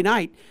Thursday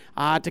night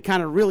to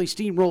kind of really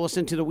steamroll us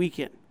into the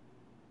weekend.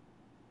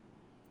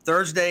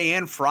 Thursday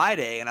and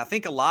Friday, and I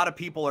think a lot of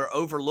people are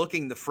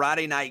overlooking the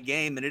Friday night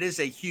game, and it is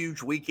a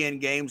huge weekend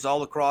games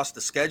all across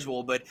the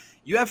schedule, but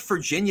you have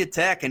Virginia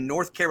Tech and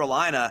North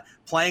Carolina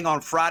playing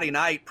on Friday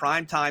night,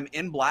 primetime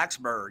in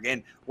Blacksburg,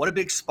 and what a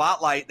big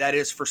spotlight that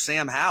is for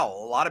Sam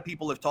Howell. A lot of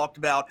people have talked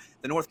about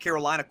the North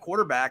Carolina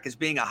quarterback as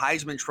being a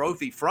Heisman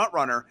Trophy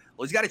frontrunner.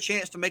 Well, he's got a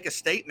chance to make a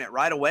statement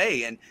right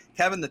away, and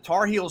Kevin, the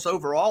Tar Heels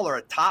overall are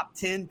a top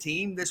 10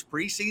 team this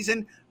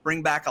preseason,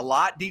 bring back a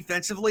lot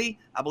defensively.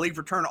 I believe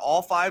return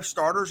all 5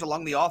 starters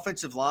along the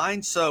offensive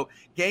line. So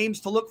games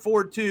to look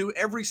forward to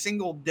every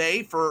single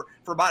day for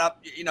about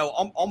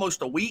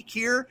almost a week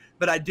here.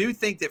 But I do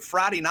think that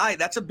Friday night,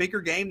 that's a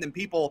bigger game than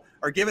people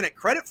are giving it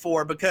credit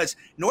for, because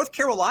North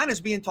Carolina is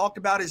being talked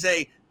about as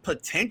a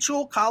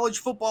potential college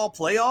football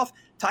playoff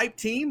type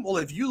team. Well,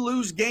 if you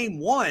lose game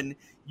 1,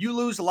 you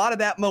lose a lot of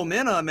that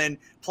momentum, and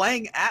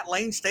playing at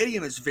Lane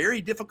Stadium is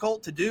very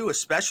difficult to do,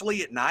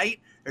 especially at night.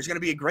 There's going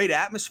to be a great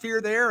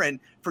atmosphere there, and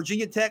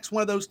Virginia Tech's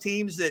one of those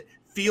teams that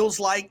feels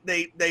like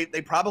they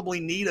probably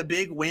need a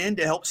big win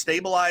to help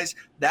stabilize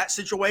that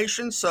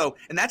situation. So,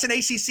 and that's an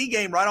ACC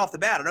game right off the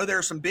bat. I know there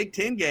are some Big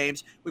Ten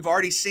games. We've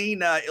already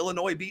seen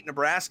Illinois beat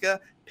Nebraska.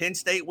 Penn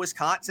State,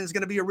 Wisconsin is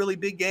going to be a really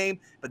big game,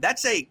 but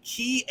that's a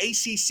key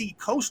ACC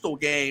coastal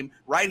game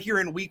right here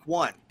in week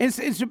 1.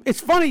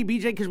 It's funny,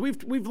 BJ, because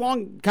we've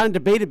long kind of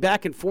debated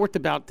back and forth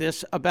about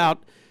this,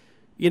 about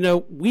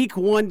week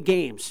 1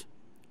 games.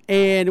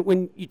 And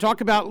when you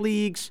talk about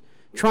leagues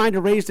trying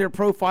to raise their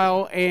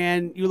profile,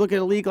 and you look at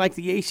a league like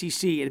the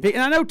ACC,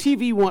 and I know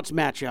TV wants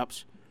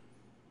matchups,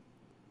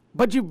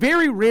 but you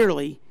very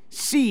rarely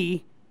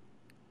see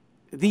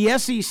the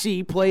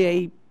SEC play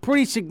a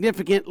pretty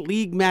significant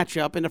league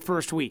matchup in the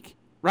first week,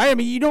 right? I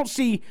mean, you don't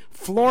see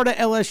Florida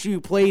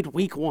LSU played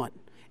week 1.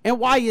 And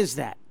why is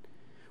that?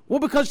 Well,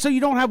 because so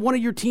you don't have one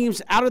of your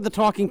teams out of the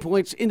talking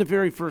points in the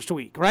very first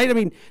week, right? I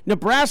mean,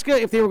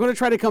 Nebraska, if they were going to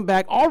try to come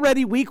back,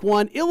 already week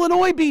 1,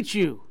 Illinois beat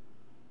you.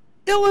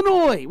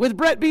 Illinois with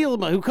Brett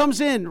Bielema, who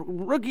comes in,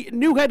 rookie,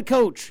 new head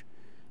coach,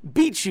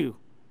 beats you.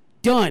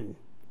 Done.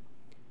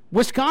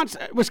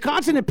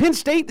 Wisconsin and Penn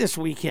State this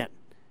weekend.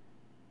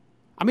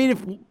 I mean,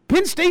 if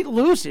Penn State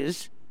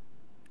loses,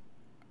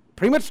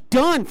 pretty much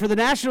done for the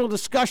national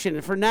discussion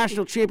and for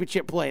national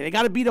championship play. They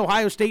got to beat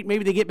Ohio State.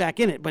 Maybe they get back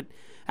in it, but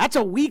that's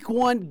a week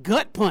 1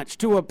 gut punch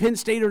to a Penn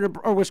State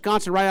or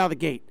Wisconsin right out of the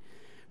gate.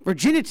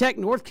 Virginia Tech,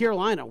 North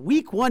Carolina,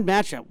 week 1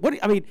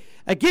 matchup.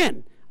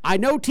 Again, I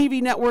know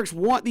TV networks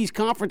want these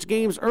conference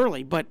games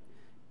early, but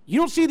you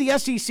don't see the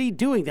SEC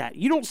doing that.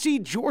 You don't see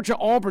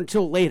Georgia-Auburn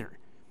till later.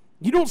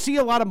 You don't see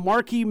a lot of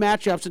marquee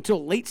matchups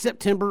until late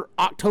September,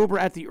 October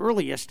at the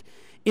earliest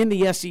in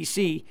the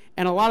SEC,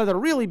 and a lot of the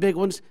really big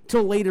ones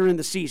till later in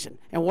the season.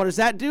 And what does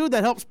that do?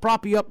 That helps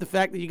prop you up the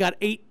fact that you got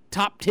 8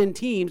 top 10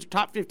 teams,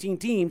 top 15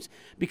 teams,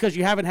 because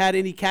you haven't had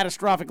any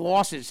catastrophic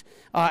losses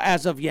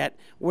as of yet,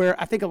 where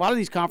I think a lot of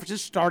these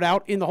conferences start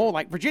out in the hole.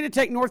 Like Virginia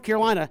Tech, North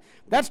Carolina,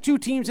 that's 2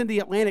 teams in the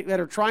Atlantic that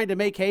are trying to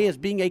make hay as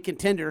being a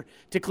contender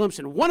to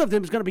Clemson. One of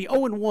them is going to be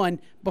 0-1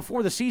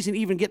 before the season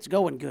even gets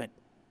going good.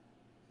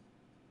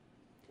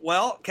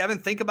 Well, Kevin,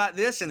 think about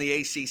this in the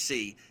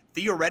ACC.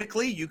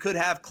 Theoretically, you could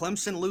have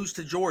Clemson lose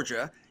to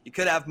Georgia. You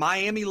could have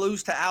Miami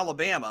lose to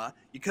Alabama.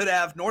 You could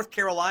have North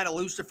Carolina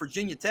lose to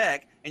Virginia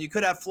Tech. And you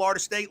could have Florida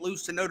State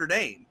lose to Notre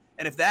Dame.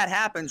 And if that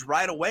happens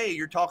right away,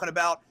 you're talking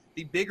about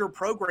the bigger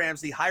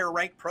programs, the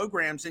higher-ranked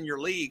programs in your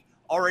league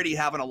already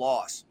having a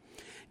loss.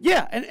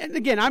 Yeah, and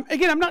again,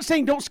 I'm not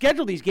saying don't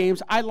schedule these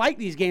games. I like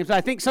these games. I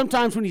think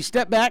sometimes when you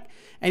step back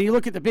and you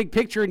look at the big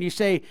picture and you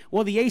say,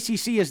 well, the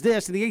ACC is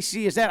this and the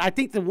ACC is that. I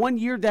think the one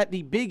year that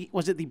the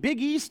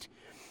Big East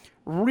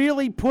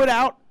really put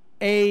out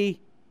a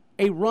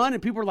run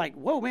and people were like,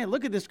 whoa, man,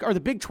 look at this. Or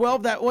the Big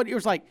 12, that one, it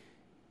was like,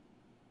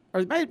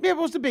 or maybe it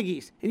was the Big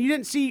East. And you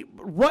didn't see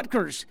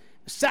Rutgers,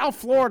 South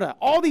Florida,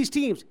 all these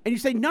teams. And you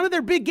say none of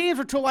their big games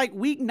were till like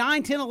week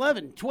 9, 10,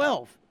 11,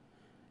 12.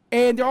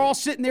 And they're all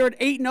sitting there at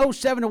 8-0,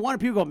 7-1, and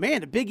people go,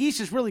 man, the Big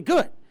East is really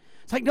good.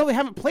 It's like, no, they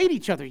haven't played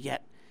each other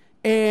yet.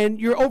 And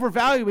you're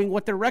overvaluing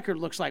what their record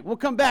looks like. We'll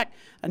come back.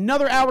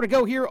 Another hour to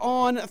go here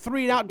on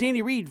 3 and Out.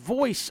 Danny Reed,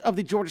 voice of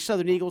the Georgia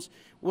Southern Eagles,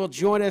 will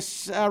join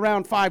us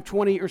around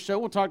 5:20 or so.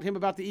 We'll talk to him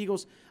about the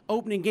Eagles'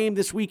 opening game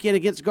this weekend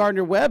against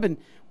Gardner-Webb and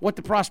what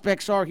the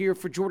prospects are here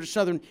for Georgia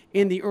Southern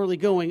in the early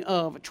going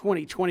of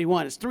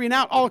 2021. It's 3 and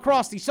Out all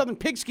across the Southern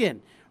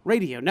Pigskin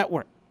Radio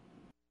Network.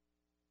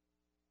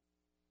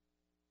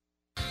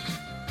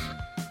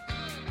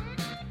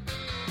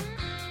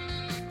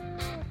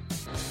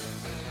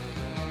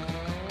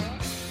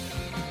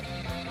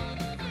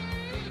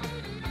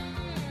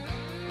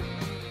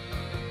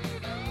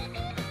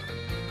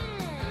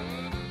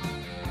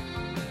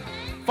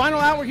 Final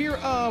hour here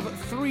of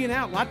 3 and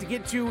Out. A lot to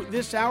get to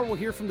this hour. We'll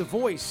hear from the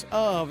voice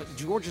of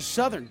Georgia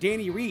Southern,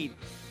 Danny Reed.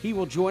 He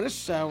will join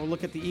us. We'll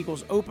look at the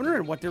Eagles opener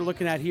and what they're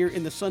looking at here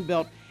in the Sun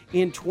Belt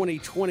in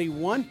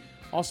 2021.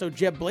 Also,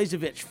 Jeb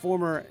Blazevich,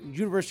 former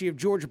University of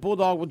Georgia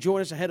Bulldog, will join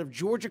us ahead of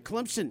Georgia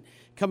Clemson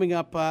coming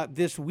up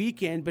this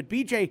weekend. But,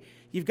 BJ,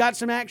 you've got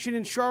some action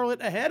in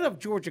Charlotte ahead of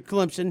Georgia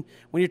Clemson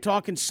when you're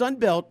talking Sun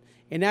Belt,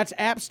 and that's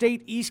App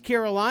State, East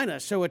Carolina.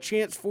 So a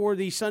chance for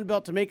the Sun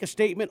Belt to make a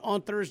statement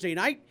on Thursday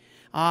night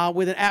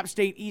with an App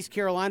State, East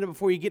Carolina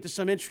before you get to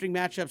some interesting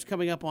matchups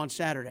coming up on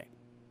Saturday.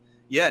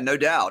 Yeah, no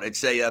doubt.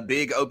 It's a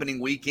big opening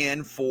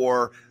weekend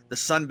for the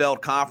Sun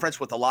Belt Conference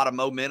with a lot of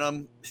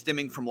momentum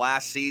stemming from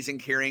last season,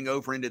 carrying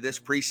over into this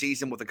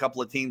preseason with a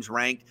couple of teams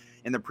ranked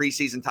in the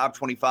preseason top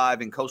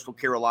 25 in Coastal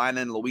Carolina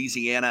and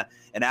Louisiana,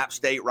 and App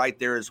State right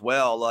there as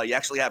well. You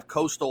actually have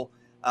Coastal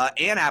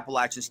and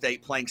Appalachian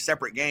State playing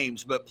separate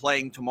games, but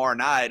playing tomorrow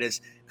night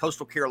as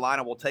Coastal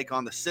Carolina will take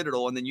on the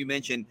Citadel. And then you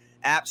mentioned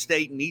App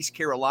State and East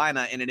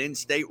Carolina in an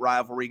in-state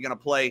rivalry going to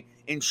play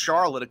in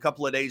Charlotte a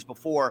couple of days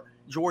before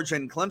Georgia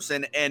and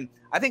Clemson. And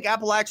I think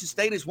Appalachian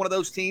State is one of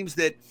those teams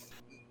that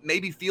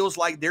maybe feels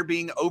like they're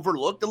being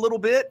overlooked a little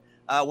bit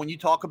when you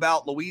talk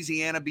about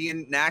Louisiana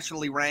being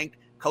nationally ranked,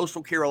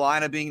 Coastal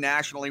Carolina being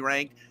nationally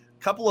ranked.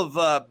 Couple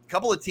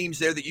of teams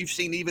there that you've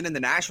seen even in the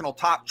national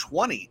top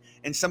 20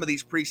 in some of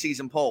these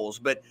preseason polls.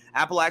 But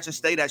Appalachian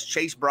State has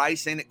Chase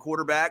Bryson at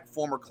quarterback,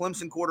 former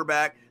Clemson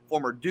quarterback,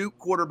 former Duke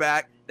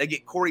quarterback. They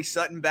get Corey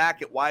Sutton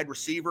back at wide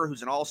receiver,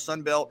 who's an all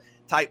Sun Belt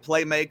type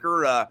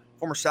playmaker.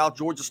 Former South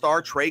Georgia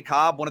star Trey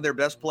Cobb, one of their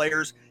best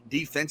players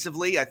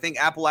defensively. I think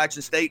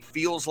Appalachian State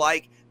feels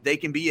like they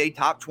can be a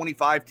top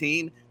 25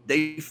 team.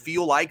 They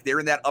feel like they're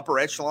in that upper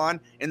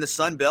echelon in the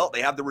Sun Belt.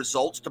 They have the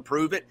results to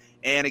prove it.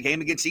 And a game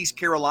against East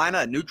Carolina,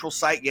 a neutral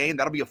site game,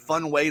 that'll be a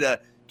fun way to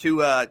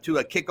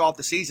kick off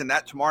the season.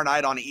 That tomorrow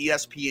night on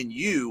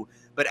ESPNU.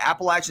 But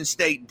Appalachian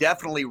State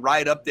definitely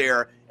right up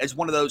there as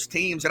one of those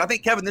teams. And I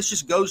think, Kevin, this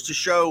just goes to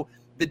show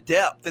the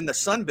depth in the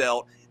Sun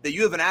Belt that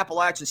you have an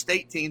Appalachian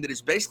State team that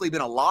has basically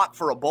been a lock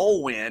for a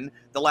bowl win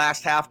the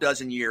last half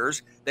dozen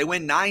years. They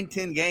win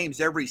 9-10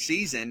 games every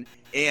season.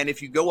 And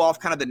if you go off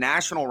kind of the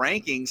national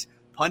rankings,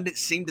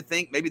 pundits seem to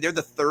think maybe they're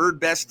the third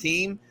best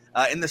team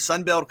in the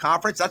Sun Belt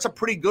Conference. That's a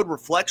pretty good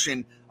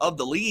reflection of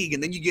the league.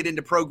 And then you get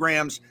into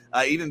programs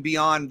even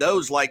beyond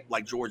those like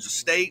Georgia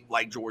State,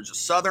 like Georgia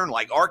Southern,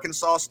 like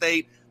Arkansas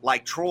State,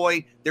 like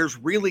Troy. There's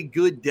really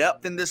good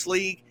depth in this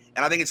league.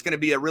 And I think it's going to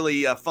be a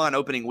really fun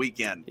opening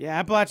weekend. Yeah,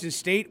 Appalachian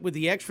State with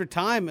the extra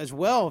time as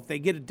well, if they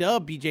get a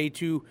dub, BJ,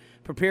 to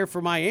prepare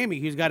for Miami,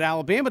 who's got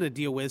Alabama to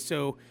deal with.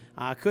 So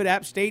could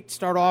App State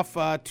start off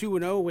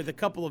 2-0 with a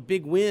couple of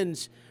big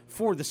wins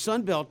for the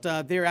Sun Belt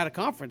there out of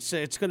conference?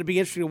 It's going to be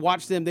interesting to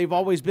watch them. They've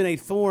always been a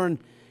thorn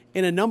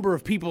in a number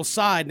of people's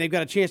side, and they've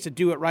got a chance to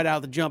do it right out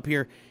of the jump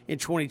here in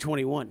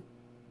 2021.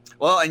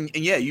 Well, and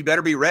yeah, you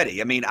better be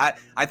ready. I mean,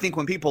 I think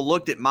when people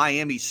looked at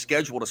Miami's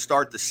schedule to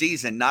start the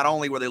season, not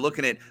only were they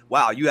looking at,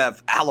 wow, you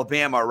have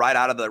Alabama right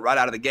out of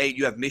the gate,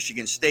 you have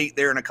Michigan State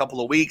there in a couple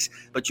of weeks,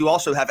 but you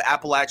also have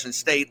Appalachian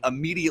State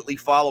immediately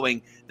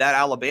following that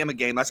Alabama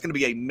game. That's going to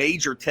be a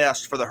major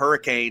test for the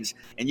Hurricanes.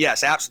 And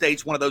yes, App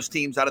State's one of those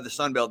teams out of the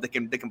Sun Belt that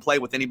can play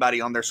with anybody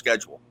on their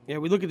schedule. Yeah,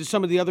 we look at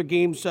some of the other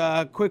games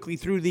quickly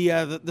through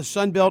the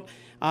Sun Belt.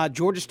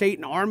 Georgia State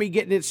and Army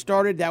getting it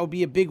started. That would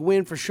be a big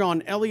win for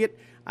Sean Elliott,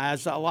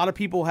 as a lot of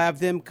people have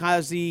them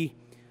as the,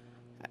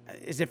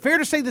 is it fair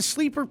to say the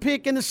sleeper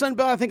pick in the Sun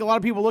Belt? I think a lot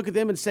of people look at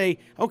them and say,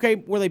 okay,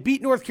 will they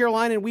beat North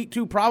Carolina in week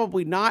 2?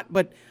 Probably not,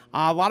 but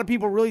a lot of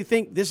people really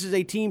think this is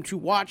a team to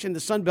watch in the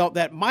Sun Belt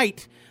that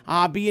might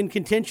be in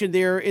contention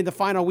there in the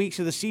final weeks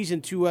of the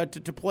season to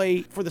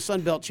play for the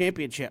Sun Belt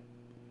championship.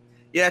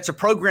 Yeah, it's a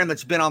program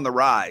that's been on the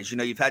rise. You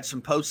know, you've had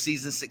some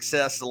postseason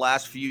success the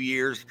last few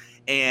years,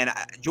 and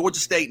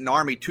Georgia State and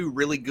Army, two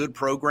really good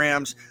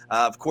programs.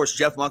 Of course,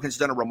 Jeff Monken's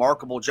done a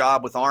remarkable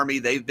job with Army.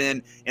 They've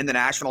been in the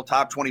national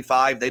top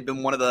 25. They've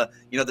been one of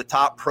the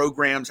top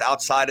programs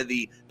outside of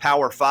the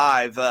Power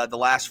Five the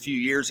last few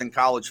years in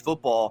college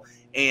football.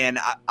 And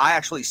I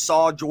actually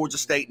saw Georgia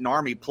State and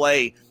Army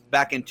play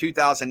back in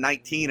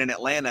 2019 in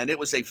Atlanta, and it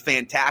was a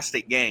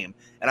fantastic game.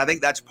 And I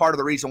think that's part of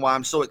the reason why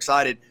I'm so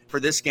excited for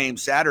this game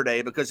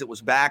Saturday, because it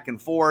was back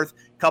and forth,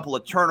 a couple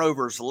of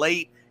turnovers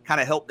late, kind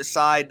of helped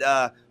decide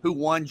who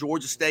won.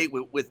 Georgia State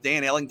with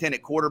Dan Ellington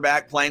at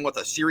quarterback playing with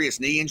a serious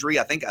knee injury,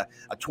 I think a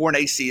torn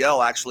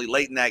ACL actually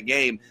late in that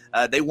game.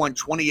 They won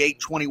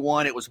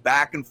 28-21. It was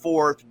back and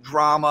forth,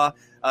 drama.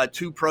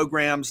 Two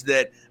programs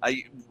that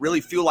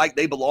really feel like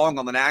they belong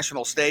on the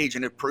national stage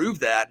and have proven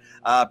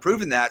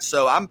that.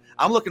 So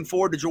I'm looking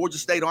forward to Georgia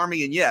State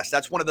Army, and yes,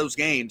 that's one of those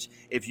games.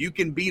 If you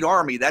can beat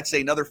Army, that's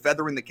another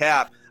feather in the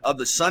cap of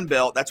the Sun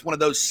Belt. That's one of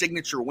those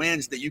signature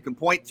wins that you can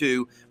point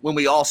to when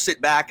we all sit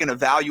back and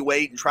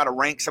evaluate and try to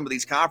rank some of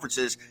these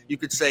conferences. You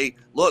could say,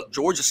 look,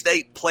 Georgia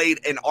State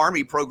played an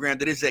Army program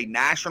that is a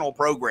national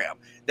program.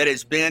 that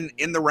has been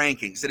in the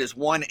rankings, that has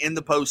won in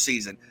the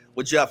postseason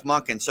with Jeff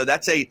Monken. So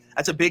that's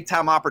a big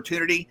time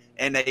opportunity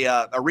and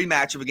a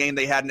rematch of a game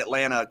they had in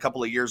Atlanta a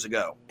couple of years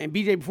ago. And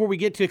BJ, before we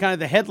get to kind of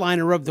the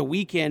headliner of the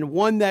weekend,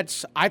 one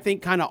that's I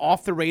think kind of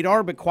off the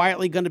radar, but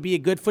quietly going to be a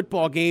good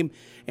football game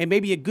and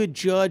maybe a good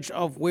judge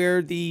of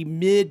where the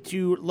mid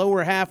to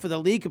lower half of the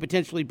league could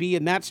potentially be,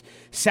 and that's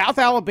South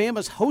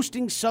Alabama's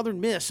hosting Southern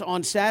Miss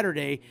on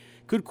Saturday.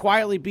 Could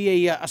quietly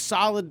be a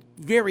solid,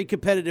 very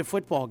competitive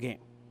football game.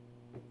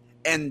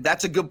 And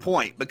that's a good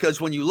point,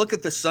 because when you look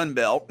at the Sun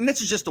Belt, and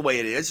this is just the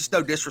way it is, it's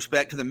no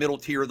disrespect to the middle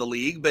tier of the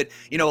league, but,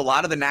 a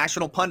lot of the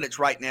national pundits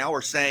right now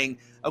are saying,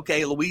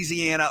 okay,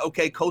 Louisiana,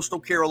 okay, Coastal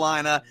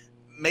Carolina,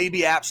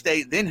 maybe App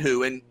State, then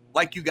who? And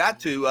like you got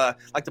to,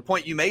 like the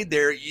point you made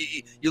there,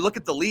 you look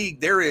at the league,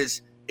 there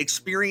is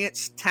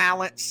experience,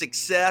 talent,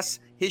 success,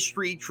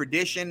 history,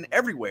 tradition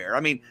everywhere. I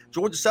mean,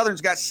 Georgia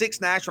Southern's got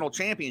 6 national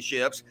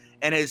championships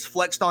and has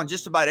flexed on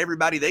just about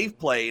everybody they've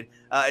played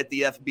at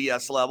the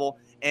FBS level.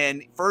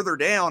 And further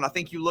down, I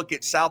think you look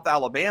at South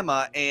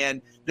Alabama,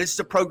 and this is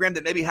a program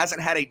that maybe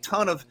hasn't had a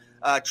ton of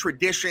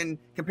tradition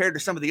compared to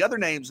some of the other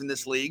names in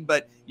this league,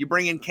 but you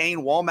bring in Kane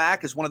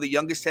Womack as one of the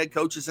youngest head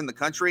coaches in the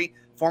country,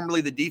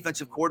 formerly the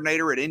defensive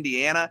coordinator at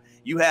Indiana.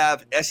 You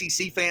have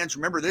SEC fans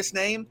remember this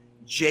name,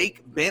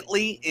 Jake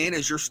Bentley, in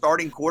as your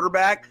starting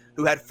quarterback,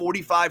 who had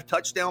 45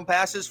 touchdown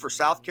passes for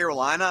South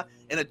Carolina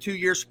in a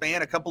 2-year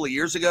span a couple of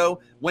years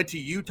ago, went to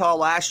Utah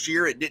last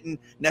year. It didn't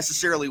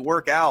necessarily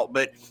work out,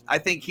 but I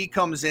think he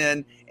comes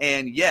in,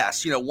 and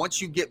yes,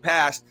 once you get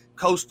past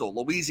Coastal,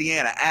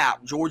 Louisiana,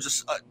 App, Georgia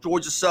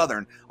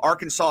Southern,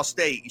 Arkansas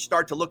State, you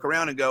start to look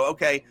around and go,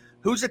 okay,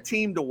 who's a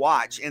team to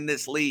watch in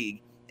this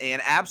league? And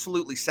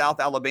absolutely South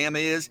Alabama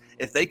is.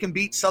 If they can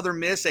beat Southern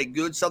Miss, a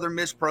good Southern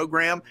Miss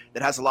program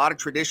that has a lot of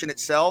tradition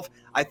itself,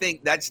 I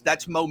think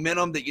that's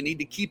momentum that you need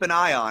to keep an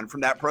eye on from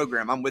that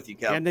program. I'm with you,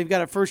 Kevin. And they've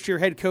got a first-year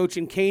head coach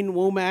in Kane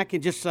Womack,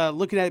 and just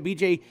looking at it,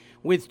 BJ,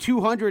 with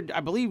 200, I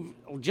believe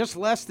just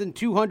less than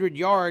 200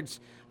 yards,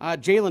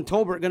 Jalen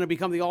Tolbert going to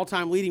become the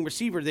all-time leading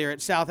receiver there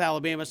at South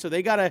Alabama. So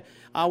they got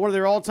one of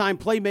their all-time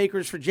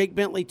playmakers for Jake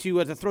Bentley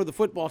to throw the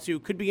football to.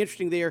 Could be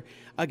interesting there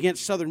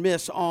against Southern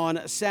Miss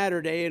on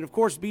Saturday. And, of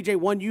course, BJ,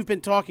 one you've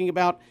been talking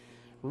about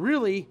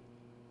really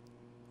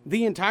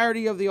the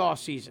entirety of the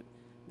offseason.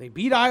 They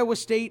beat Iowa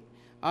State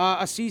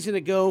a season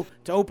ago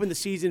to open the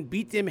season,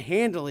 beat them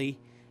handily.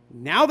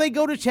 Now they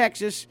go to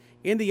Texas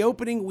in the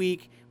opening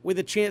week with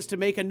a chance to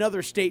make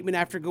another statement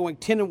after going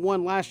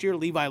 10-1 last year.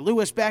 Levi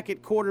Lewis back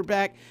at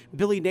quarterback.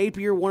 Billy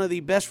Napier, one of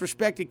the best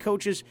respected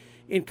coaches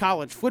in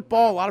college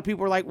football. A lot of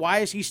people are like, why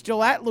is he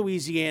still at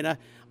Louisiana,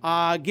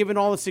 given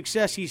all the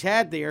success he's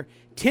had there?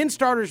 10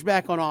 starters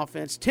back on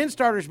offense, 10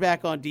 starters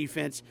back on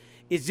defense.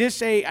 Is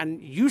this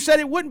and you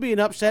said it wouldn't be an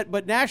upset,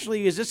 but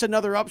nationally, is this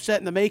another upset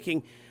in the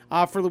making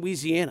for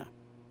Louisiana?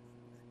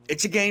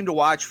 It's a game to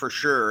watch for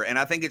sure, and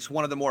I think it's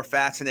one of the more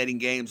fascinating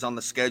games on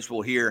the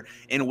schedule here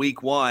in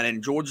Week 1,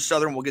 and Georgia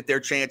Southern will get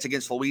their chance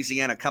against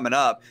Louisiana coming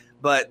up.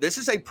 But this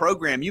is a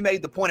program, you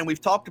made the point, and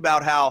we've talked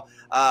about how,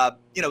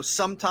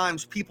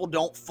 sometimes people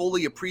don't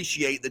fully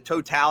appreciate the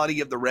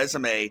totality of the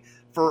resume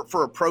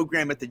for a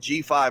program at the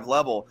G5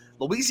 level.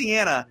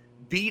 Louisiana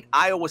beat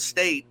Iowa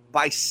State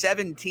by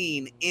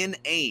 17 in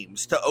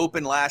Ames to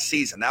open last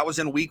season. That was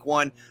in Week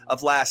 1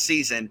 of last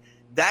season.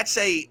 That's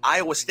a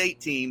Iowa State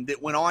team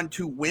that went on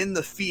to win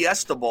the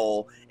Fiesta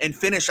Bowl and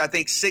finish, I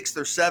think, 6th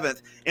or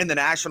 7th in the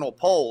national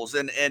polls.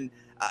 And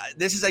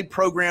this is a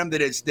program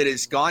that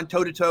has gone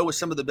toe-to-toe with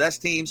some of the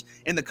best teams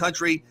in the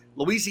country.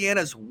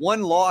 Louisiana's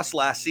one loss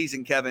last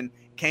season, Kevin,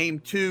 came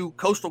to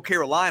Coastal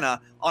Carolina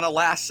on a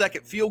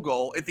last-second field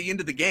goal at the end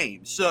of the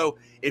game. So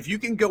if you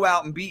can go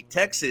out and beat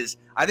Texas,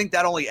 I think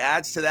that only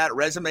adds to that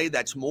resume.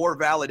 That's more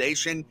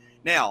validation.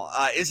 Now,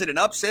 is it an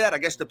upset? I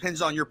guess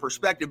depends on your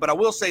perspective, but I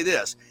will say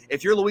this.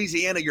 If you're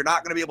Louisiana, you're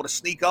not going to be able to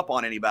sneak up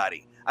on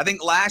anybody. I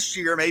think last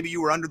year maybe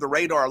you were under the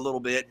radar a little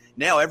bit.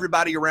 Now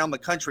everybody around the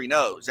country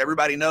knows.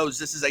 Everybody knows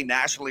this is a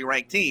nationally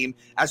ranked team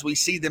as we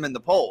see them in the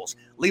polls.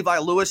 Levi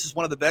Lewis is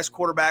one of the best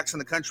quarterbacks in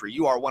the country.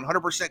 You are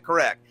 100%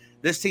 correct.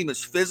 This team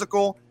is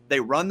physical. They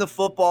run the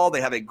football.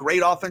 They have a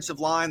great offensive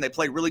line. They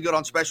play really good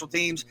on special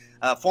teams.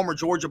 Former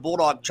Georgia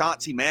Bulldog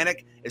Chauncey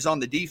Manick is on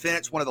the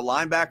defense, one of the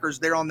linebackers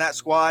there on that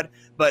squad.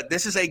 But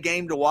this is a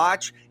game to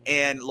watch.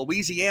 And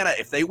Louisiana,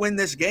 if they win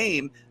this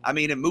game,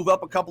 and move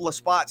up a couple of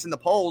spots in the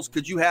polls,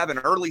 could you have an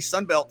early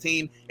Sun Belt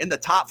team in the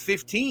top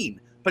 15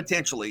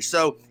 potentially?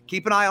 So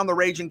keep an eye on the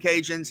Raging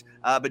Cajuns,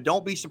 but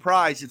don't be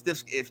surprised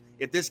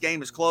if this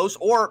game is close,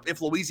 or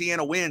if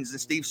Louisiana wins the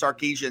Steve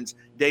Sarkisian's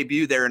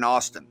debut there in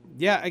Austin.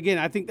 Yeah, again,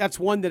 I think that's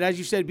one that, as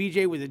you said,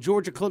 BJ, with the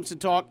Georgia Clemson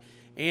talk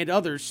and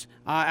others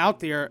out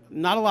there,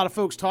 not a lot of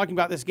folks talking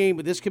about this game,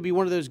 but this could be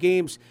one of those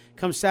games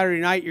come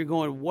Saturday night, you're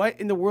going, what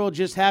in the world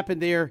just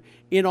happened there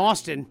in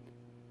Austin?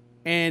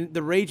 And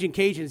the Raging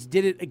Cajuns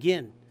did it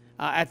again.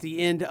 at the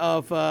end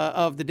of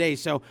the day.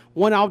 So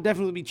one I'll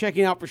definitely be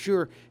checking out for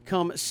sure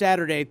come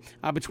Saturday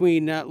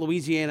between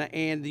Louisiana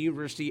and the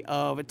University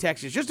of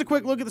Texas. Just a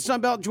quick look at the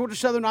Sun Belt. Georgia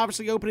Southern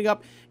obviously opening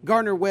up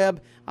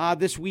Gardner-Webb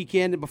this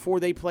weekend before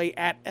they play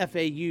at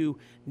FAU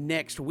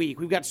next week.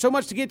 We've got so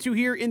much to get to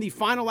here in the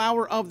final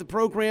hour of the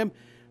program.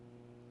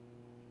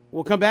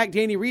 We'll come back.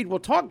 Danny Reed will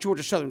talk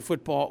Georgia Southern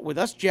football with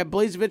us. Jeb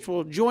Blazevich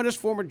will join us,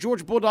 former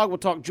Georgia Bulldog. We'll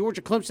talk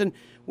Georgia Clemson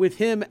with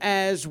him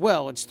as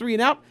well. It's 3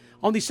 and Out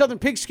on the Southern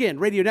Pigskin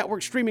Radio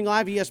Network, streaming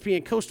live,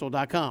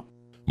 ESPNCoastal.com.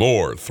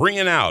 More 3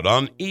 and Out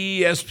on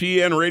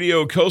ESPN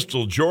Radio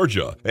Coastal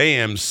Georgia,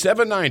 AM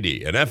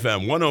 790 and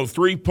FM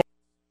 103.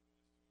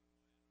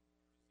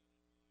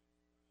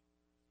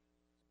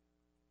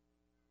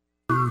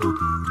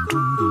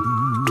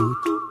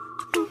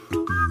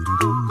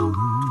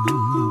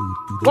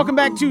 Welcome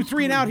back to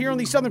 3 and Out here on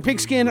the Southern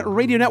Pigskin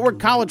Radio Network.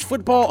 College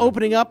football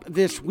opening up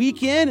this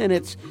weekend, and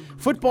it's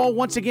football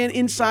once again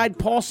inside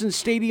Paulson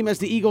Stadium as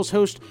the Eagles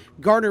host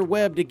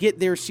Gardner-Webb to get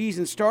their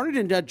season started.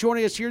 And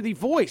joining us here, the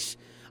voice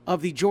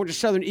of the Georgia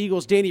Southern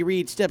Eagles, Danny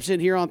Reed, steps in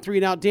here on 3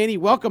 and Out. Danny,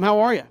 welcome. How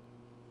are you?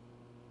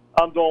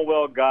 I'm doing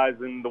well, guys,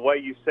 and the way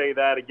you say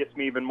that, it gets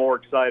me even more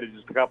excited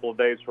just a couple of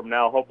days from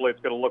now. Hopefully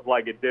it's going to look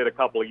like it did a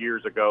couple of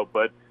years ago,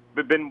 but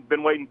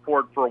been waiting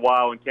for it for a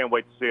while and can't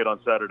wait to see it on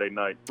Saturday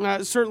night.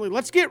 Certainly.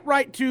 Let's get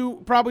right to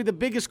probably the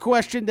biggest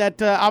question that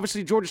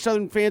obviously Georgia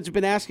Southern fans have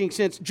been asking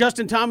since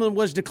Justin Tomlin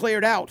was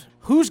declared out.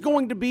 Who's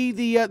going to be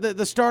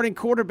the starting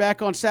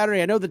quarterback on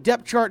Saturday? I know the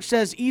depth chart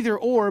says either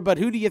or, but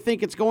who do you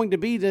think it's going to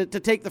be to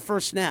take the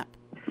first snap?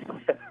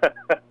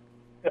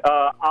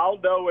 I'll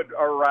know it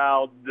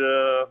around,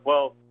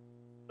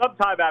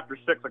 sometime after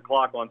 6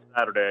 o'clock on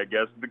Saturday, I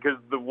guess, because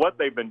what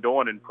they've been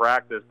doing in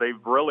practice, they've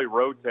really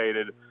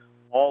rotated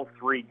all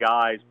three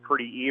guys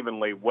pretty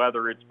evenly,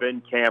 whether it's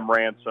been Cam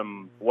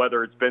Ransom,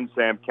 whether it's been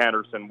Sam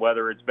Kennerson,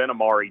 whether it's been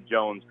Amari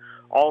Jones.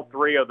 All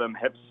three of them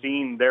have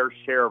seen their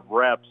share of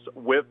reps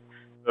with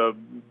the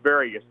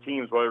various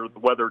teams,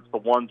 whether it's the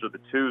ones or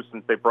the twos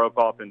since they broke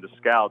off into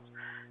scouts.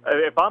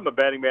 If I'm a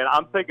betting man,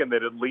 I'm thinking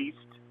that at least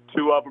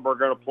two of them are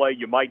going to play.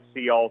 You might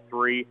see all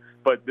three,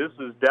 but this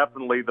is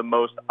definitely the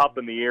most up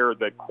in the air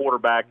that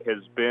quarterback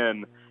has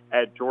been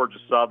at Georgia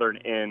Southern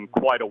in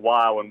quite a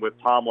while, and with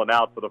Tomlin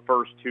out for the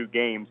first two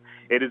games,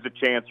 it is a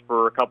chance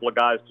for a couple of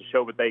guys to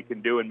show what they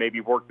can do and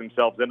maybe work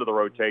themselves into the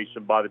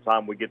rotation by the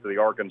time we get to the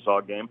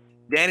Arkansas game.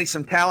 Danny,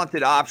 some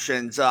talented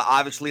options,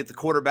 obviously, at the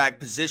quarterback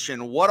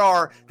position. What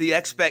are the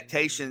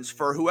expectations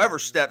for whoever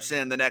steps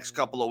in the next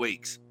couple of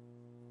weeks?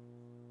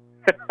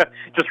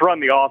 Just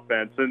run the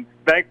offense, and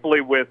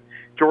thankfully with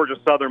Georgia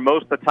Southern,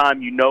 most of the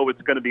time you know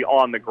it's going to be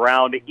on the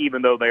ground,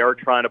 even though they are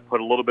trying to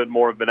put a little bit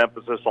more of an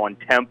emphasis on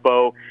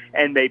tempo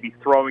and maybe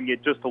throwing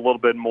it just a little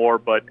bit more.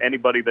 But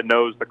anybody that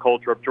knows the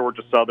culture of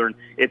Georgia Southern,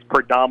 it's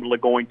predominantly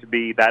going to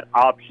be that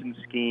option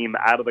scheme,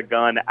 out of the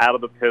gun, out of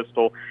the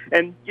pistol.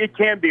 And it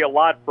can be a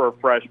lot for a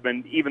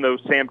freshman, even though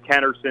Sam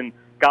Kennerson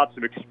got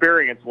some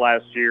experience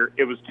last year.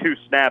 It was 2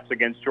 snaps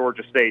against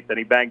Georgia State. Then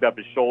he banged up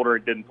his shoulder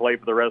and didn't play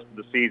for the rest of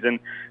the season.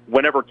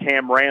 Whenever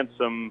Cam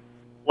Ransom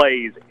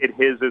plays, it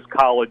is his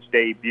college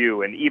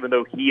debut, and even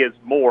though he is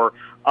more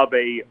of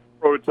a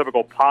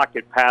prototypical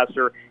pocket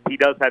passer, he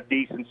does have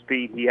decent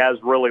speed. He has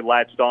really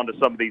latched on to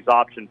some of these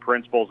option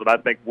principles that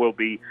I think will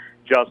be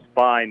just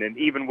fine. And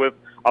even with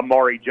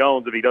Amari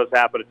Jones, if he does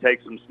happen to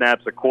take some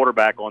snaps at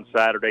quarterback on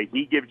Saturday,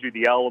 he gives you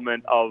the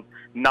element of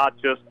not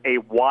just a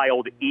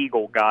wild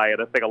eagle guy,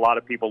 and I think a lot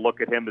of people look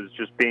at him as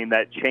just being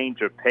that change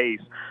of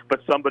pace,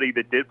 but somebody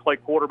that did play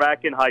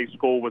quarterback in high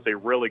school, was a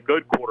really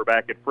good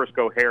quarterback at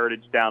Frisco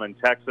Heritage down in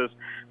Texas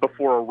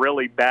before a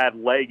really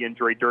bad leg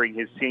injury during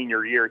his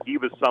senior year. He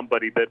was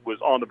somebody that was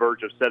on the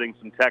verge of setting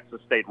some Texas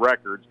State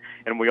records,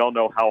 and we all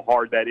know how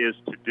hard that is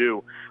to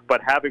do. But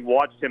having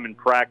watched him in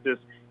practice,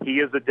 he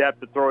is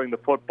adept at throwing the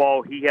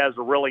football. He has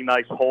a really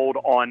nice hold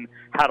on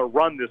how to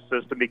run this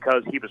system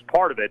because he was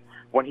part of it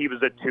when he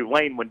was at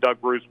Tulane when Doug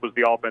Bruce was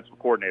the offensive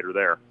coordinator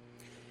there.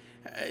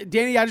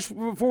 Danny,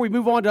 before we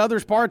move on to other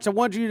parts, I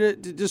want you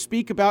to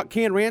speak about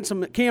Cam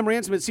Ransom. Cam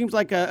Ransom, it seems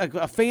like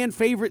a fan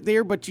favorite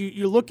there, but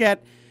you look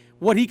at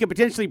what he could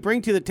potentially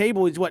bring to the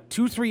table. He's,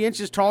 2-3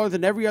 inches taller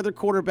than every other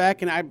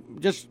quarterback, and I'm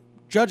just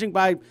judging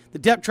by the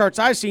depth charts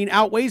I've seen,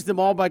 outweighs them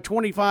all by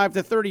 25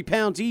 to 30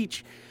 pounds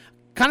each.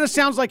 Kind of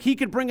sounds like he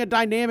could bring a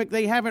dynamic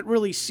they haven't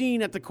really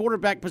seen at the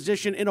quarterback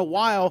position in a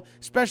while,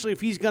 especially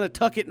if he's going to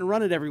tuck it and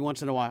run it every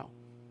once in a while.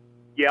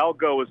 Yeah, I'll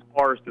go as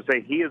far as to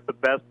say he is the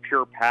best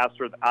pure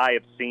passer that I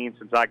have seen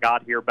since I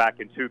got here back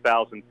in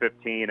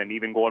 2015, and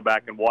even going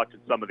back and watching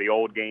some of the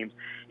old games.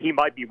 He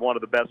might be one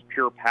of the best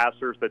pure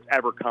passers that's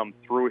ever come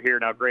through here.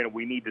 Now, granted,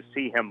 we need to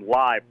see him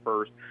live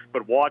first,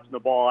 but watching the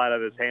ball out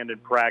of his hand in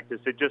practice,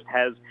 it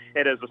has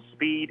a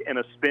speed and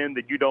a spin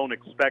that you don't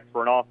expect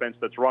for an offense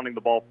that's running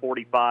the ball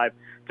 45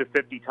 to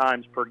 50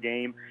 times per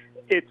game.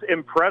 It's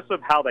impressive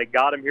how they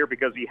got him here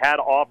because he had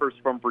offers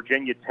from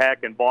Virginia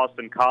Tech and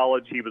Boston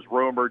College. He was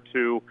rumored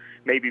to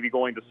maybe be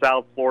going to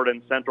South Florida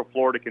and Central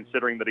Florida,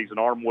 considering that he's an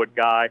Armwood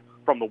guy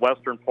from the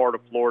western part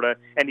of Florida.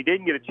 And he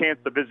didn't get a chance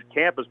to visit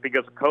campus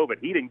because of COVID.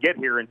 He didn't get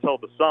here until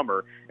the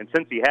summer. And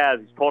since he has,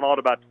 he's put on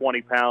about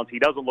 20 pounds. He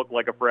doesn't look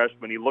like a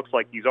freshman. He looks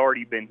like he's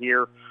already been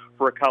here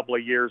for a couple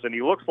of years. And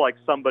he looks like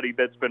somebody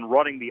that's been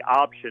running the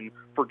option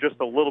for just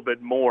a little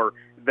bit more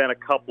than a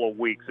couple of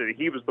weeks.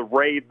 He was the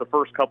rave the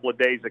first couple of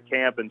days of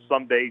camp, and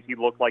some days he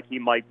looked like he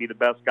might be the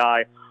best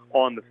guy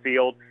on the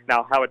field.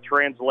 Now, how it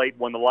translates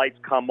when the lights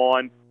come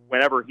on,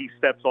 whenever he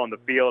steps on the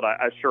field,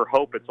 I sure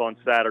hope it's on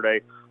Saturday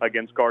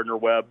against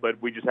Gardner-Webb,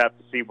 but we just have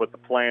to see what the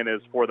plan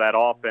is for that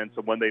offense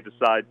and when they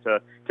decide to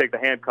take the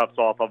handcuffs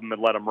off of him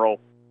and let him roll.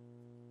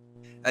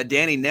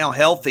 Danny, now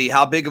healthy,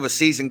 how big of a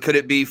season could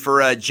it be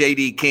for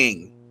J.D.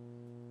 King?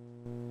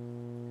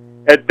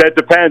 That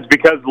depends,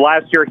 because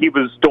last year he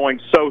was doing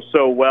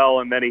so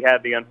well, and then he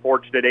had the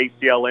unfortunate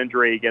ACL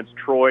injury against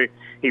Troy.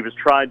 He was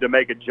trying to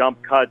make a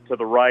jump cut to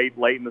the right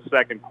late in the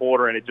second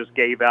quarter, and it just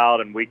gave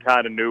out, and we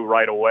kind of knew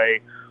right away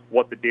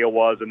what the deal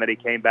was. And then he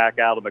came back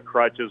out on the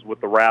crutches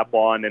with the wrap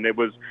on, and it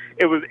was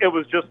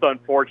just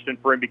unfortunate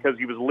for him because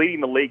he was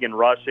leading the league in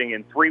rushing,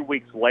 and 3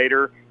 weeks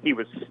later he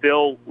was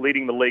still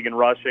leading the league in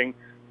rushing.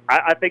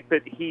 I think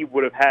that he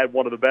would have had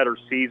one of the better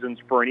seasons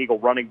for an Eagle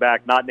running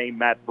back not named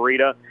Matt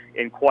Breida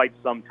in quite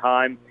some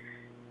time.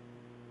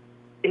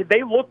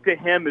 They look to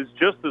him as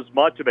just as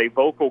much of a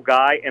vocal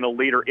guy and a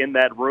leader in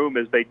that room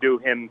as they do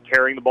him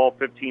carrying the ball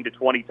 15 to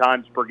 20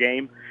 times per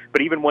game.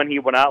 But even when he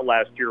went out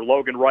last year,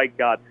 Logan Wright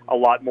got a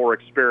lot more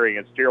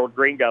experience. Gerald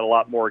Green got a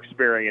lot more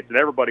experience. And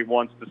everybody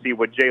wants to see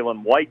what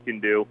Jalen White can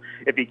do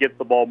if he gets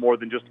the ball more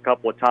than just a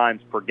couple of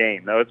times per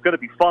game. Now, it's going to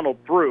be funneled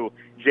through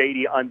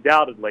J.D.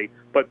 undoubtedly,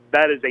 but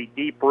that is a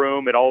deep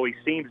room. It always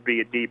seems to be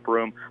a deep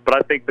room. But I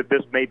think that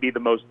this may be the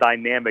most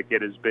dynamic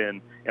it has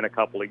been in a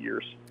couple of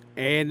years.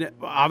 And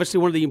obviously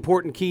one of the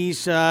important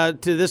keys to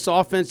this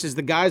offense is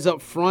the guys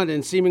up front,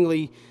 and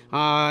seemingly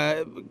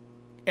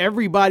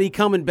everybody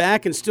coming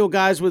back and still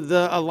guys with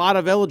a lot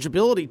of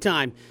eligibility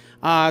time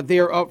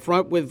there up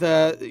front with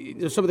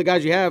some of the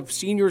guys you have,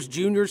 seniors,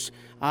 juniors,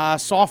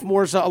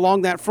 sophomores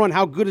along that front.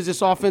 How good is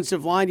this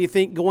offensive line, do you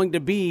think, going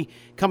to be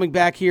coming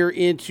back here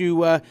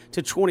into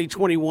to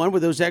 2021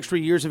 with those extra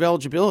years of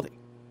eligibility?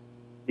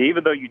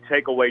 Even though you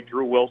take away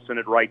Drew Wilson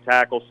at right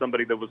tackle,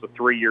 somebody that was a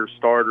 3-year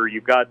starter,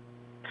 you've got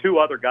two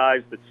other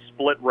guys that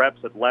split reps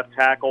at left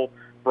tackle.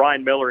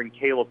 Brian Miller and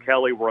Caleb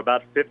Kelly were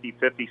about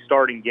 50-50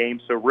 starting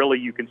games, so really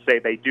you can say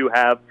they do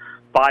have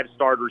 5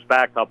 starters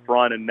back up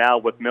front, and now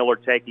with Miller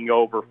taking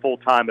over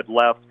full-time at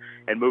left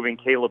and moving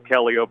Caleb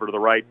Kelly over to the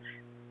right.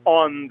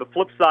 On the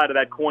flip side of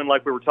that coin,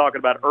 like we were talking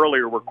about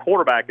earlier, where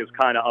quarterback is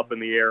kind of up in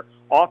the air,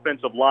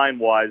 offensive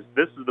line-wise,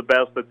 this is the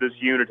best that this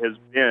unit has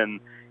been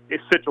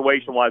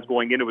situation-wise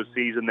going into a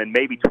season than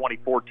maybe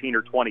 2014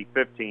 or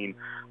 2015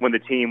 when the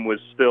team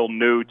was still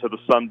new to the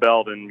Sun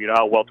Belt, and you know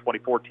how well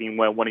 2014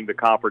 went, winning the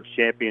conference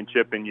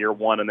championship in year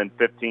 1, and then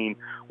 15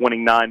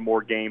 winning 9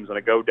 more games and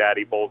a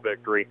GoDaddy Bowl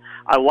victory.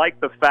 I like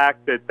the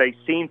fact that they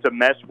seem to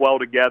mesh well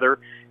together,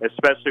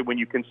 especially when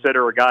you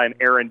consider a guy in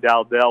Aaron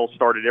Dowdell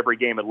started every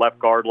game at left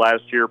guard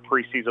last year,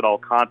 preseason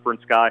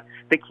all-conference guy.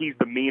 I think he's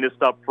the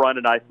meanest up front,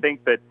 and I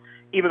think that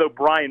even though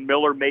Brian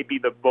Miller may be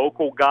the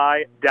vocal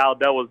guy,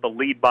 Dowdell is the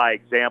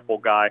lead-by-example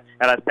guy,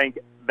 and I think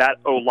that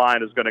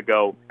O-line is going to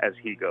go as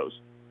he goes.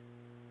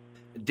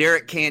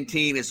 Derek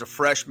Canteen is a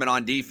freshman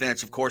on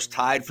defense, of course,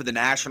 tied for the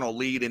national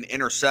lead in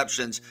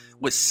interceptions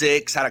with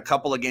 6, had a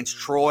couple against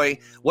Troy.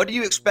 What do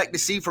you expect to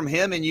see from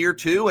him in year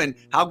 2, and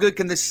how good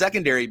can this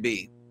secondary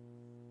be?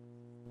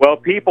 Well,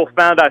 people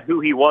found out who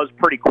he was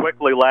pretty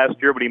quickly last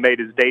year when he made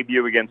his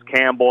debut against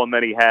Campbell, and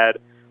then he had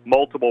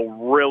multiple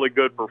really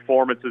good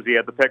performances. He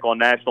had the pick on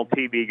national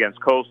TV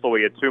against Coastal.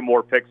 He had 2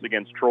 more picks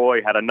against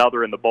Troy, had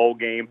another in the bowl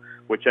game,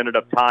 which ended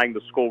up tying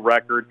the school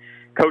record.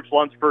 Coach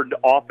Lunsford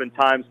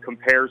oftentimes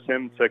compares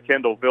him to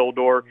Kendall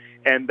Vildor,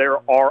 and there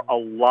are a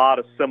lot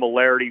of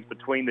similarities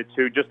between the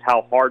two, just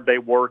how hard they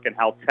work and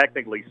how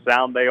technically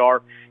sound they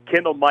are.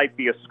 Kendall might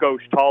be a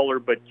skosh taller,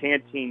 but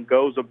Canteen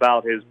goes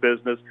about his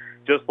business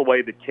just the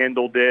way that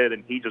Kendall did,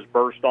 and he just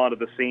burst onto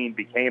the scene,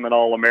 became an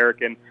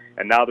All-American,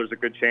 and now there's a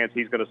good chance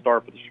he's going to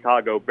start for the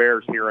Chicago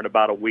Bears here in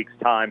about a week's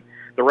time.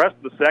 The rest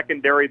of the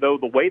secondary, though,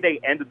 the way they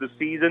ended the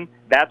season,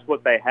 that's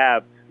what they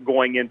have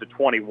going into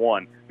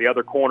 21. The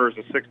other corner is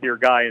a 6th-year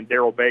guy in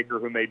Darrell Baker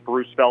who made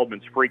Bruce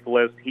Feldman's freak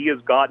list. He has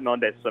gotten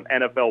onto some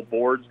NFL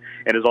boards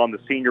and is on the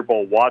Senior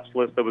Bowl watch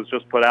list that was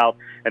just put out.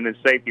 And then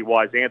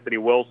safety-wise, Anthony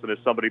Wilson is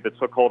somebody that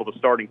took hold of a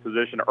starting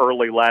position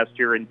early last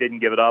year and didn't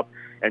give it up.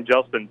 And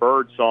Justin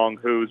Birdsong,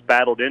 who's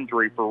battled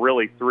injury for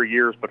really 3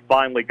 years but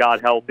finally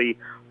got healthy,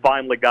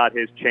 finally got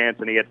his chance,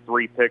 and he had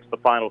 3 picks the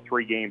final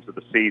 3 games of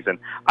the season.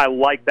 I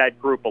like that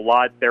group a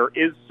lot. There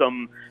is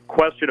some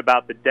question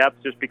about the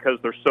depth just because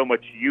there's so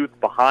much youth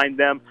behind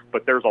them,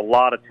 but there's a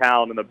lot of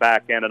talent in the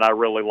back end, and I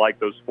really like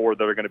those 4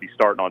 that are going to be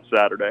starting on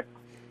Saturday.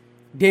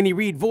 Danny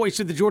Reed, voice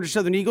of the Georgia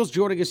Southern Eagles,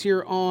 joining us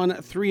here on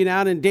 3 and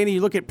Out. And Danny,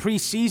 you look at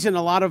preseason,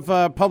 a lot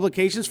of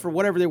publications, for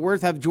whatever they're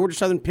worth, have Georgia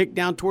Southern picked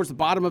down towards the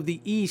bottom of the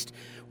East.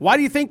 Why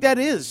do you think that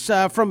is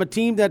from a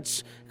team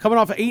that's coming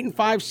off an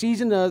 8-5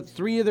 season?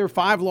 3 of their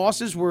 5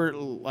 losses were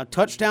a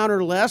touchdown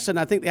or less, and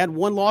I think they had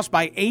 1 loss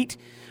by 8.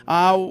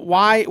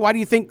 Why do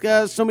you think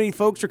so many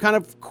folks are kind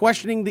of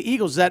questioning the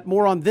Eagles? Is that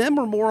more on them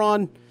or more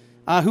on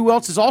who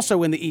else is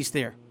also in the East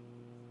there?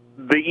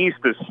 The East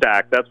is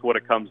stacked. That's what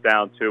it comes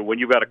down to. When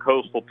you've got a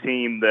Coastal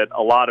team that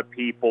a lot of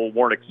people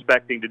weren't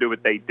expecting to do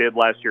what they did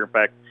last year. In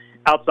fact,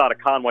 outside of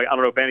Conway, I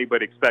don't know if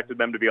anybody expected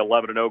them to be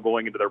 11-0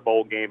 going into their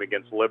bowl game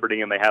against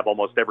Liberty, and they have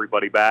almost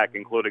everybody back,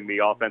 including the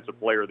Offensive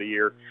Player of the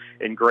Year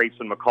in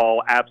Grayson McCall.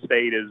 App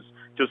State has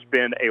just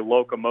been a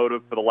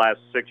locomotive for the last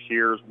 6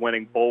 years,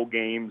 winning bowl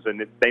games,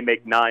 and they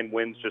make 9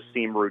 wins just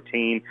seem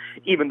routine.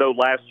 Even though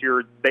last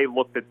year they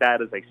looked at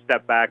that as a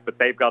step back, but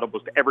they've got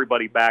almost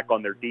everybody back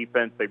on their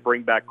defense. They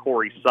bring back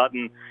Corey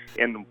Sutton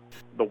in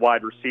the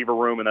wide receiver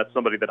room, and that's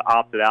somebody that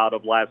opted out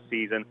of last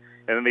season.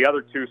 And then the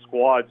other 2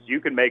 squads,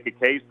 you can make a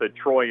case that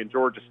Troy and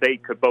Georgia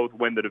State could both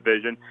win the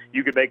division.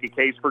 You could make a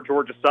case for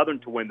Georgia Southern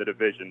to win the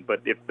division.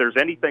 But if there's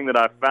anything that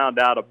I've found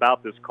out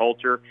about this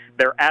culture,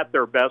 they're at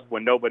their best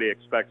when nobody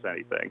expects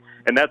anything.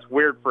 And that's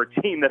weird for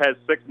a team that has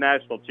 6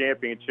 national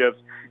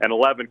championships and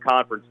 11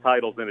 conference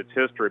titles in its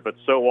history. But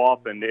so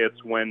often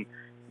it's when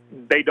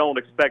they don't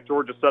expect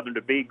Georgia Southern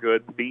to be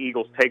good, the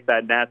Eagles take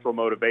that natural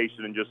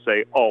motivation and just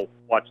say, oh,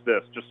 watch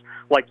this. Just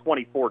like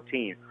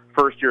 2014.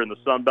 First year in the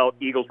Sun Belt,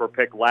 Eagles were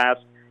picked last,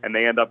 and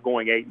they end up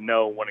going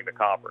 8-0, winning the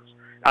conference.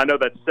 I know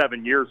that's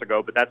 7 years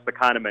ago, but that's the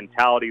kind of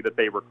mentality that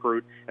they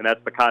recruit, and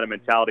that's the kind of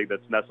mentality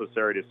that's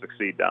necessary to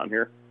succeed down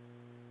here.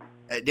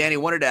 Danny,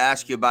 wanted to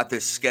ask you about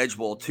this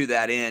schedule to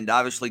that end.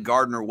 Obviously,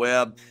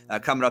 Gardner-Webb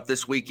coming up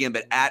this weekend,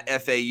 but at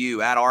FAU,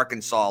 at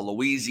Arkansas,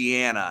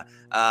 Louisiana,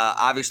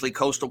 obviously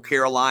Coastal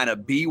Carolina,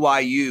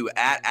 BYU,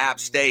 at App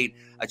State.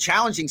 A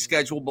challenging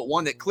schedule, but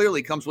one that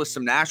clearly comes with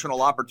some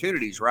national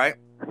opportunities, right?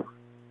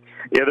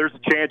 Yeah, there's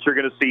a chance you're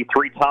going to see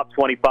 3 top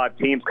 25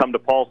 teams come to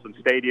Paulson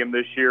Stadium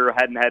this year.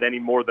 Hadn't had any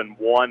more than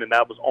one, and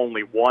that was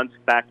only once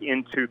back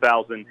in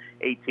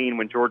 2018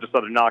 when Georgia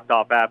Southern knocked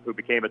off App, who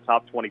became a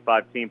top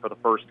 25 team for the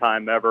first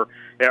time ever.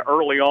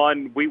 Early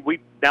on, we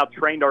now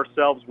trained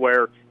ourselves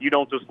where you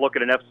don't just look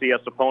at an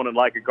FCS opponent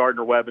like a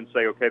Gardner-Webb and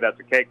say, okay, that's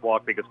a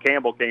cakewalk, because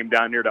Campbell came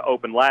down here to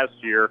open last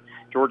year.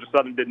 Georgia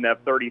Southern didn't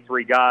have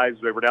 33 guys.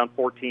 They were down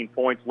 14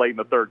 points late in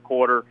the third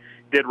quarter.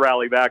 Did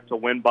rally back to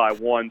win by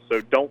 1,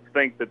 so don't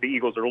think that the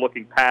Eagles are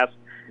looking past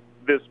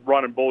this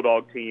running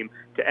Bulldog team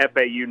to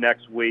FAU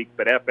next week.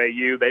 But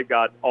FAU, they've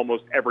got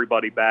almost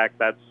everybody back.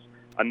 That's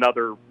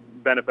another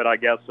benefit, I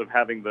guess, of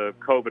having the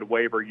COVID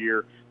waiver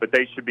year. But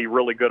they should be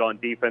really good on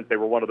defense. They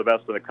were one of the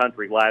best in the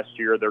country last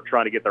year. They're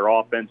trying to get their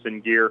offense in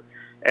gear.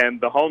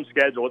 And the home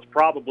schedule, it's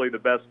probably the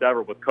best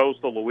ever with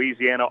Coastal,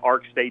 Louisiana,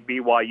 Ark State,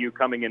 BYU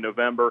coming in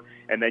November.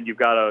 And then you've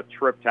got a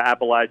trip to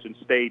Appalachian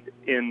State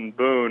in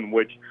Boone,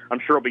 which I'm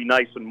sure will be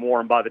nice and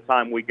warm by the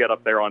time we get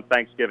up there on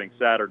Thanksgiving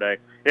Saturday.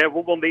 Yeah,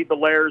 we'll need the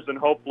layers, and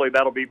hopefully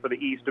that'll be for the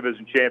East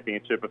Division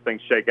Championship if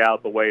things shake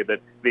out the way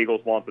that the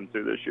Eagles want them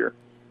to this year.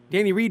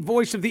 Danny Reed,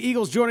 voice of the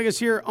Eagles, joining us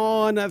here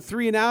on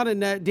 3 and Out.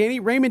 And Danny,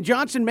 Raymond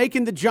Johnson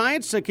making the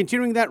Giants,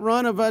 continuing that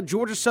run of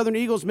Georgia Southern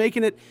Eagles,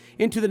 making it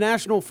into the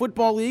National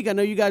Football League. I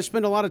know you guys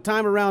spend a lot of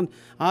time around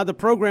the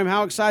program.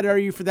 How excited are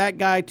you for that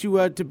guy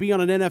to be on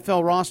an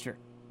NFL roster?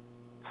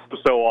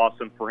 So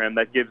awesome for him.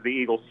 That gives the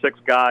Eagles 6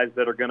 guys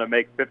that are going to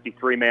make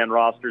 53-man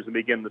rosters and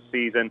begin the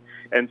season.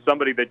 And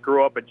somebody that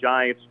grew up a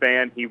Giants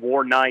fan, he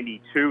wore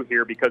 92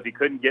 here because he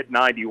couldn't get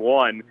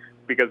 91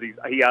 because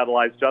he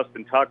idolized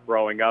Justin Tuck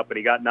growing up, and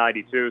he got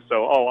 92.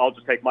 So, I'll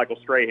just take Michael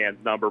Strahan's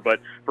number.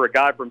 But for a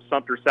guy from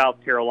Sumter,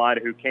 South Carolina,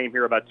 who came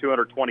here about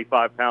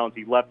 225 pounds,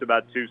 he left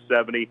about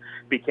 270,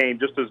 became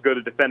just as good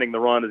at defending the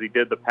run as he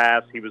did the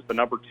pass. He was the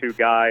number 2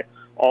 guy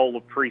all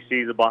of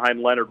preseason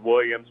behind Leonard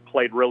Williams,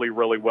 played really,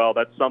 really well.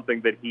 That's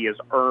something that he has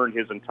earned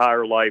his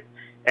entire life,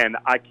 and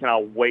I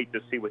cannot wait to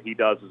see what he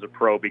does as a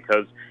pro,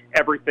 because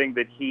everything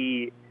that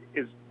he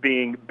is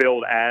being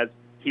billed as,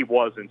 he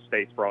was in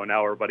Statesboro, and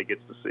now everybody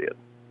gets to see it.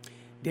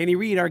 Danny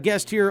Reed, our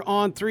guest here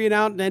on 3 and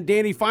Out. And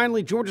Danny,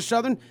 finally, Georgia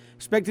Southern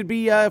expected to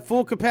be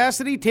full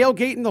capacity,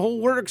 tailgating the whole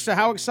works. So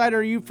how excited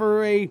are you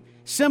for a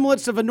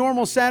semblance of a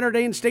normal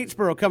Saturday in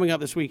Statesboro coming up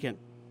this weekend?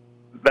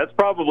 That's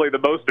probably the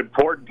most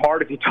important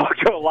part if you talk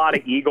to a lot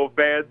of Eagle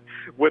fans,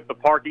 with the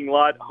parking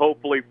lot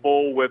hopefully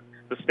full, with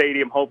the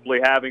stadium hopefully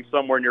having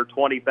somewhere near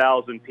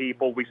 20,000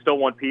 people. We still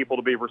want people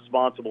to be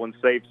responsible and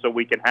safe so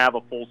we can have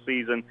a full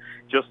season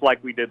just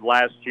like we did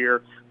last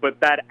year. But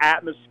that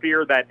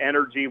atmosphere, that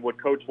energy,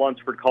 what Coach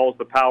Lunsford calls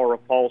the power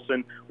of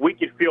Paulson, we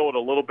could feel it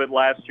a little bit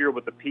last year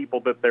with the people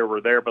that there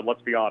were there. But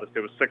let's be honest, it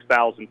was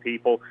 6,000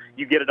 people.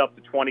 You get it up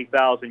to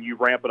 20,000, you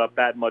ramp it up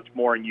that much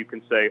more, and you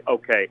can say,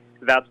 okay,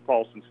 that's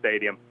Paulson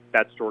Stadium.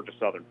 That's Georgia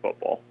Southern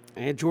football.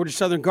 And Georgia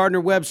Southern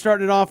Gardner-Webb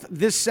started off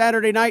this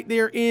Saturday night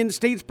there in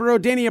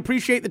Statesboro. Danny,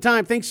 appreciate the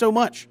time. Thanks so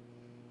much.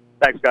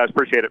 Thanks, guys.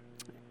 Appreciate it.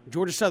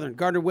 Georgia Southern,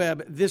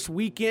 Gardner-Webb this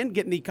weekend,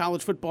 getting the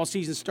college football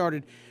season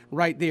started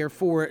right there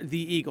for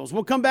the Eagles.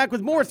 We'll come back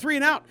with more 3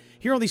 and Out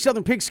here on the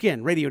Southern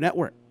Pigskin Radio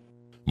Network.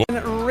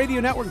 Radio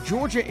Network,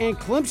 Georgia and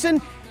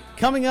Clemson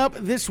coming up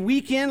this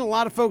weekend. A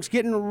lot of folks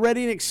getting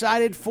ready and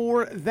excited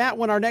for that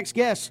one. Our next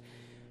guest,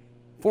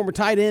 former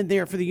tight end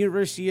there for the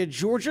University of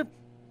Georgia,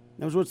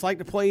 knows what it's like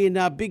to play in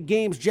big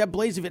games. Jeb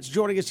Blazevich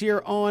joining us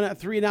here on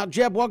 3 and Out.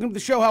 Jeb, welcome to the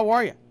show. How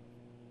are you?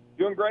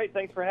 Doing great.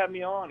 Thanks for having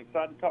me on.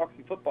 Excited to talk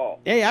some football.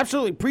 Hey,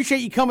 absolutely. Appreciate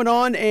you coming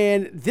on.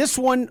 And this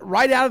one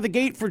right out of the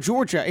gate for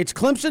Georgia. It's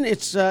Clemson.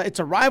 It's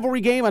a rivalry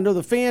game. I know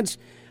the fans,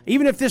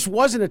 even if this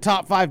wasn't a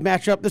top 5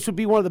 matchup, this would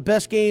be one of the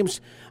best games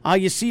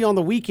you see on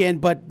the weekend.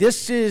 But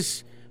this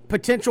is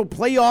potential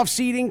playoff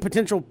seeding,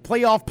 potential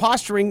playoff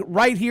posturing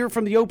right here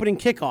from the opening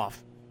kickoff.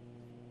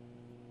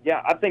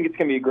 Yeah, I think it's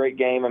going to be a great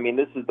game. I mean,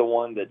 this is the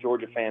one that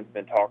Georgia fans have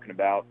been talking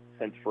about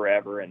since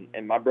forever.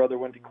 And my brother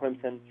went to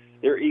Clemson.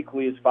 They're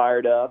equally as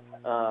fired up.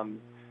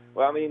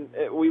 Well, I mean,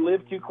 we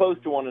live too close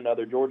to one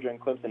another, Georgia and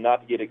Clemson,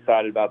 not to get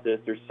excited about this.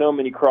 There's so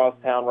many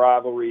crosstown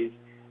rivalries.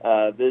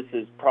 This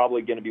is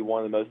probably going to be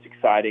one of the most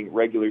exciting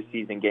regular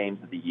season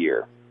games of the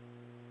year.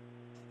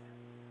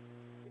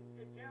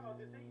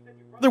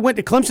 Went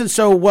to Clemson,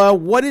 so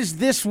what is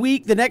this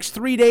week, the next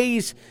 3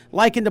 days,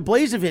 like in the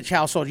Blazevich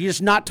household? You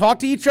just not talk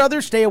to each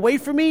other, stay away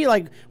from me?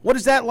 Like, what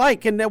is that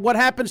like? And what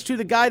happens to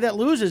the guy that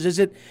loses? Is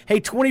it,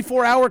 hey,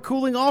 24-hour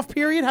cooling off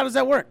period? How does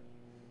that work?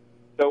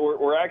 So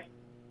we're actually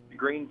in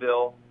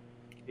Greenville.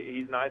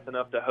 He's nice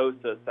enough to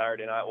host us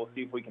Saturday night. We'll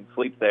see if we can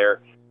sleep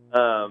there.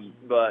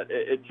 But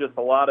it's just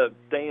a lot of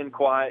staying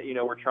quiet. You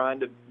know, we're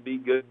trying to be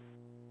good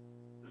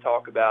to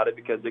talk about it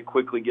because it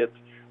quickly gets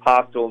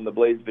hostile in the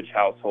Blazevich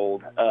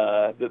household.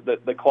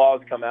 The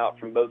claws come out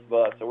from both of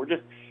us. So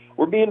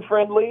we're being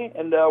friendly,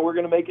 and we're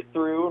going to make it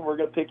through, and we're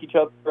going to pick each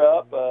other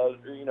up,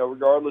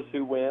 regardless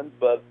who wins.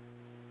 But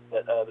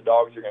the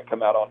dogs are going to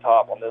come out on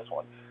top on this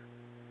one.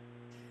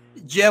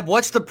 Jeb,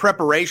 what's the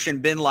preparation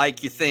been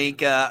like, you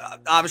think?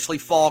 Obviously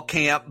fall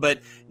camp, but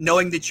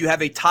knowing that you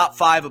have a top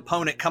 5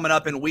 opponent coming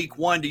up in week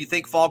 1, do you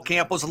think fall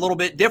camp was a little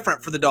bit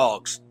different for the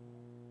dogs?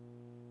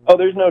 Oh,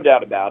 there's no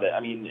doubt about it. I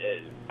mean,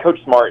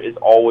 Coach Smart is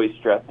always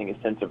stressing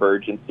a sense of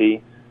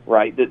urgency,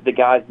 right? The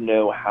guys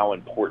know how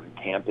important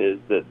camp is,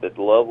 that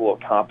the level of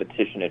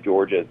competition at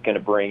Georgia is going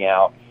to bring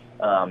out,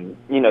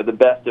 the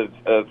best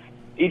of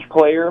each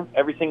player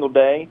every single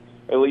day.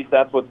 Or at least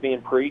that's what's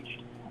being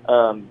preached.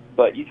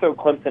 But you throw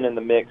Clemson in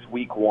the mix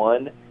week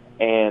 1,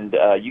 and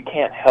you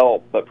can't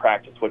help but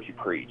practice what you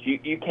preach.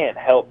 You can't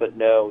help but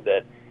know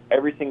that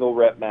every single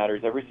rep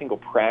matters, every single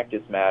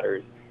practice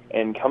matters,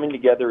 and coming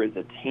together as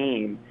a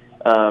team,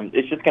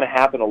 it's just going to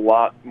happen a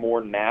lot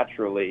more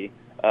naturally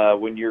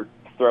when you're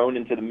thrown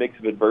into the mix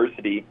of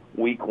adversity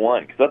week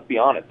 1. Because let's be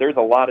honest, there's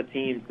a lot of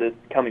teams this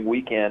coming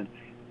weekend,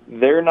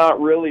 they're not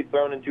really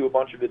thrown into a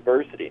bunch of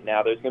adversity.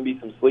 Now, there's going to be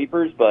some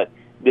sleepers, but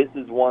this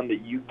is one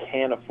that you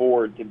can't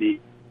afford to be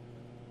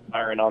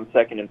firing on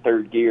second and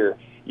third gear.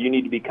 You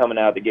need to be coming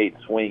out of the gate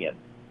swinging.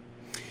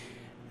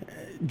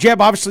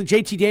 Jeb, obviously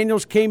JT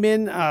Daniels came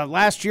in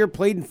last year,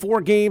 played in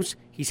 4 games.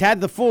 He's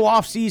had the full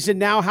offseason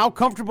now. How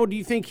comfortable do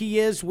you think he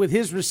is with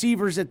his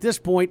receivers at this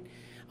point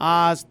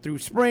through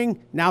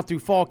spring, now through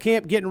fall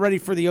camp, getting ready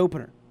for the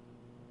opener?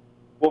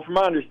 Well, from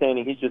my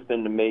understanding, he's just been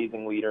an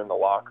amazing leader in the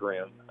locker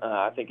room.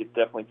 I think it's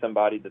definitely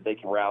somebody that they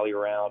can rally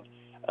around.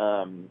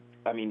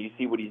 I mean, you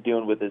see what he's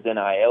doing with his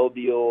NIL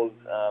deals.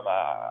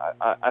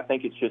 I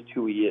think it's just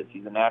who he is.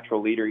 He's a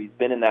natural leader. He's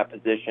been in that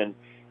position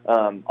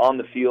on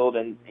the field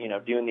and,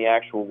 doing the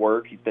actual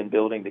work. He's been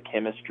building the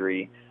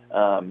chemistry.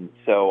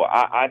 So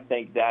I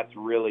think that's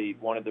really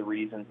one of the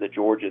reasons that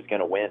Georgia is going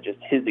to win, just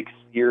his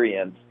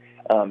experience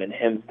and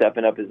him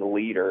stepping up as a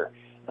leader.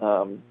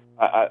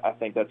 I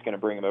think that's going to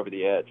bring him over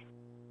the edge.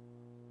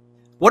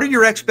 What are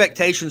your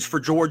expectations for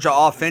Georgia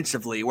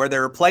offensively, where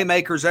there are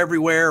playmakers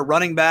everywhere,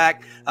 running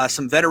back,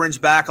 some veterans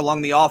back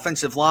along the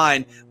offensive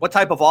line? What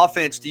type of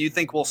offense do you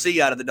think we'll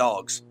see out of the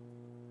Dogs?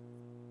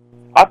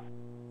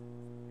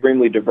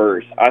 Extremely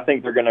diverse. I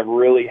think they're going to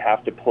really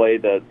have to play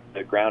the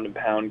ground and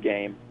pound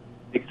game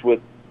mixed with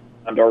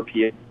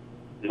RPA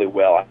really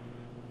well.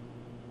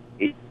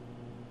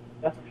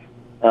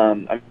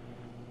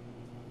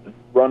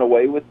 Run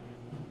away with,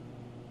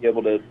 be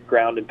able to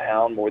ground and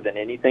pound more than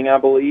anything, I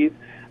believe.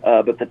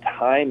 But the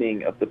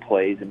timing of the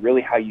plays and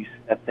really how you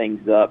set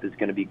things up is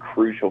going to be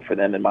crucial for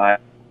them.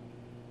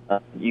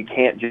 You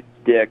can't just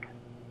stick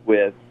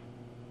with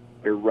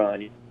your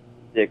run, you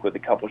stick with a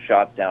couple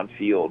shots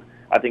downfield.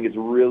 I think it's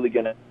really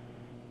going to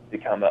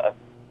become a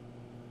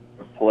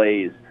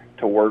plays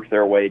to work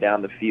their way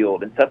down the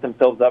field and set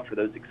themselves up for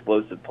those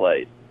explosive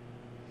plays.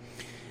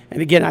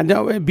 And again, I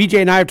know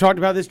BJ and I have talked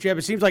about this, Jeb.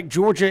 It seems like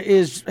Georgia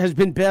has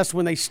been best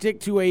when they stick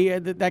to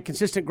that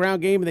consistent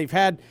ground game, and they've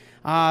had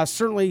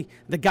certainly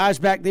the guys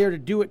back there to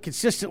do it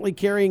consistently,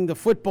 carrying the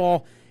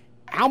football.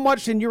 How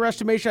much, in your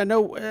estimation, I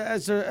know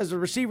as a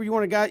receiver, you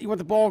want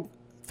the ball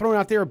thrown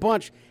out there a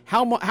bunch.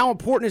 How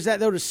important is that,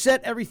 though, to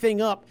set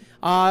everything up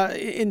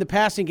in the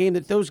passing game,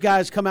 that those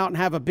guys come out and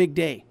have a big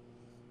day?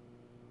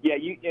 Yeah,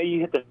 you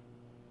hit the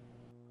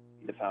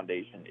the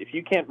foundation. If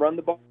you can't run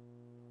the ball,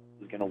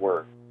 it's going to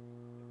work.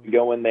 You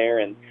go in there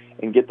and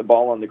get the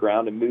ball on the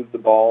ground and move the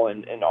ball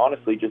and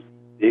honestly just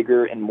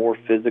bigger and more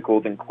physical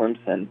than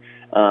Clemson.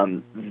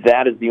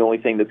 That is the only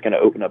thing that's going to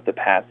open up the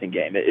passing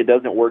game. It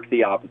doesn't work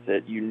the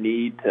opposite. You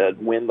need to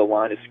win the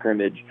line of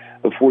scrimmage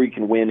before you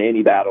can win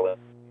any battle.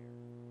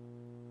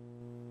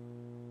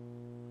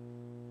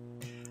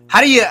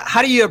 How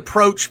do you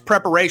approach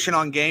preparation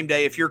on game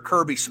day if you're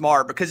Kirby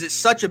Smart? Because it's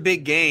such a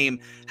big game.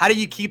 How do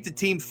you keep the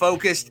team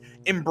focused,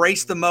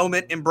 embrace the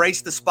moment,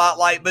 embrace the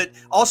spotlight, but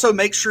also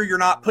make sure you're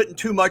not putting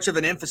too much of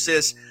an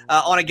emphasis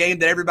on a game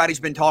that everybody's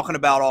been talking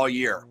about all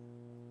year?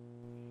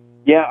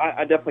 Yeah,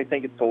 I definitely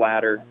think it's the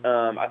latter.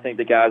 I think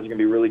the guys are going to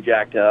be really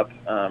jacked up.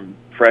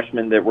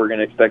 Freshmen that we're going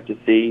to expect to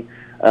see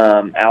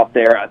out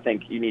there, I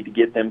think you need to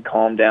get them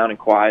calmed down and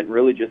quiet and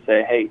really just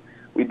say, hey,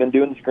 we've been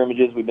doing the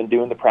scrimmages, we've been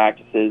doing the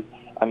practices.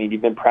 I mean,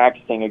 you've been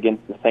practicing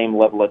against the same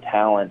level of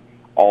talent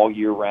all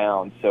year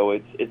round. So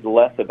it's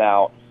less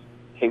about,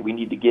 hey, we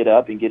need to get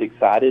up and get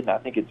excited. And I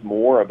think it's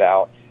more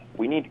about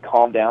we need to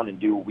calm down and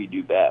do what we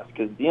do best.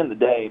 Because at the end of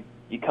the day,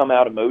 you come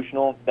out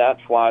emotional, that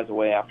flies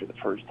away after the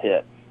first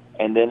hit.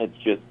 And then it's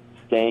just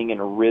staying in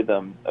a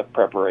rhythm of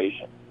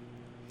preparation.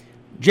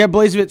 Jeb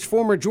Blazevich,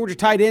 former Georgia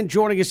tight end,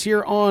 joining us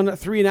here on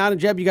 3 and Out. And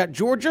Jeb, you got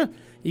Georgia,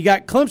 you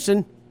got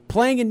Clemson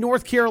playing in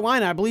North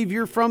Carolina. I believe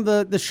you're from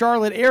the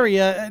Charlotte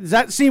area. Does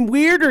that seem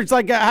weird, or it's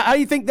like how do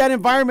you think that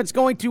environment's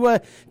going to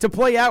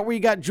play out? Where you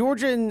got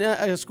Georgia and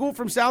a school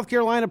from South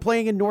Carolina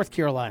playing in North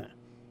Carolina?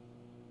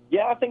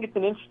 Yeah, I think it's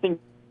an interesting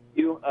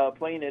view.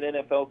 Playing at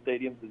NFL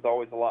stadiums is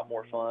always a lot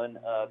more fun.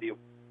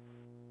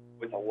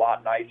 It's a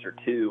lot nicer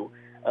too.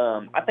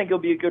 I think it'll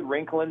be a good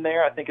wrinkle in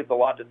there. I think it's a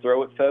lot to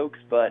throw at folks,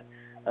 but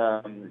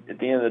at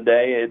the end of the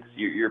day,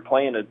 you're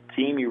playing a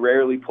team you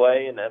rarely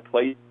play and a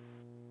place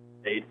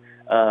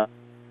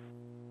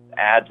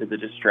add to the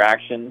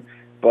distraction.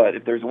 But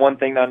if there's one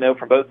thing I know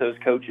from both those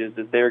coaches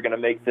is they're going to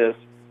make this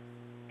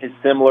as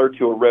similar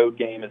to a road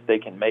game as they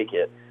can make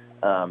it.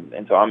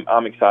 And so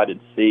I'm excited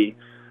to see.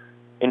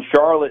 In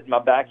Charlotte, my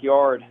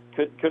backyard,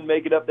 couldn't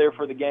make it up there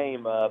for the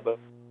game, but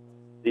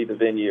see the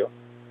venue.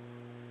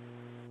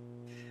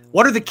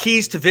 What are the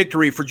keys to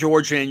victory for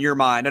Georgia in your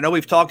mind? I know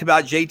we've talked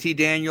about JT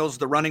Daniels,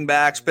 the running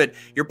backs, but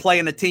you're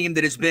playing a team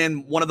that has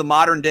been one of the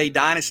modern-day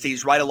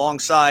dynasties right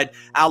alongside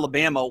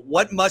Alabama.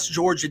 What must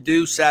Georgia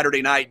do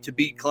Saturday night to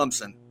beat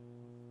Clemson?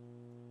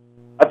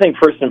 I think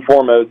first and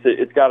foremost,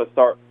 it's got to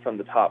start from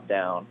the top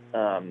down.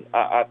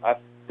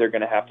 They're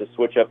going to have to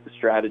switch up the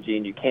strategy,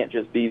 and you can't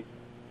just be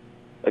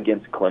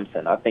against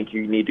Clemson. I think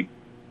you need to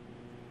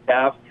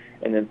have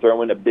and then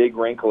throw in a big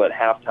wrinkle at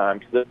halftime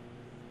because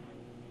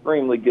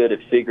extremely good at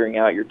figuring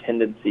out your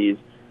tendencies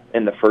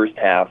in the first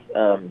half.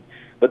 But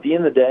at the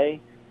end of the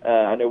day,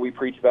 I know we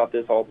preach about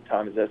this all the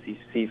time as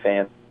SEC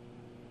fans.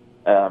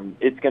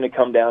 It's going to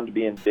come down to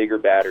being bigger,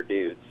 badder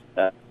dudes.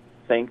 I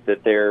think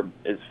that they're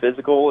as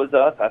physical as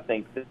us. I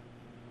think that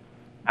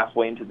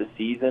halfway into the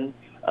season,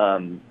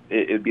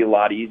 it would be a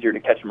lot easier to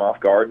catch them off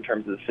guard in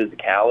terms of the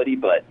physicality,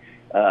 but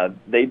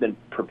they've been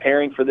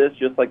preparing for this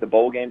just like the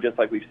bowl game, just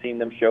like we've seen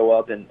them show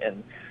up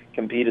and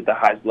compete at the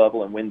highest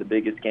level and win the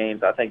biggest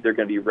games. I think they're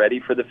going to be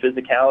ready for the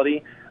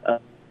physicality.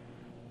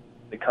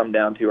 To come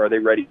down to, are they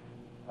ready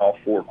all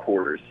 4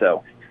 quarters?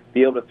 So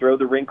be able to throw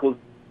the wrinkles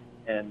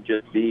and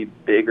just be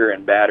bigger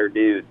and badder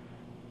dudes,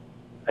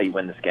 how you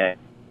win this game.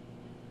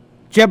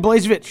 Jeb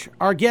Blazevich,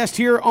 our guest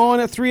here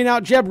on 3 and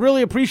Out. Jeb,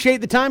 really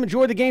appreciate the time.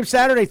 Enjoy the game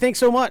Saturday. Thanks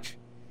so much.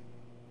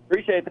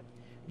 Appreciate it.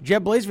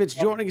 Jeb Blazevich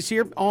joining us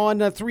here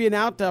on 3 and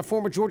Out,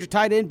 former Georgia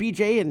tight end,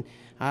 BJ. And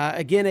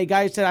again, a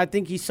guy said, I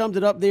think he summed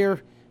it up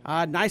there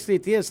nicely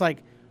at the end. It's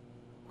like,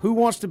 who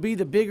wants to be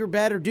the bigger,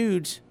 badder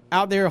dudes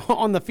out there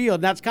on the field?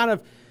 And that's kind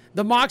of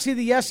the moxie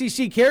the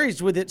SEC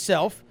carries with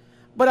itself.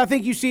 But I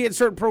think you see it in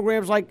certain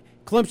programs like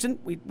Clemson.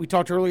 We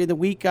talked earlier in the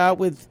week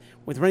with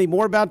Rennie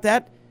Moore about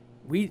that.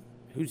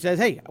 Who says,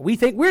 hey, we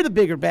think we're the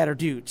bigger, badder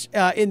dudes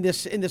in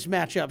this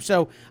matchup.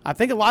 So I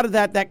think a lot of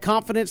that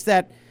confidence,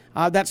 that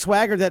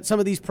swagger that some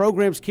of these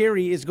programs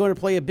carry is going to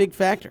play a big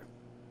factor.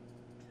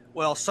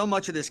 Well, so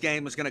much of this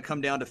game is going to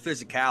come down to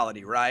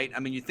physicality, right?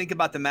 I mean, you think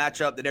about the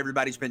matchup that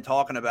everybody's been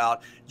talking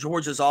about,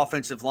 Georgia's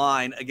offensive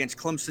line against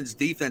Clemson's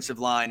defensive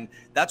line.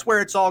 That's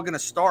where it's all going to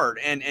start.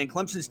 And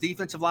Clemson's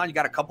defensive line, you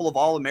got a couple of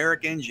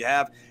All-Americans. You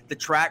have the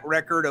track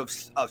record of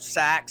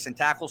sacks and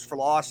tackles for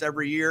loss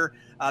every year.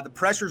 The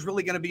pressure is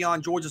really going to be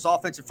on Georgia's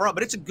offensive front,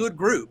 but it's a good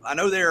group. I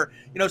know there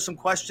are, some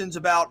questions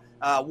about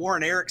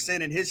Warren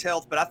Erickson and his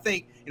health, but I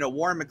think,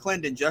 Warren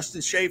McClendon,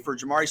 Justin Schaefer,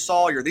 Jamari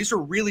Sawyer, these are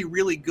really,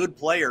 really good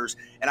players,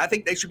 and I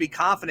think they should be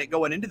confident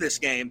going into this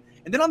game.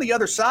 And then on the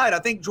other side, I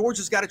think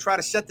Georgia's got to try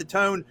to set the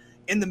tone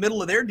in the middle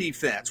of their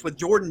defense with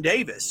Jordan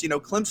Davis.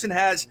 Clemson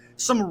has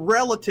some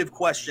relative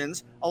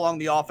questions along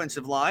the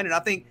offensive line, and I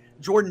think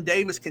Jordan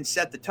Davis can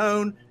set the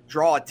tone.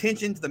 draw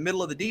attention to the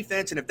middle of the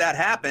defense. And if that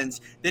happens,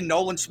 then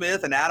Nolan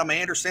Smith and Adam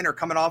Anderson are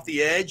coming off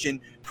the edge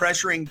and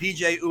pressuring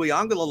DJ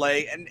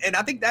Uiagalelei. And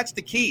I think that's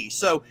the key.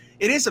 So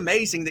it is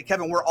amazing that,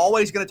 Kevin, we're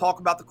always going to talk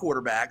about the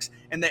quarterbacks.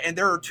 And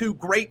there are two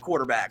great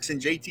quarterbacks in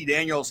JT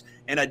Daniels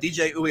and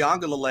DJ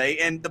Uiagalelei.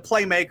 And the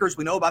playmakers,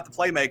 we know about the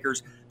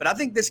playmakers. But I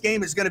think this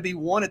game is going to be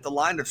won at the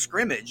line of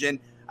scrimmage. And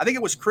I think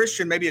it was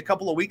Christian maybe a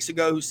couple of weeks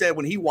ago who said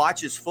when he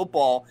watches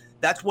football,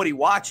 that's what he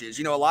watches.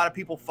 You know, a lot of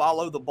people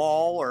follow the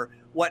ball or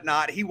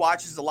whatnot. He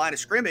watches the line of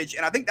scrimmage,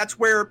 and I think that's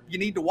where you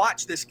need to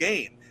watch this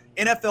game.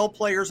 NFL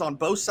players on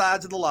both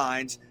sides of the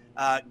lines,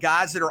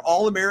 guys that are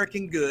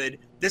All-American good.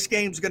 This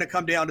game's going to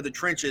come down to the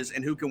trenches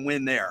and who can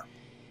win there.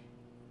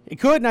 It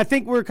could, and I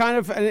think we're kind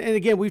of, and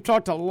again, we've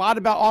talked a lot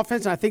about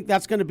offense, and I think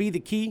that's going to be the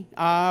key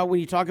when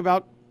you talk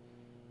about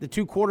the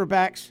two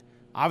quarterbacks.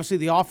 Obviously,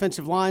 the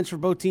offensive lines for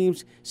both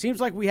teams.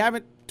 Seems like we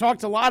haven't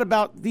talked a lot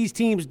about these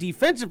teams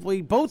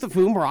defensively, both of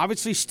whom are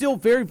obviously still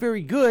very,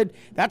 very good.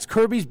 That's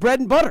Kirby's bread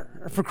and butter,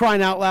 for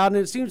crying out loud.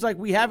 And it seems like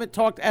we haven't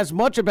talked as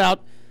much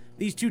about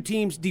these two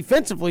teams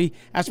defensively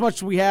as much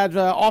as we had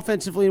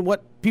offensively and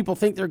what people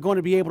think they're going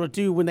to be able to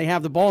do when they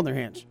have the ball in their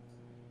hands.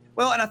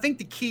 Well, and I think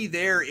the key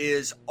there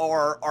is,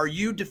 are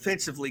you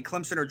defensively,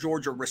 Clemson or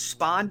Georgia,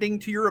 responding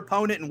to your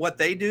opponent and what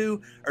they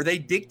do? Are they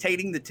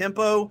dictating the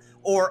tempo,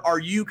 or are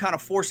you kind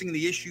of forcing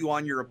the issue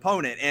on your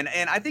opponent? And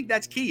I think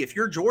that's key. If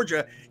you're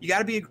Georgia, you got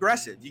to be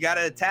aggressive. You got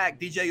to attack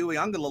DJ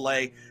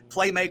Uiagalelei.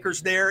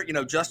 Playmakers there, you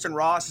know, Justin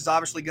Ross is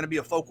obviously going to be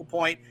a focal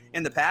point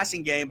in the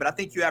passing game, but I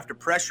think you have to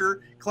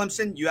pressure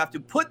Clemson. You have to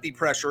put the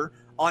pressure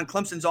on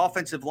Clemson's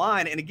offensive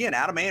line. And again,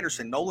 Adam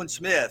Anderson, Nolan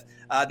Smith,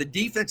 the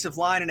defensive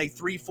line in a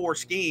 3-4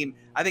 scheme,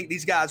 I think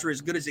these guys are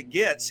as good as it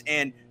gets,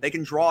 and they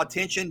can draw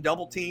attention,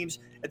 double teams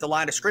at the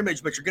line of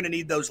scrimmage, but you're going to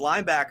need those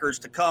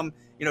linebackers to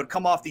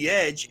come off the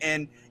edge.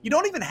 And you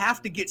don't even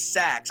have to get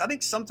sacks. I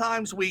think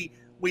sometimes we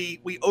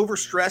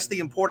overstress the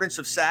importance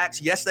of sacks.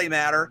 Yes, they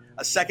matter.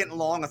 A second and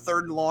long, a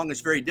third and long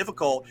is very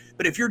difficult.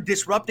 But if you're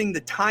disrupting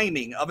the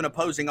timing of an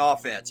opposing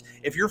offense,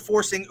 if you're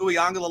forcing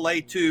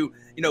Uiagalelei to,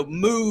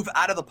 move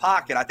out of the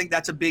pocket, I think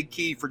that's a big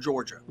key for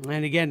Georgia.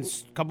 And again,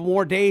 a couple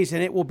more days,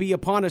 and it will be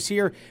upon us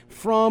here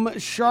from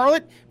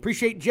Charlotte.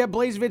 Appreciate Jeb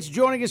Blazevich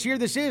joining us here.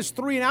 This is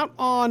 3 and Out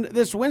on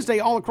this Wednesday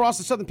all across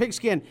the Southern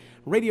Pigskin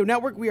Radio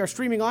Network. We are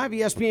streaming live,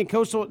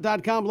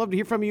 ESPNCoastal.com. Love to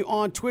hear from you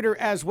on Twitter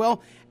as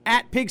well,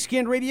 at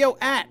Pigskin Radio,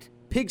 at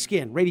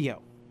Pigskin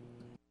Radio.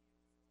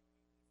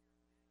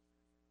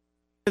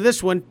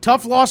 This one,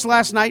 tough loss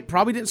last night.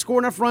 Probably didn't score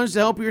enough runs to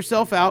help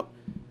yourself out.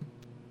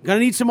 Going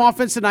to need some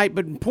offense tonight,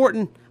 but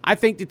important, I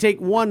think, to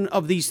take one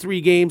of these 3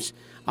 games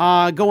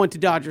going to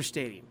Dodger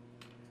Stadium.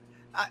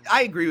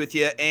 I agree with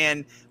you.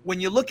 And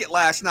when you look at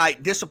last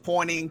night,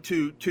 disappointing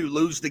to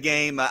lose the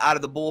game out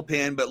of the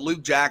bullpen, but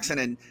Luke Jackson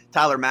and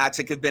Tyler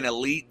Matzik have been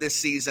elite this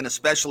season,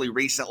 especially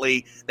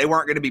recently. They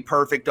weren't going to be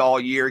perfect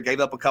all year, gave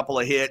up a couple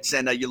of hits,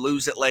 and you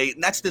lose it late,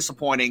 and that's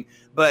disappointing.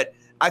 But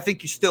I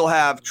think you still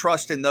have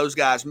trust in those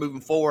guys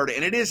moving forward,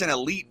 and it is an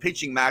elite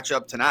pitching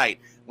matchup tonight.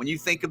 When you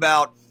think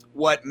about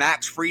what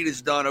Max Fried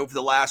has done over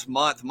the last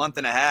month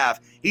and a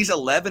half, he's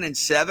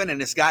 11-7 and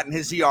has gotten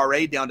his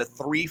ERA down to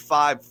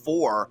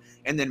 3.54,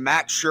 and then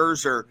Max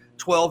Scherzer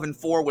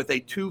 12-4 with a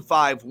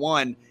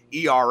 2.51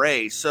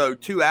 ERA. So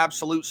 2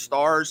 absolute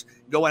stars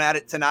going at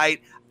it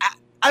tonight.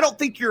 I don't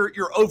think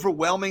you're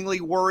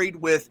overwhelmingly worried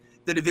with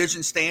the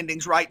division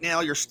standings right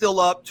now. You're still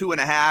up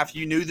 2.5.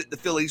 You knew that the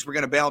Phillies were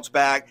going to bounce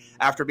back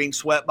after being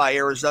swept by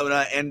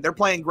Arizona, and they're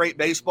playing great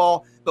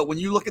baseball. But when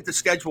you look at the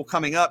schedule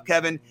coming up,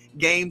 Kevin,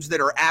 games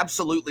that are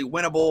absolutely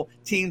winnable,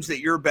 teams that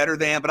you're better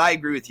than. But I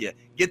agree with you.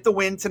 Get the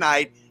win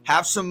tonight.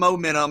 Have some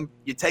momentum.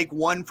 You take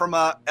one from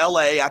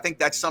LA. I think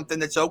that's something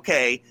that's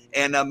okay.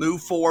 And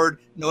move forward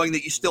knowing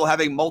that you still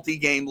have a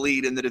multi-game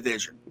lead in the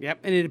division. Yep,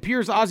 and it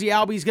appears Ozzie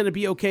Albies going to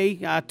be okay.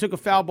 Took a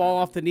foul ball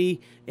off the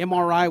knee.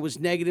 MRI was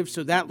negative,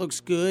 so that looks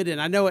good.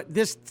 And I know at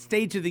this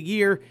stage of the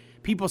year,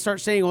 people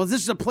start saying, well,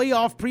 this is a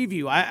playoff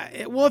preview.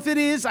 Well, if it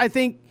is, I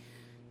think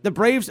the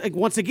Braves,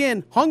 once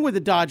again, hung with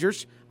the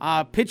Dodgers.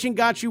 Pitching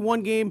got you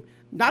one game.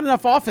 Not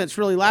enough offense,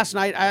 really, last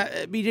night.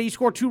 BJ, you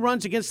scored 2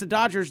 runs against the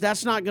Dodgers.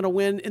 That's not going to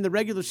win in the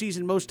regular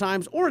season most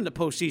times or in the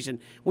postseason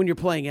when you're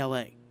playing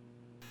L.A.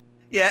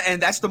 Yeah, and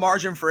that's the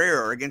margin for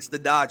error against the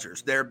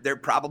Dodgers. They're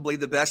probably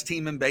the best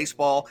team in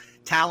baseball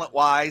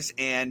talent-wise,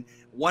 and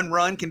one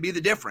run can be the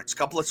difference. A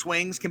couple of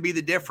swings can be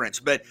the difference.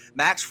 But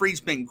Max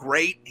Fried's been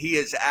great. He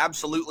is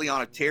absolutely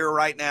on a tear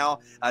right now.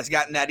 He's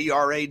gotten that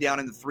ERA down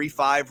in the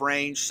 3.5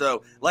 range.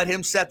 So let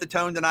him set the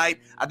tone tonight.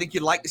 I think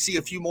you'd like to see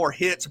a few more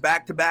hits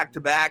back to back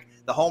to back.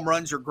 The home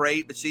runs are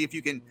great, but see if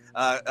you can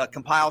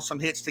compile some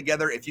hits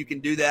together. If you can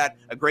do that,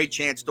 a great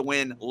chance to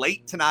win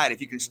late tonight if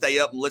you can stay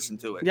up and listen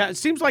to it. Yeah, it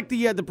seems like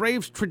the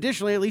Braves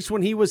traditionally, at least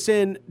when he was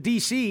in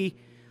D.C.,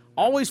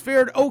 always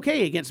fared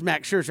okay against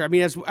Max Scherzer. I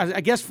mean, as I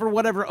guess for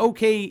whatever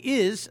okay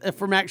is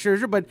for Max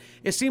Scherzer, but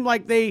it seemed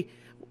like they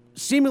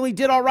seemingly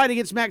did all right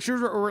against Max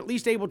Scherzer, or at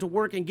least able to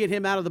work and get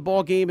him out of the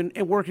ball game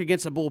and work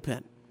against the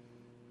bullpen.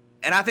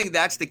 And I think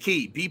that's the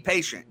key. Be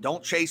patient.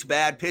 Don't chase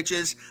bad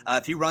pitches.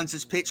 If he runs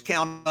his pitch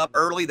count up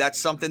early, that's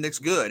something that's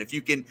good. If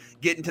you can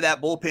get into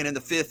that bullpen in the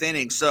 5th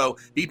inning. So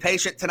be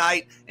patient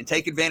tonight and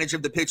take advantage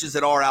of the pitches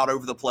that are out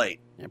over the plate.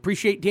 I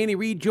appreciate Danny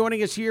Reed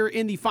joining us here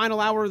in the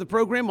final hour of the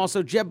program.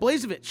 Also, Jeb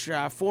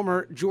Blazevich,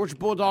 former Georgia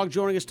Bulldog,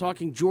 joining us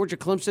talking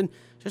Georgia-Clemson.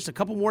 Just a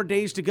couple more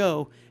days to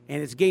go,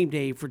 and it's game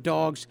day for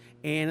Dogs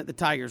and the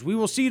Tigers. We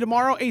will see you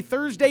tomorrow, a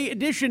Thursday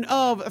edition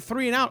of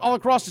 3 and Out, all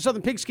across the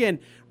Southern Pigskin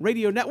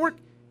Radio Network,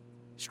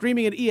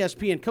 streaming at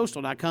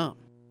ESPNCoastal.com.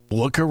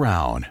 Look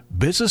around.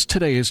 Business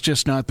today is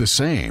just not the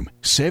same.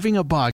 Saving a buck